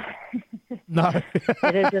money? No.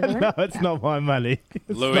 It is, isn't it? No, it's not my money.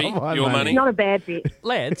 It's Louis, not my your money? It's not a bad bet.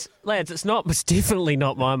 Lads, it's definitely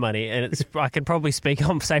not my money, and I can probably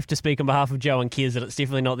I'm safe to speak on behalf of Joe and Kez that it's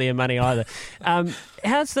definitely not their money either.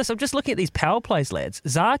 How's this? I'm just looking at these power plays, lads.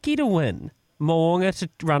 Zaki to win, Moonga to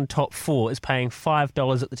run top four is paying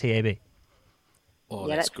 $5 at the TAB. Oh,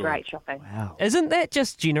 yeah, that's great shopping. Wow. Isn't that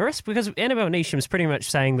just generous? Because Annabelle Neesham's pretty much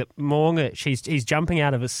saying that Moonga, he's jumping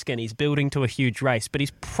out of his skin. He's building to a huge race, but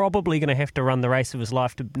he's probably going to have to run the race of his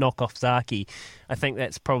life to knock off Zaki. I think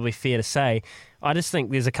that's probably fair to say. I just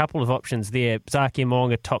think there's a couple of options there. Zaki and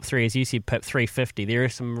Moonga top three, as you said, Pip, $3.50. There are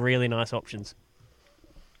some really nice options.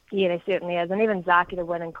 Yeah, there certainly is. And even Zaki to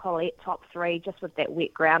win and Colette top three, just with that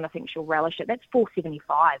wet ground, I think she'll relish it. That's $4.75.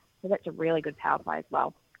 So that's a really good power play as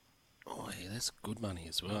well. Oh, yeah, that's good money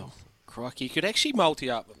as well. Crikey, you could actually multi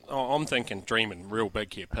up. Oh, I'm thinking dreaming real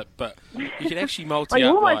big here, Pip, but you could actually multi up. You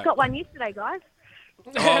almost got one yesterday, guys.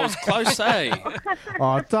 Oh, it was close, eh?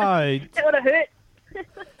 Oh, don't. That would have hurt.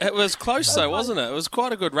 It was close, though, wasn't it? It was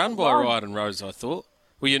quite a good run by Ryan Rose, I thought.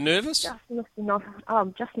 Were you nervous? Just missed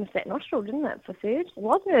that nostril, didn't it, for third? I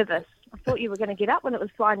was nervous. I thought you were going to get up when it was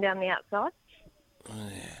flying down the outside.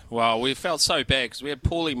 Well, we felt so bad because we had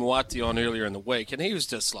Paulie Moati on earlier in the week, and he was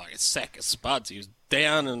just like a sack of spuds. He was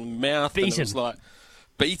down in the mouth, and it was like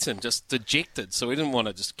beaten, just dejected. So we didn't want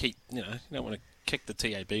to just keep, you don't want to kick the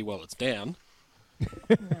TAB while it's down.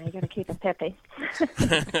 No, you got to keep it peppy.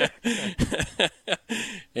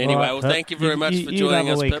 Anyway, well, thank you very much for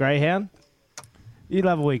joining us, Pip. Greyhound. You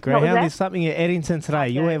love a wee Greyhound. There's something at Eddington today.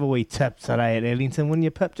 You'll have a wee tip today at Eddington, wouldn't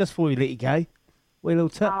you, Pip? Just before we let you go. Wee little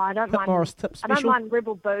tip. Oh, I don't Pip mind. Morris tip special. I don't mind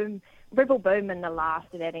Rebel Boom in the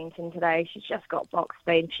last at Eddington today. She's just got box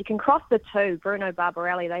speed. She can cross the two. Bruno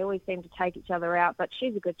Barbarelli. They always seem to take each other out, but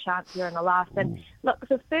she's a good chance here in the last. And look,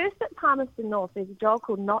 the first at Palmerston North, there's a dog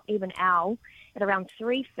called Not Even Owl at around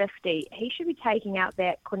 $3.50. He should be taking out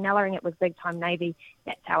that Cornellaing it with Big Time Navy.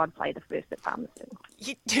 That's how I'd play the first at Palmerston.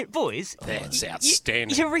 Boys, that's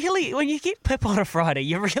outstanding. You really, when you get Pip on a Friday,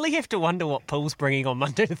 you really have to wonder what Paul's bringing on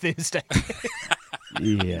Monday to Thursday.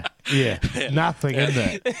 Yeah. Nothing in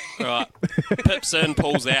there. Right. Pip's in,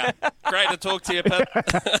 Paul's out. Great to talk to you, Pip.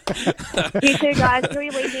 You too, guys. Enjoy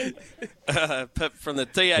your weekend. Pip from the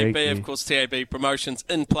TAB, of course, TAB promotions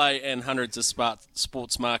in play and hundreds of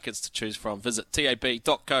sports markets to choose from. Visit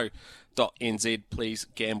tab.co.nz. Please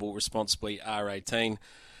gamble responsibly, R18.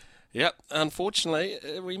 Yep, unfortunately,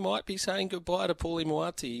 we might be saying goodbye to Paulie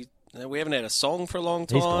Moati. We haven't had a song for a long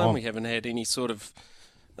time. We haven't had any sort of...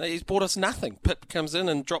 He's bought us nothing. Pip comes in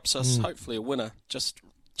and drops us, hopefully, a winner. Just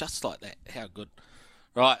like that. How good.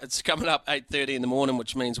 Right, it's coming up 8:30 in the morning,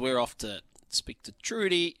 which means we're off to speak to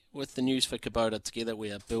Trudy with the news for Kubota. Together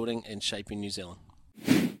we are building and shaping New Zealand.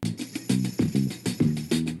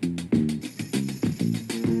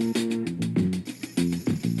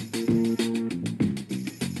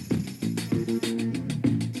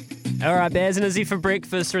 All right, Baz and Izzy for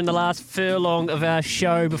breakfast are in the last furlong of our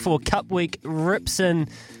show before Cup Week rips in,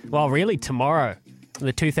 well, really tomorrow,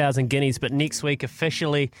 the 2,000 guineas, but next week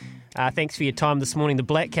officially Thanks for your time this morning. The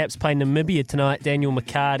Black Caps play Namibia tonight. Daniel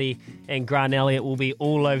McCarty and Grant Elliott will be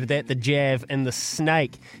all over that, the Jav and the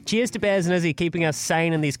Snake. Cheers to Baz and Izzy, keeping us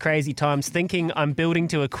sane in these crazy times. Thinking I'm building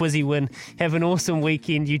to a quizzy win. Have an awesome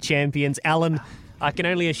weekend, you champions. Alan, I can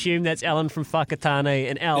only assume that's Alan from Whakatane.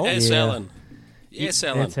 And Al. Yes, Alan. Yes,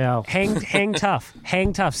 Alan. That's Al. Hang tough.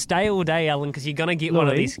 Hang tough. Stay all day, Alan, because you're going to get one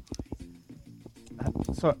of these.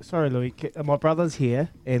 Sorry, Louis. My brother's here,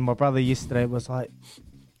 and my brother yesterday was like,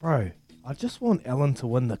 bro, I just want Ellen to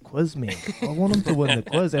win the quiz, man. I want him to win the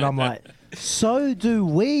quiz. And I'm like, so do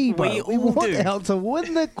we, bro. We want Ellen to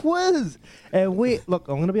win the quiz. And look,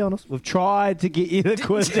 I'm going to be honest, we've tried to get you the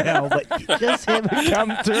quiz now, but you just haven't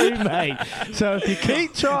come through, mate. So if you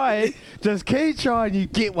keep trying, just keep trying, you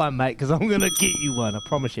get one, mate, because I'm going to get you one. I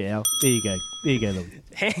promise you, Al. There you go. There you go, Louis.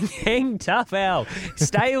 Hang tough, Al.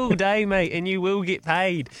 Stay all day, mate, and you will get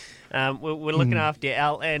paid. We're looking after you,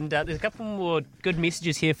 Al. And there's a couple more good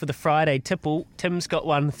messages here for the Friday tipple. Tim's got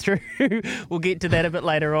one through. We'll get to that a bit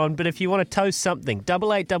later on. But if you want to toast something,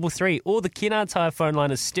 8833 or the Kennards Hire phone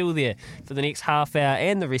line is still there for the next half hour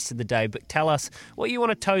and the rest of the day. But tell us what you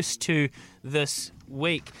want to toast to this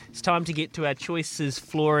week. It's time to get to our Choices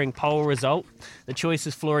Flooring poll result. The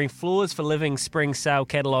Choices Flooring Floors for Living Spring Sale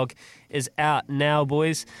catalogue is out now,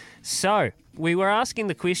 boys. So, we were asking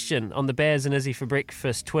the question on the Baz and Izzy for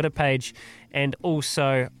Breakfast Twitter page and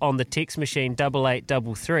also on the text machine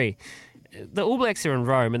 8833. The All Blacks are in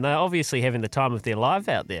Rome and they're obviously having the time of their life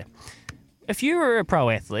out there. If you were a pro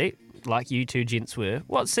athlete, like you two gents were,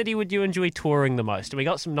 what city would you enjoy touring the most? And we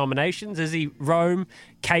got some nominations. Izzy, Rome,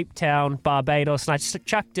 Cape Town, Barbados, and I just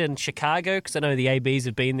chucked in Chicago because I know the ABs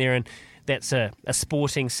have been there and that's a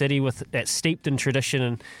sporting city that's steeped in tradition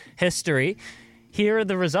and history. Here are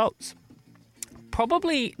the results.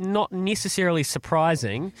 Probably not necessarily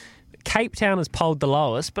surprising. Cape Town is polled the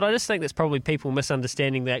lowest, but I just think that's probably people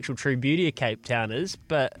misunderstanding the actual true beauty of Cape Town is.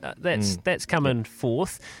 But that's coming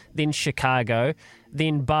fourth. Then Chicago.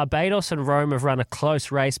 Then Barbados and Rome have run a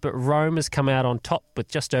close race, but Rome has come out on top with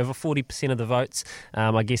just over 40% of the votes.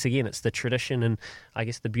 I guess, again, it's the tradition and I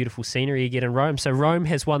guess the beautiful scenery you get in Rome. So Rome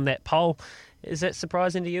has won that poll. Is that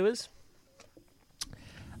surprising to you, Iz?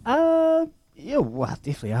 Yeah, well,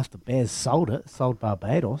 definitely after Baz sold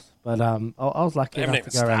Barbados. But I was lucky enough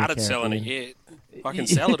to go around the Caribbean. Haven't even started selling it yet. I can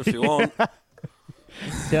sell it if you want.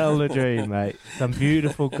 Sell the dream, mate. Some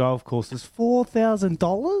beautiful golf courses.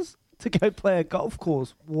 $4,000 to go play a golf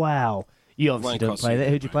course. Wow. You obviously didn't play that.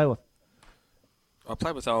 Who'd you play with? I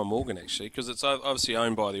played with Owen Morgan, actually, because it's obviously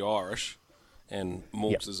owned by the Irish, and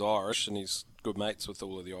Morgs is Irish, and he's good mates with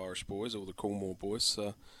all of the Irish boys, all the Coolmore boys,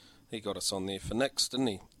 so he got us on there for next, didn't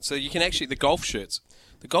he? So you can actually, the golf shirts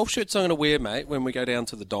I'm going to wear, mate, when we go down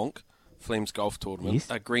to the Donk, Flem's golf tournament,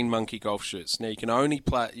 are Green Monkey golf shirts. Now you can only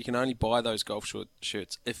buy those golf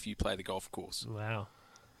shirts if you play the golf course. Wow.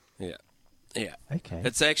 Yeah. Yeah. Okay.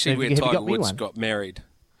 It's actually where Tiger Woods got married.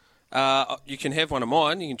 You can have one of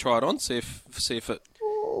mine. You can try it on, see if it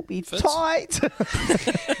be fits. Tight.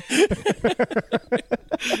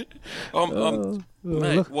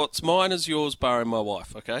 Mate, what's mine is yours, barring my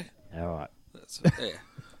wife. Okay. All right. Yeah.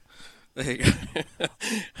 There you go.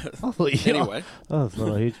 I thought anyway. I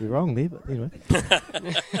thought I heard you wrong there, but anyway.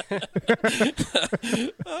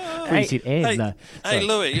 Hey,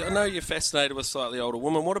 Louis, I know you're fascinated with slightly older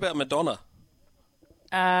women. What about Madonna?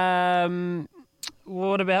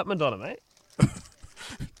 What about Madonna, mate?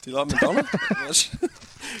 Do you like Madonna?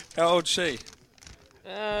 How old's she?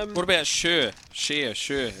 What about Cher,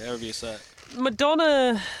 however you say it?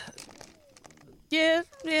 Madonna, yeah.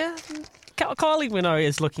 Kylie Minogue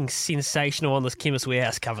is looking sensational on this Chemist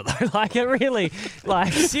Warehouse cover, though. Like, it really,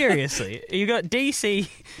 seriously. You got DC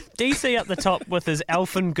up the top with his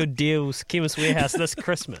Elfin Good Deals Chemist Warehouse this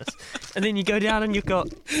Christmas. And then you go down and you've got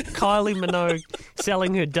Kylie Minogue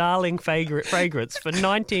selling her darling fragrance for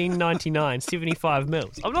 $19.99, 75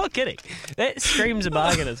 mils. I'm not kidding. That screams a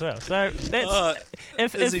bargain as well. So that's...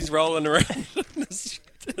 As he's rolling around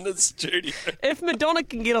in his studio. If Madonna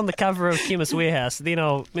can get on the cover of Chemist Warehouse, then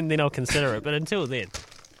I'll consider it. But until then,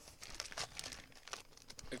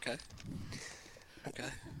 okay.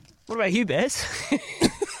 What about you, Baz?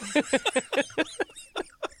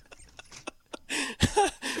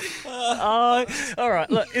 Oh, all right.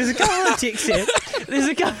 Look, there's a couple of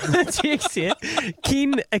texts here.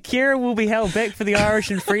 Ken, Akira will be held back for the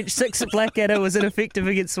Irish and French. 6 at Blackadder was ineffective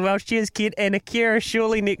against the Welsh. Cheers, Ken. And Akira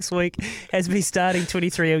surely next week has been starting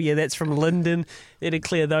 23. Oh, yeah, that's from Lyndon. There to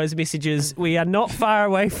clear those messages. We are not far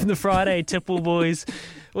away from the Friday tipple, boys.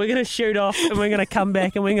 We're going to shoot off and we're going to come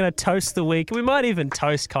back and we're going to toast the week. We might even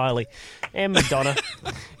toast Kylie and Madonna.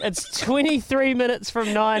 It's 23 minutes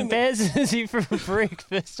from 9. Baz and Izzy for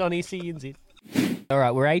breakfast on SENZ. All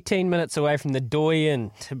right, we're 18 minutes away from the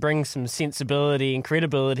doyen to bring some sensibility and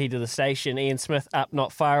credibility to the station. Ian Smith up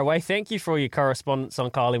not far away. Thank you for all your correspondence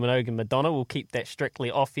on Kylie Minogue and Madonna. We'll keep that strictly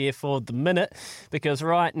off here for the minute because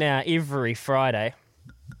right now, every Friday...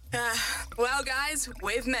 Well, guys,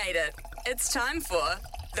 we've made it. It's time for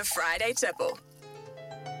the Friday Tipple.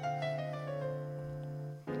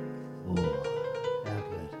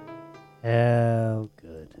 How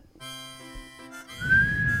good.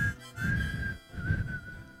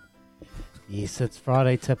 Yes, it's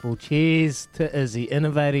Friday Tipple. Cheers to Izzy,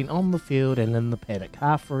 innovating on the field and in the paddock.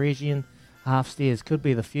 Half Parisian, half stairs. Could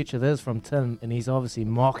be the future. There's from Tim, and he's obviously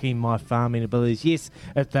mocking my farming abilities. Yes,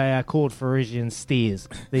 if they are called Parisian stairs.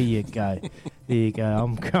 There you go. There you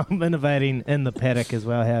go. I'm innovating in the paddock as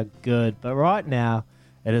well. How good. But right now,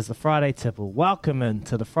 it is the Friday Tipple. Welcome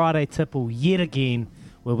into the Friday Tipple yet again,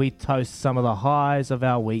 where we toast some of the highs of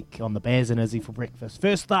our week on the Baz and Izzy for breakfast.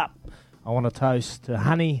 First up, I want to toast to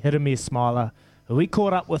Honey Hiramir Smiler, who we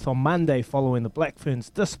caught up with on Monday following the Black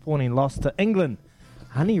Ferns' disappointing loss to England.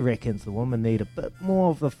 Honey reckons the women need a bit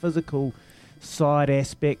more of the physical side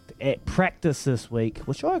aspect at practice this week,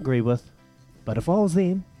 which I agree with. But if I was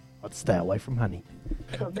them, I'd stay away from Honey.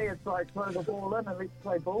 For me, it's like throw the ball in and let's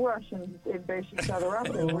play bull rush and bash each other up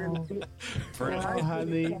and really get... Oh,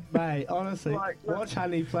 Honey, mate, honestly, watch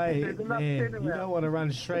Honey play. Man, you don't want to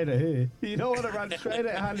run straight at her. You don't want to run straight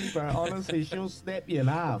at Honey, bro. Honestly, she'll snap you in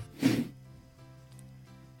half.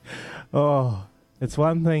 Oh, it's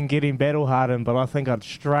one thing getting battle hardened, but I think I'd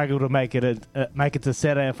struggle to make it to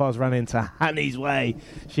Saturday if I was running to Honey's way.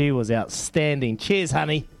 She was outstanding. Cheers,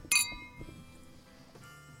 Honey.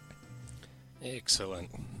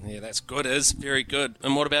 Excellent. Yeah, that's good, Iz. Very good.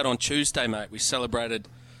 And what about on Tuesday, mate? We celebrated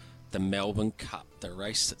the Melbourne Cup, the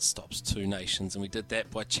race that stops two nations, and we did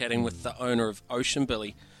that by chatting with the owner of Ocean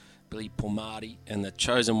Billy Pomadi, and the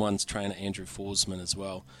Chosen One's trainer, Andrew Forsman, as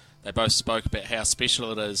well. They both spoke about how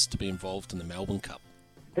special it is to be involved in the Melbourne Cup.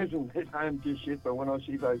 Hasn't hit home just yet, but when I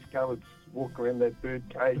see those colours walk around that bird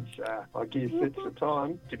cage, I guess it's the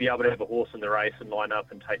time. To be able to have a horse in the race and line up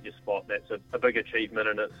and take your spot, that's a big achievement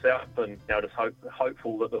in itself, and just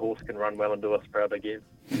hopeful that the horse can run well and do us proud again.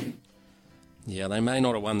 Yeah, they may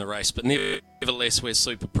not have won the race, but nevertheless, we're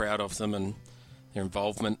super proud of them and their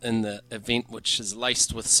involvement in the event, which is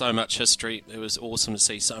laced with so much history. It was awesome to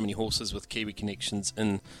see so many horses with Kiwi connections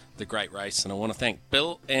in the great race, and I want to thank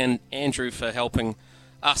Bill and Andrew for helping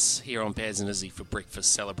us here on Baz and Izzy for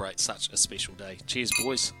breakfast celebrate such a special day. Cheers,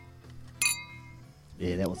 boys.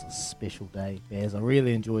 Yeah, that was a special day, Baz. I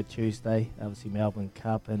really enjoyed Tuesday, obviously Melbourne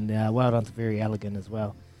Cup, and well done to Very Elegant as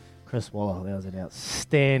well. Chris Waller, that was an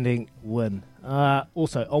outstanding win.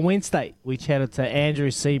 Also, on Wednesday, we chatted to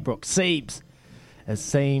Andrew Seabrook. Seebs. It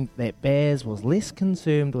seemed that Baz was less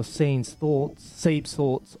concerned with Seeb's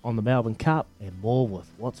thoughts on the Melbourne Cup and more with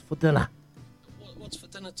what's for dinner. What's for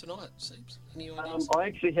dinner tonight, Seebs? Any ideas? I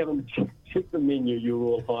actually haven't checked the menu, Your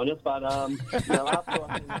Royal Highness, but after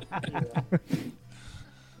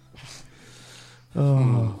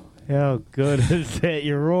Oh, how good is that,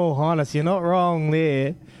 Your Royal Highness? You're not wrong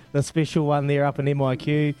there. The special one there up in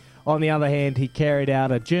MIQ. On the other hand, he carried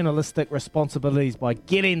out a journalistic responsibilities by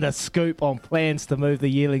getting the scoop on plans to move the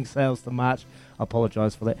yearling sales to March. I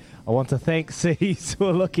apologise for that. I want to thank C's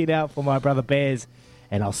for looking out for my brother Baz,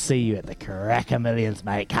 and I'll see you at the Karaka Millions,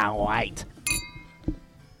 mate. Can't wait.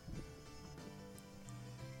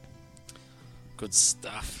 Good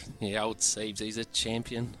stuff. Yeah, old Seebs, he's a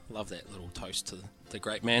champion. Love that little toast to the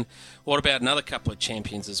great man. What about another couple of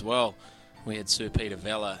champions as well? We had Sir Peter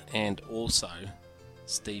Vella and also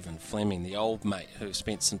Stephen Fleming, the old mate who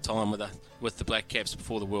spent some time with the Black Caps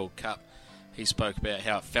before the World Cup. He spoke about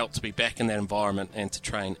how it felt to be back in that environment and to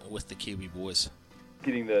train with the Kiwi boys.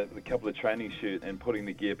 Getting the couple of training shirts and putting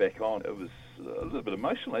the gear back on, it was a little bit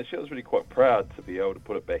emotional. Actually, I was really quite proud to be able to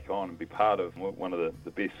put it back on and be part of one of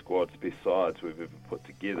the best squads, best sides we've ever put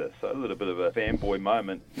together. So a little bit of a fanboy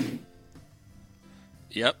moment.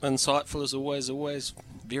 Yep, insightful as always,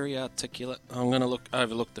 very articulate. I'm going to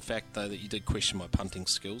overlook the fact, though, that you did question my punting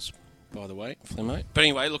skills, by the way, Flemo. But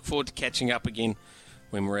anyway, look forward to catching up again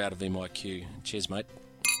when we're out of MIQ. Cheers, mate.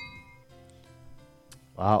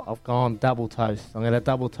 Well, I've gone double toast. I'm going to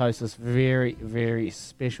double toast this very, very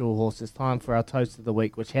special horse. It's time for our toast of the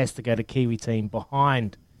week, which has to go to Kiwi team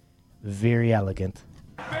behind Very Elegant.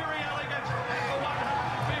 Very Elegant at the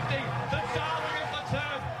 150. The darling of the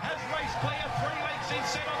turn has raced clear 3 lengths in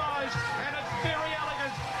 7 eyes, and it's Very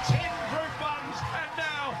Elegant. 10 Group 1s, and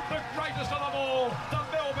now the greatest of them all, the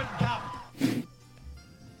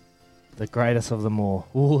the greatest of them all.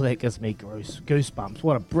 Ooh, that gives me goosebumps.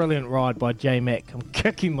 What a brilliant ride by J-Mac. I'm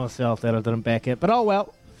kicking myself that I didn't back it. But oh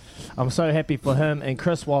well. I'm so happy for him and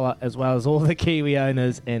Chris Waller, as well as all the Kiwi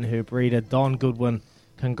owners and her breeder, Don Goodwin.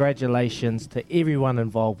 Congratulations to everyone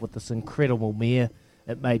involved with this incredible mare.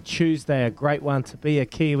 It made Tuesday a great one to be a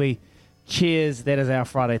Kiwi. Cheers. That is our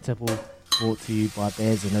Friday tipple, brought to you by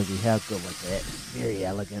Baz and Izzy. How good was that? Very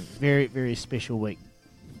elegant. Very, very special week.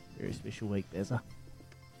 Very special week, Bazza.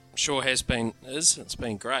 Sure has been. It's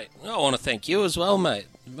been great. I want to thank you as well, mate.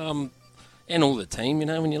 And all the team. You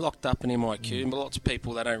know, when you're locked up in MIQ, but lots of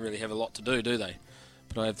people, they don't really have a lot to do they?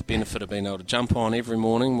 But I have the benefit of being able to jump on every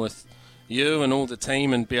morning with you and all the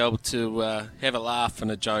team and be able to have a laugh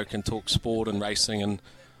and a joke and talk sport and racing and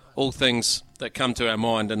all things that come to our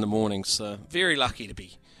mind in the morning. So very lucky to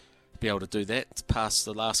be able to do that past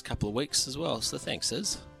the last couple of weeks as well. So thanks,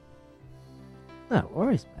 Iz. No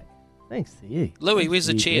worries, mate. Thanks to you. Louis, where's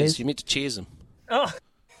the cheers? You meant to cheers him. Oh.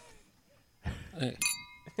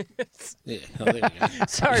 Yeah, there you go.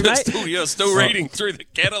 Sorry, mate. You're still reading through the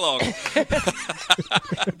catalogue.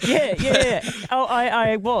 Yeah. Oh,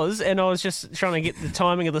 I was, and I was just trying to get the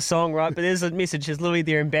timing of the song right, but there's a message, is Louis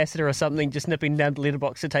their ambassador or something, just nipping down the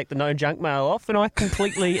letterbox to take the no junk mail off, and I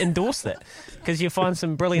completely endorse that, because you find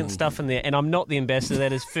some brilliant stuff in there, and I'm not the ambassador.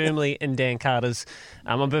 That is firmly in Dan Carter's.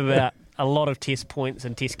 I'm about a lot of test points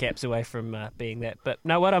and test caps away from being that. But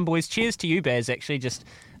no, well done, boys. Cheers to you, Baz, actually, just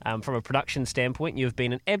from a production standpoint. You've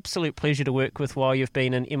been an absolute pleasure to work with while you've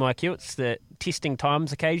been in MIQ. It's the testing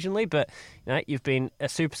times occasionally, but you know, you've been a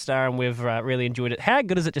superstar and we've really enjoyed it. How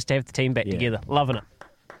good is it just to have the team back together? Loving it.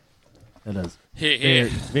 It is. Yeah,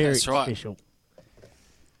 very that's right. special.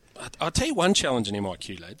 I'll tell you one challenge in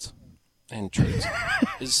MIQ, lads, and treats,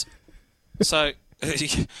 is so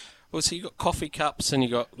you got coffee cups and you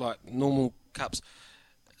got like normal cups.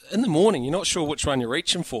 In the morning, you're not sure which one you're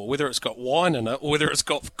reaching for, whether it's got wine in it or whether it's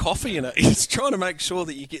got coffee in it. It's trying to make sure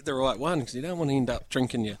that you get the right one, because you don't want to end up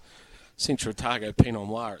drinking your Central Otago Pinot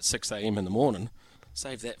Noir at 6 a.m. in the morning.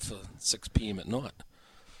 Save that for 6 p.m. at night.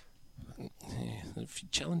 Yeah, a few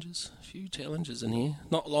challenges in here.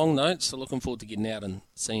 Not long, though, so looking forward to getting out and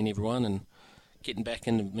seeing everyone and getting back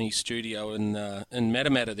into me studio in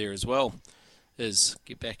Matamata there as well. Is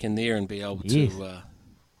get back in there and be able to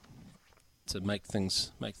make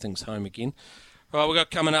things home again. Right, we've got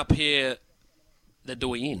coming up here the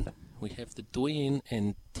Doyen. We have the Doyen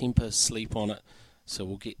and Temper Sleep on it, so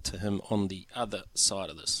we'll get to him on the other side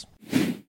of this.